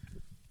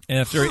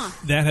 After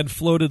that had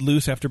floated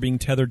loose after being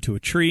tethered to a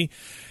tree,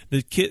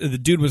 the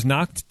dude was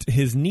knocked to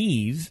his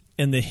knees,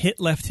 and the hit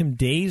left him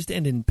dazed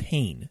and in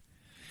pain.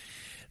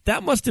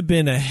 That must have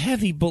been a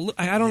heavy balloon.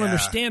 I don't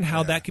understand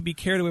how that could be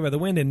carried away by the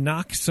wind and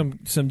knock some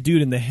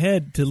dude in the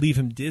head to leave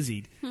him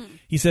dizzied.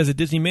 He says a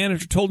Disney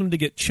manager told him to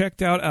get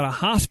checked out at a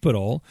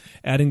hospital,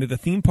 adding that the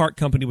theme park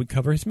company would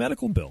cover his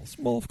medical bills.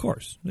 Well, of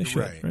course, they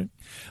should, right?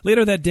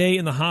 Later that day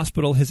in the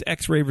hospital, his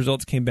x-ray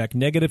results came back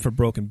negative for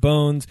broken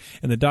bones,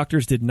 and the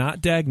doctors did not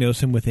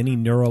diagnose him with any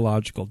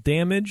neurological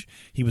damage.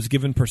 He was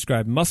given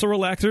prescribed muscle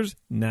relaxers,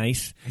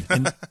 nice,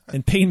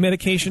 and pain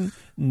medication,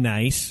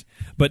 nice,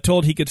 but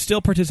told he could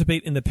still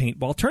participate in the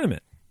paintball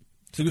tournament.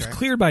 So he was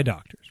cleared by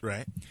doctors.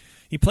 Right.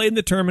 He played in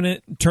the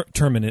tournament. He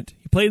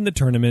played in the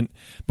tournament.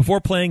 Before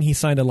playing, he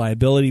signed a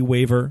liability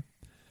waiver.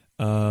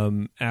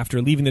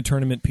 After leaving the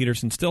tournament,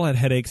 Peterson still had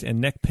headaches and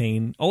neck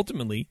pain.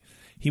 Ultimately,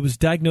 he was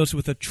diagnosed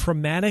with a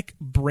traumatic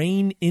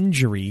brain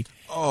injury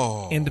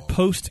and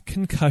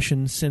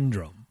post-concussion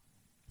syndrome.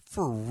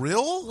 For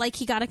real? Like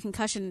he got a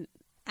concussion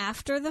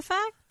after the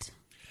fact?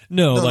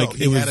 No,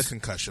 he had a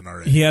concussion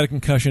already. He had a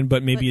concussion,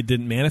 but maybe it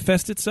didn't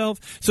manifest itself.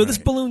 So this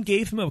balloon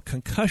gave him a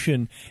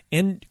concussion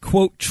and,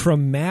 quote,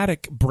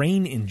 traumatic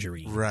brain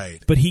injury.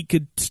 Right. But he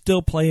could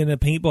still play in a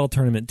paintball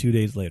tournament 2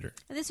 days later.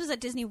 And this was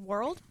at Disney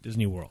World?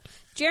 Disney World.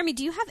 Jeremy,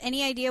 do you have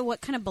any idea what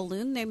kind of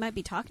balloon they might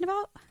be talking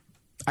about?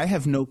 I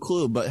have no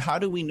clue, but how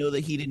do we know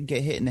that he didn't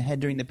get hit in the head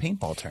during the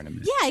paintball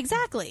tournament? Yeah,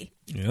 exactly.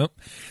 Yep.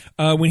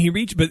 When he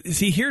reached, but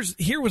see,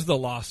 here was the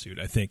lawsuit,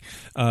 I think,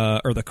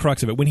 or the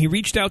crux of it. When he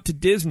reached out to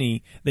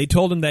Disney, they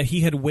told him that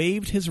he had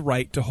waived his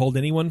right to hold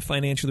anyone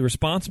financially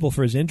responsible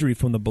for his injury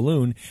from the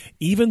balloon,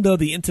 even though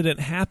the incident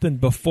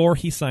happened before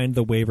he signed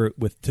the waiver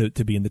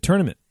to be in the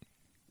tournament.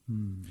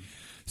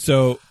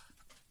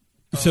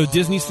 So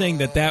Disney's saying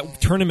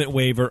that tournament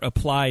waiver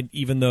applied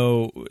even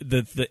though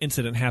the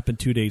incident happened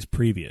 2 days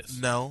previous.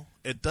 No,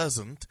 it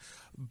doesn't.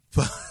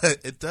 But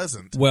it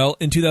doesn't. Well,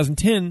 in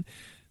 2010,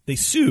 they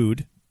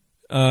sued,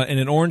 and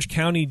an Orange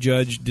County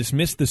judge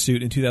dismissed the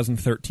suit in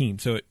 2013.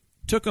 So it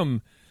took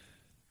them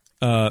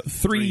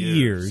 3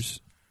 years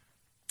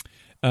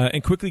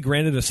and quickly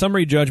granted a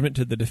summary judgment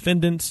to the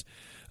defendants.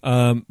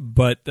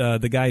 But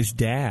the guy's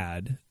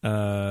dad,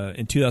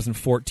 in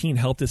 2014,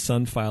 helped his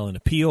son file an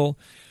appeal.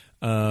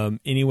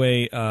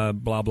 Anyway,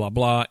 blah, blah,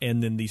 blah.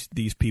 And then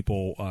these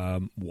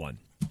people won.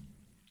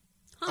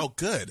 Oh,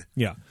 good.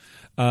 Yeah.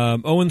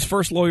 Owen's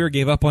first lawyer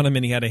gave up on him,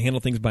 and he had to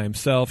handle things by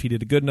himself. He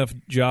did a good enough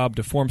job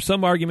to form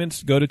some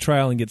arguments, go to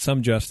trial, and get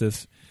some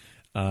justice.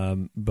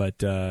 But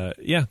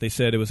they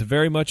said it was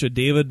very much a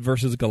David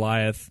versus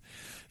Goliath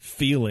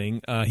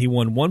feeling. He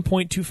won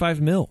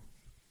 $1.25 million.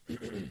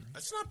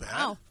 That's not bad.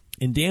 Wow.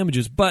 In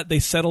damages, but they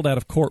settled out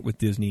of court with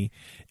Disney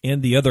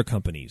and the other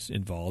companies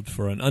involved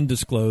for an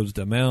undisclosed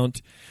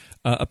amount.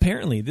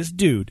 Apparently, this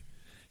dude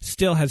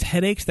still has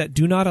headaches that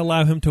do not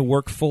allow him to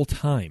work full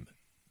time.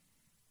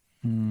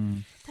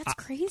 That's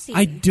crazy.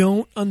 I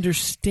don't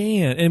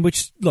understand. And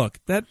which, look,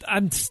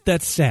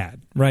 that's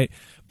sad, right?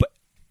 But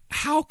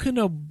how can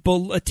a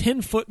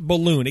 10-foot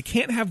balloon? It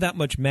can't have that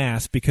much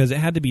mass because it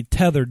had to be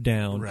tethered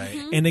down, right?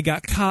 And it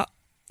got caught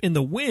in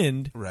the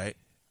wind, right?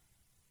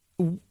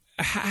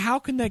 How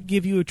can that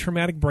give you a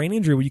traumatic brain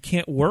injury where you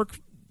can't work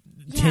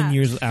 10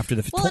 years after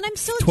the Well, and I'm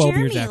so 12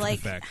 Jeremy, years after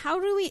like, the fact?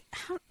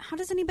 how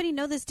does anybody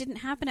know this didn't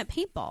happen at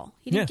paintball?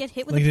 He didn't get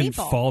hit with like a he didn't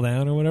paintball. fall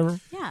down or whatever?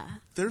 Yeah.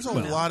 There's a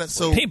lot of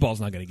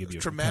paintball's not going to give you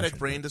a traumatic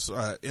concussion.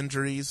 brain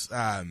injuries.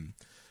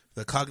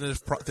 The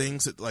cognitive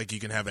things that, like, you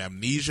can have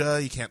amnesia,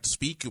 you can't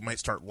speak, you might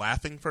start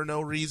laughing for no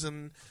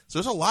reason. So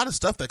there's a lot of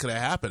stuff that could have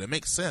happened. It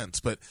makes sense,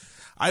 but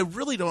I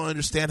really don't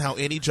understand how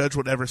any judge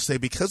would ever say,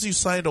 because you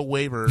signed a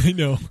waiver I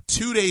know.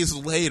 2 days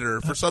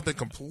later for something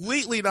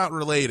completely not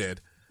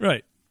related.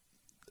 Right.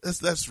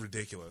 That's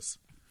ridiculous.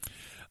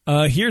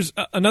 Here's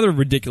another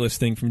ridiculous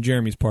thing from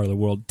Jeremy's part of the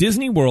world.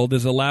 Disney World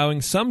is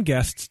allowing some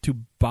guests to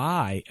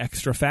buy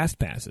extra fast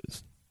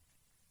passes.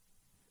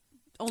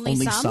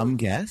 Only some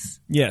guests?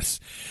 Yes.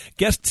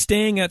 Guests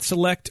staying at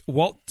select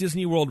Walt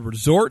Disney World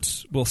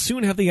resorts will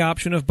soon have the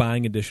option of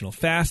buying additional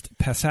fast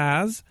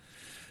passes.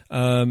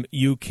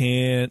 You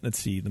can, let's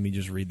see, let me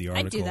just read the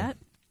article. I'd do that.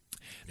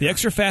 The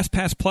Extra Fast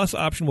Pass Plus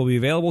option will be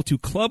available to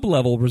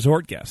club-level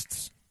resort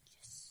guests.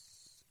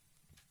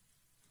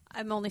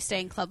 I'm only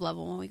staying club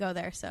level when we go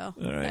there, so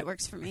that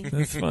works for me.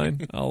 That's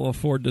fine. I'll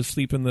afford to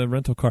sleep in the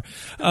rental car.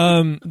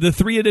 The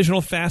 3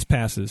 additional fast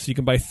passes, so you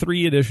can buy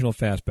 3 additional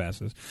fast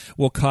passes,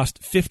 will cost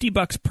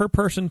 $50 per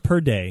person per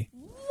day.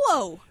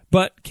 Whoa!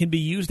 But can be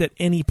used at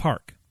any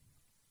park.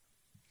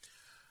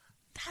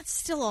 That's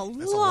still a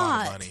That's a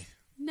lot of money.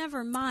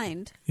 Never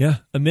mind. Yeah.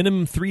 A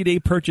minimum 3-day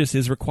purchase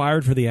is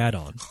required for the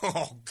add-on.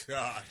 Oh,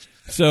 gosh.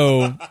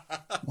 So,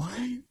 what?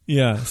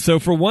 Yeah. So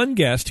for one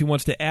guest who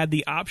wants to add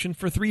the option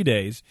for 3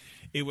 days,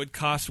 it would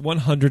cost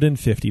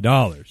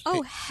 $150.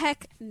 Oh,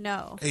 heck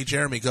no. Hey,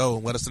 Jeremy, go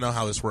and let us know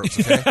how this works,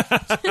 okay?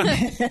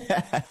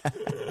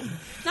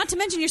 Not to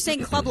mention you're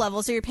staying club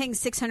level, so you're paying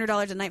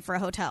 $600 a night for a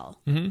hotel.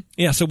 Mm-hmm.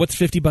 Yeah, so what's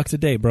 $50 a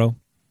day, bro?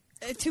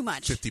 Too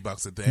much.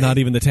 $50 a day. Not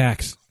even the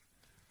tax.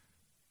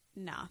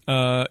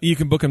 No. You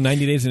can book them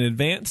 90 days in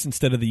advance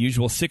instead of the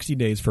usual 60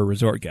 days for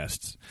resort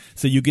guests.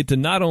 So you get to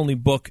not only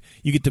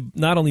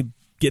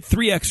get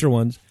 3 extra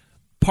ones,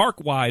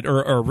 park-wide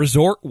or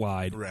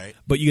resort-wide, right,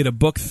 but you get to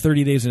book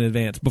 30 days in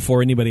advance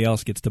before anybody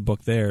else gets to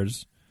book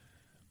theirs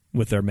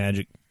with their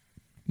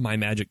My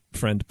Magic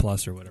Friend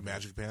Plus or whatever.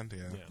 Magic Band,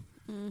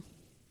 yeah.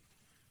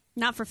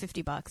 Not for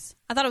 $50.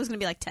 I thought it was going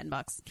to be like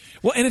 $10.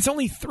 Well, and it's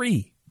only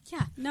 3.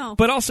 Yeah, no.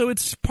 But also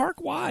it's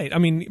park-wide. I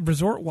mean,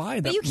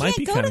 resort-wide. But that you might can't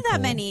be go to kinda that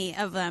cool. many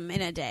of them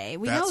in a day.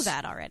 We know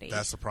that already.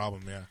 That's the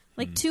problem, yeah.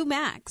 Like 2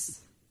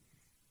 max.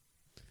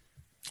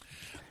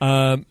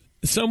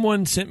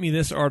 Someone sent me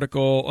this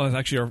article. It was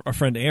actually our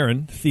friend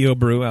Aaron, Theo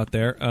Brew out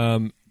there.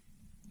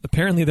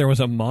 Apparently there was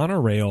a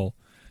monorail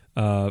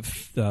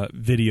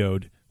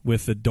videoed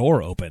with the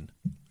door open.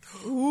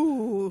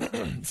 Ooh.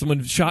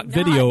 Someone shot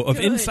video Not of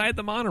good. inside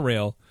the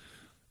monorail,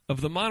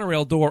 of the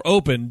monorail door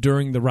open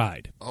during the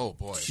ride. Oh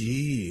boy.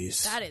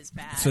 Jeez. That is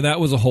bad. So that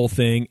was a whole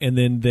thing, and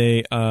then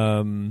they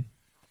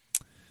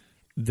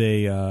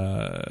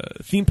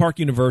Theme Park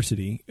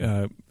University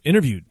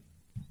interviewed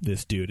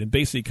this dude and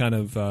basically kind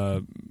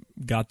of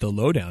got the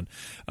lowdown.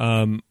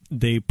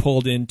 They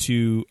pulled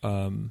into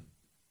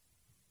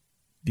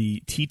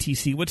the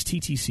TTC. What's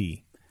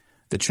TTC?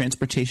 The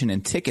Transportation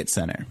and Ticket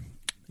Center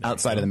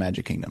outside of the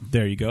Magic Kingdom.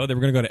 There you go. They were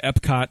going to go to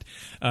Epcot,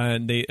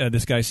 and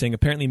this guy's saying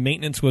apparently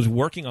maintenance was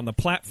working on the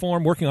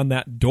platform, working on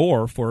that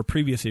door for a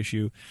previous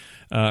issue.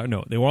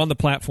 No, they were on the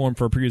platform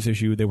for a previous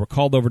issue. They were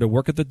called over to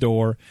work at the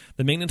door.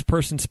 The maintenance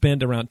person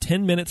spent around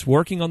 10 minutes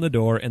working on the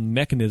door and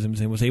mechanisms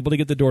and was able to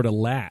get the door to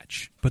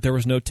latch, but there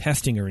was no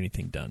testing or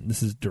anything done.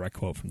 This is a direct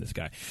quote from this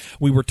guy.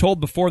 We were told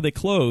before they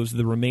closed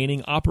the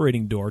remaining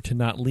operating door to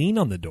not lean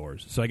on the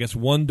doors. So I guess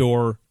one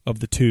door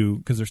of the two,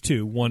 because there's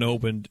two, one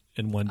opened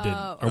and one didn't.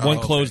 Or one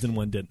closed and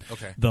one didn't.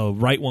 Okay. The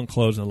right one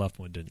closed and the left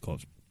one didn't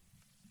close.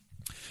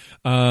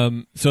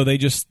 So they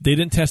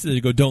didn't test it. They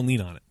go, don't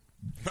lean on it.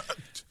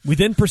 We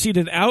then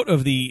proceeded out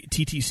of the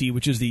TTC,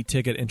 which is the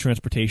Ticket and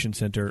Transportation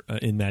Center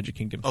in Magic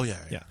Kingdom. Oh,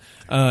 yeah.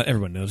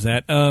 Everyone knows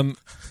that.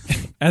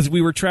 As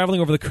we were traveling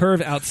over the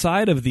curve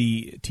outside of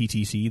the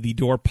TTC, the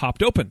door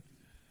popped open.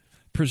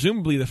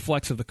 Presumably the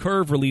flex of the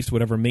curve released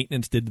whatever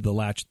maintenance did to the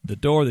latch the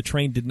door. The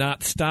train did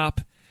not stop,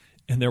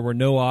 and there were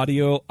no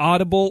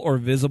audible or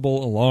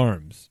visible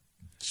alarms.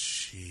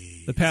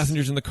 Jeez. The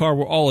passengers in the car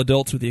were all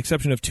adults with the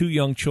exception of 2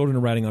 young children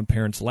riding on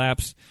parents'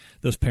 laps.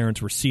 Those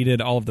parents were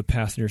seated. All of the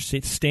passengers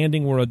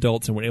standing were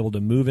adults and were able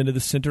to move into the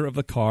center of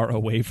the car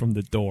away from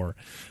the door.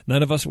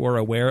 None of us were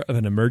aware of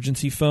an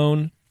emergency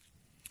phone.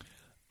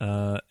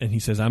 And he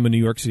says, I'm a New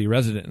York City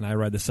resident and I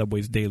ride the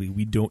subways daily.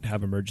 We don't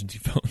have emergency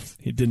phones.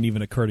 It didn't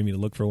even occur to me to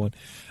look for one.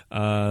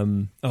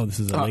 This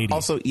is a lady.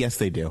 Also, yes,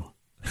 they do.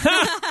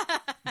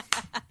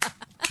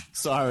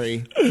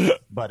 Sorry,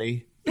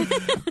 buddy.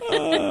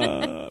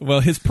 Well,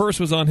 his purse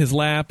was on his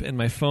lap and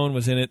my phone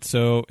was in it,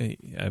 so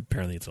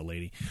apparently it's a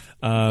lady.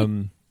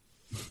 Oh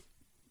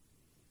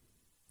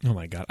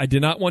my God. I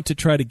did not want to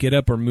try to get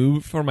up or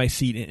move from my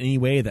seat in any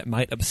way that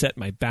might upset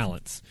my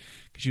balance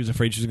because she was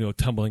afraid she was going to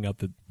go tumbling out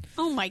the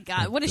Oh my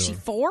God. What is she,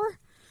 4?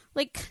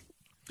 Like,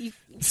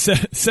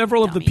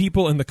 several of the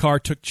people in the car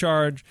took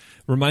charge,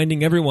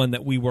 reminding everyone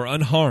that we were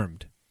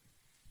unharmed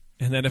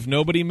and that if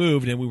nobody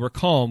moved and we were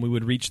calm, we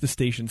would reach the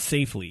station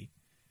safely.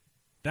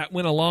 That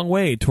went a long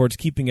way towards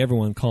keeping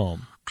everyone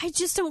calm. I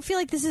just don't feel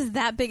like this is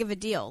that big of a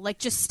deal. Like,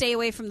 just stay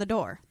away from the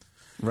door.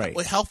 Right.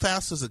 Wait, how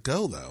fast does it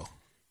go, though?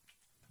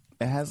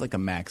 It has like a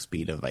max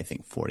speed of, I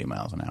think, 40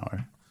 miles an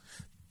hour.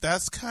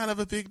 That's kind of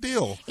a big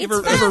deal.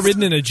 Ever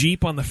ridden in a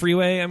Jeep on the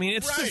freeway? I mean,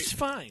 it's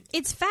fine.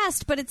 It's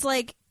fast, but it's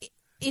like,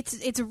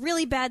 it's a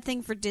really bad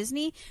thing for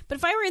Disney. But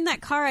if I were in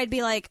that car, I'd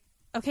be like,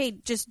 okay,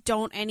 just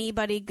don't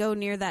anybody go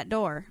near that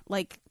door.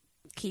 Like,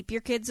 keep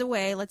your kids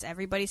away. Let's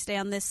everybody stay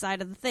on this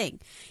side of the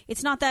thing.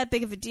 It's not that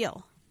big of a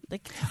deal.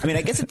 Like, I mean,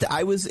 I guess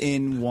I was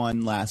in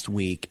one last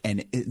week,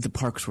 and the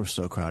parks were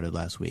so crowded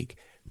last week.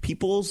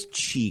 People's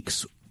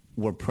cheeks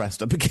were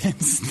pressed up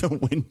against the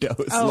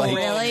windows. Oh, like,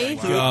 really? It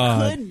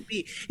could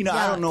be.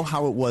 I don't know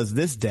how it was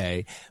this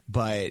day,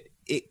 but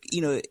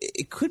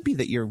it could be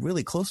that you're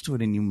really close to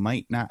it, and you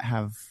might not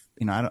have.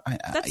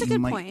 That's a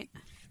good point.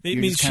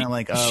 You're just kind of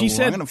like, I'm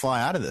going to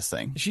fly out of this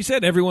thing. She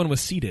said everyone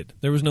was seated.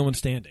 There was no one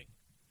standing.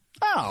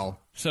 Oh.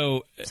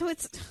 So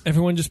it's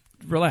everyone just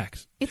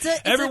relax.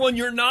 Everyone,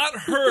 you're not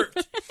hurt.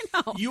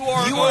 No. You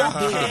are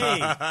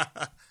okay.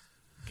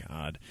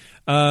 God.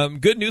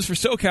 Good news for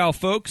SoCal,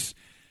 folks.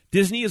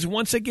 Disney is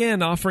once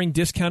again offering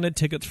discounted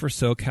tickets for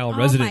SoCal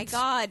residents. Oh,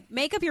 my God.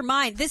 Make up your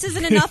mind. This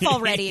isn't enough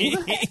already.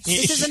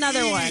 This is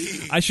another one.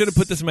 I should have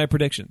put this in my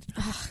predictions.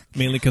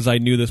 Mainly because I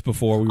knew this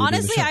before we were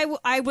Honestly, doing the show.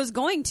 I was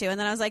going to, and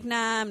then I was like,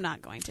 nah, I'm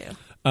not going to.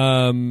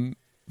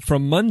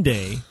 From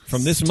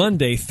this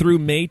Monday through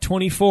May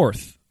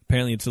 24th,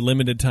 apparently it's a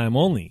limited time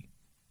only.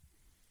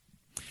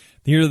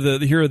 Here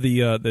are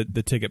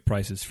the ticket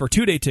prices. For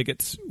 2-day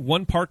tickets,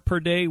 1 park per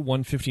day,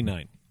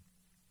 $159.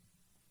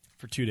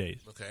 For 2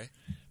 days. Okay.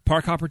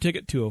 Park hopper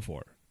ticket, $204.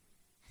 Jeez.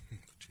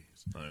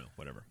 I don't know,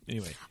 whatever.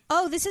 Anyway.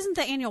 Oh, this isn't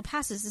the annual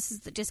passes. This is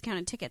the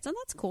discounted tickets. Oh,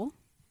 that's cool.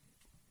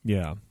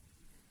 Yeah.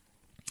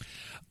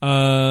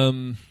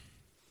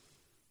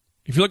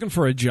 If you're looking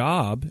for a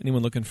job,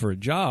 anyone looking for a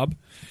job,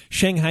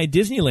 Shanghai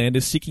Disneyland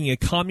is seeking a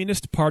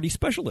Communist Party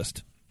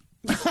specialist.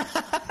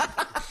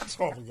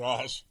 Oh, my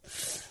gosh.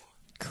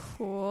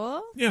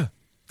 Cool. Yeah.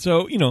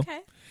 So, Okay.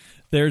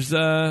 There's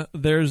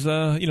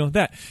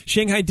that.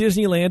 Shanghai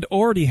Disneyland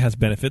already has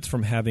benefits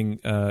from having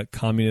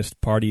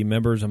Communist Party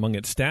members among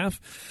its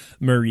staff.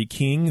 Murray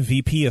King,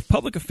 VP of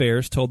Public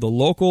Affairs, told the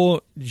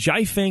local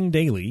Jiafeng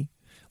Daily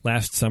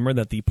last summer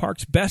that the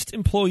park's best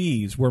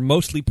employees were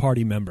mostly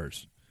party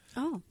members.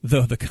 Oh.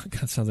 Though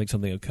God, sounds like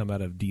something that would come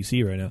out of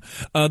D.C. right now.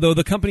 Though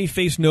the company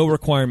faced no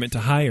requirement to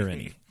hire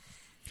any.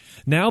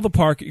 Now the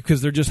park,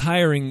 because they're just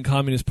hiring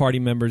Communist Party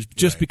members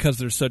just because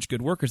they're such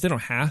good workers. They don't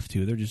have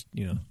to. They're just,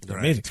 they're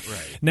amazing.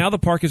 Right. Now the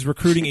park is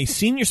recruiting a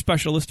senior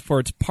specialist for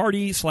its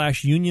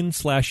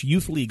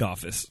party/union/youth league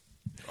office.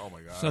 Oh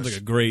my gosh. Sounds like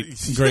a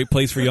great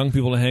place for young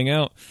people to hang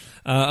out.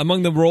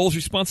 Among the role's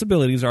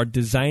responsibilities are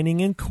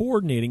designing and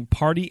coordinating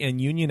party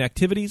and union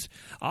activities,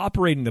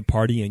 operating the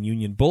party and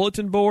union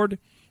bulletin board,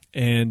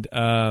 and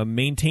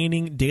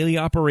maintaining daily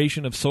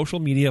operation of social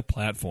media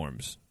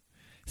platforms.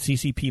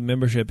 CCP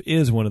membership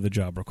is one of the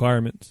job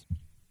requirements.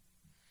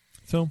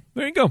 So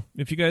there you go.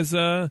 If you guys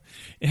have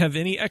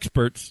any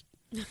experts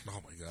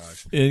Oh my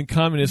gosh. in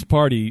Communist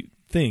Party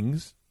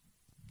things,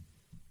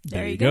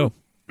 there you go.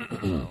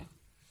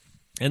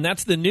 And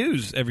that's the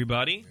news,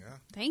 everybody. Yeah.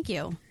 Thank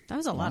you. That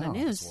was a lot of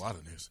news. That's a lot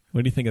of news.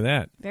 What do you think of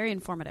that? Very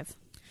informative.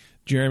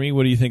 Jeremy,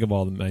 what do you think of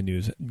all of my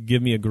news?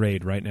 Give me a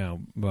grade right now.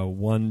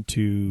 1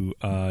 to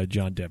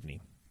John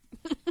Debney.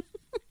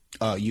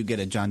 Oh, you get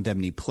a John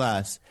Debney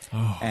plus,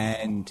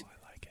 and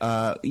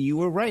you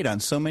were right on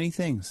so many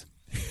things.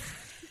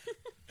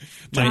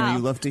 John,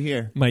 you love to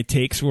hear. My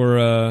takes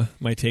were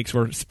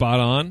spot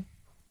on.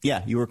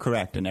 Yeah, you were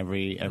correct in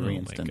every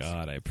instance. Oh my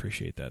God, I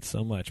appreciate that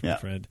so much, my Yeah.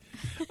 friend.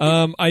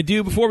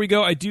 Before we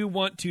go, I do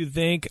want to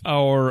thank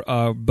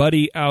our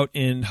buddy out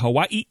in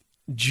Hawaii,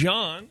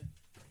 John,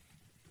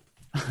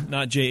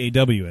 not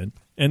Jawn,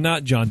 and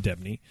not John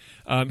Debney.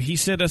 He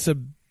sent us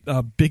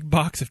a big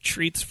box of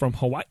treats from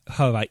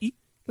Hawaii.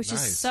 Which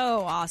is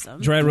so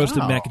awesome. Dry roasted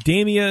Wow.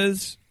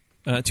 macadamias.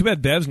 Too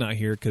bad Bev's not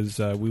here because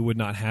we would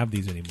not have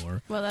these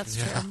anymore. Well, that's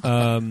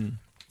true.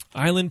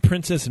 Island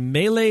Princess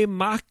Mele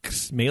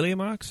Mox,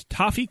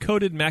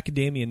 toffee-coated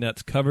macadamia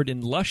nuts covered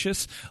in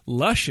luscious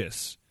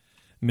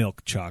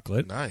milk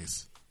chocolate.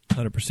 Nice.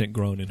 100%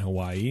 grown in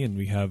Hawaii. And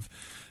we have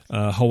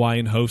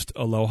Hawaiian Host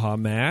Aloha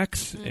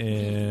Max,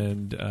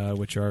 and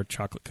which are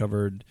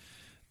chocolate-covered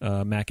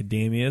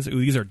macadamias. Ooh,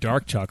 these are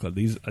dark chocolate.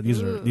 These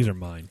are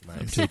mine. Nice.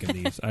 I'm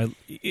taking these.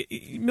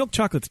 Milk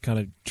chocolate's kind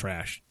of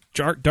trash.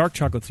 Dark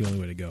chocolate's the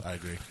only way to go. I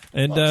agree.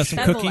 And some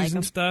Bev will cookies like and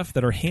 'em. stuff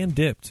that are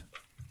hand-dipped.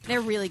 They're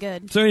really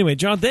good. So anyway,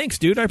 John, thanks,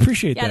 dude. I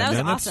appreciate Yeah, that.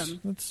 that was man. awesome.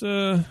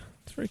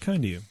 That's very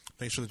kind of you.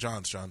 Thanks for the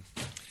Johns, John.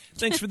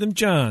 Thanks for them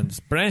Johns,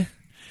 breh.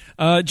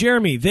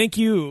 Jeremy, thank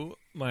you,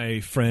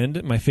 my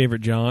friend, my favorite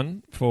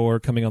John, for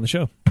coming on the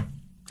show.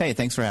 Hey,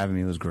 thanks for having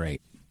me. It was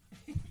great.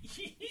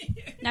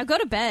 Now go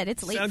to bed.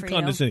 It's late Sound for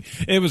condescending.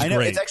 It was I know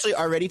great. it's actually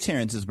already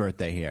Terrence's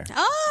birthday here. you.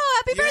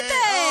 Oh, happy birthday!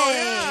 Oh,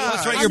 yeah.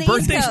 That's right. On Your the East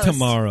birthday's Coast.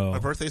 tomorrow. My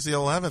birthday's the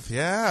 11th.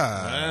 Yeah.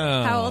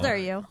 Wow. How old are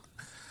you?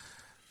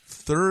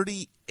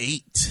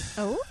 38.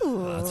 Oh,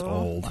 That's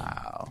old.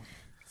 Wow.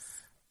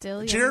 Still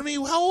young. Jeremy,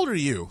 how old are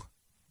you?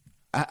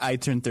 I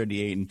turned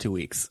 38 in 2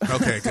 weeks.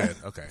 Okay, good.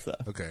 Okay.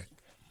 Okay.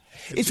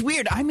 It's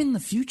weird. I'm in the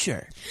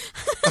future.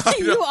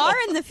 You are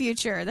in the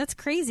future. That's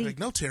crazy. Like,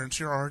 no, Terrence,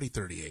 you're already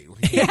 38.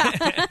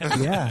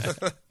 Yeah.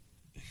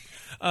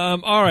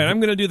 All right, I'm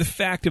going to do the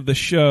fact of the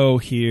show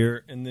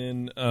here, and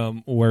then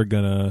we're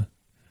gonna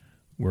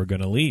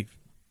leave.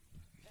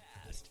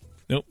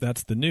 Nope,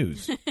 that's the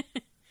news.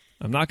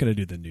 I'm not going to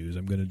do the news.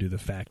 I'm going to do the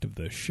fact of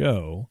the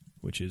show,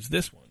 which is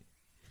this one.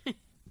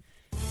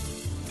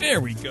 There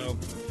we go.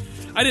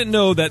 I didn't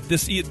know that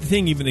this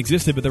thing even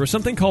existed, but there was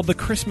something called the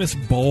Christmas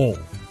Bowl.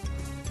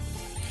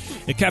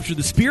 It captured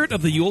the spirit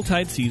of the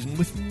Yuletide season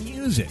with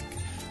music.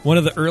 One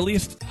of the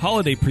earliest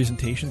holiday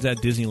presentations at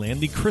Disneyland,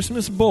 the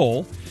Christmas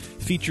Bowl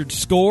featured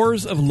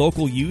scores of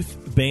local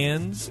youth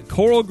bands,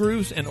 choral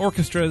groups, and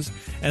orchestras,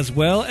 as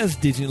well as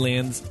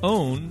Disneyland's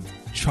own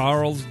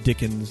Charles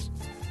Dickens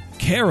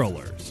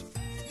carolers.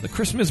 The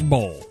Christmas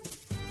Bowl.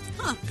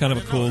 Kind of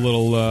a cool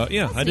little, I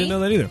didn't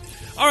know that either.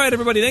 All right,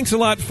 everybody, thanks a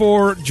lot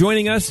for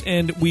joining us,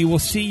 and we will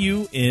see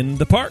you in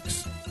the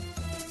parks.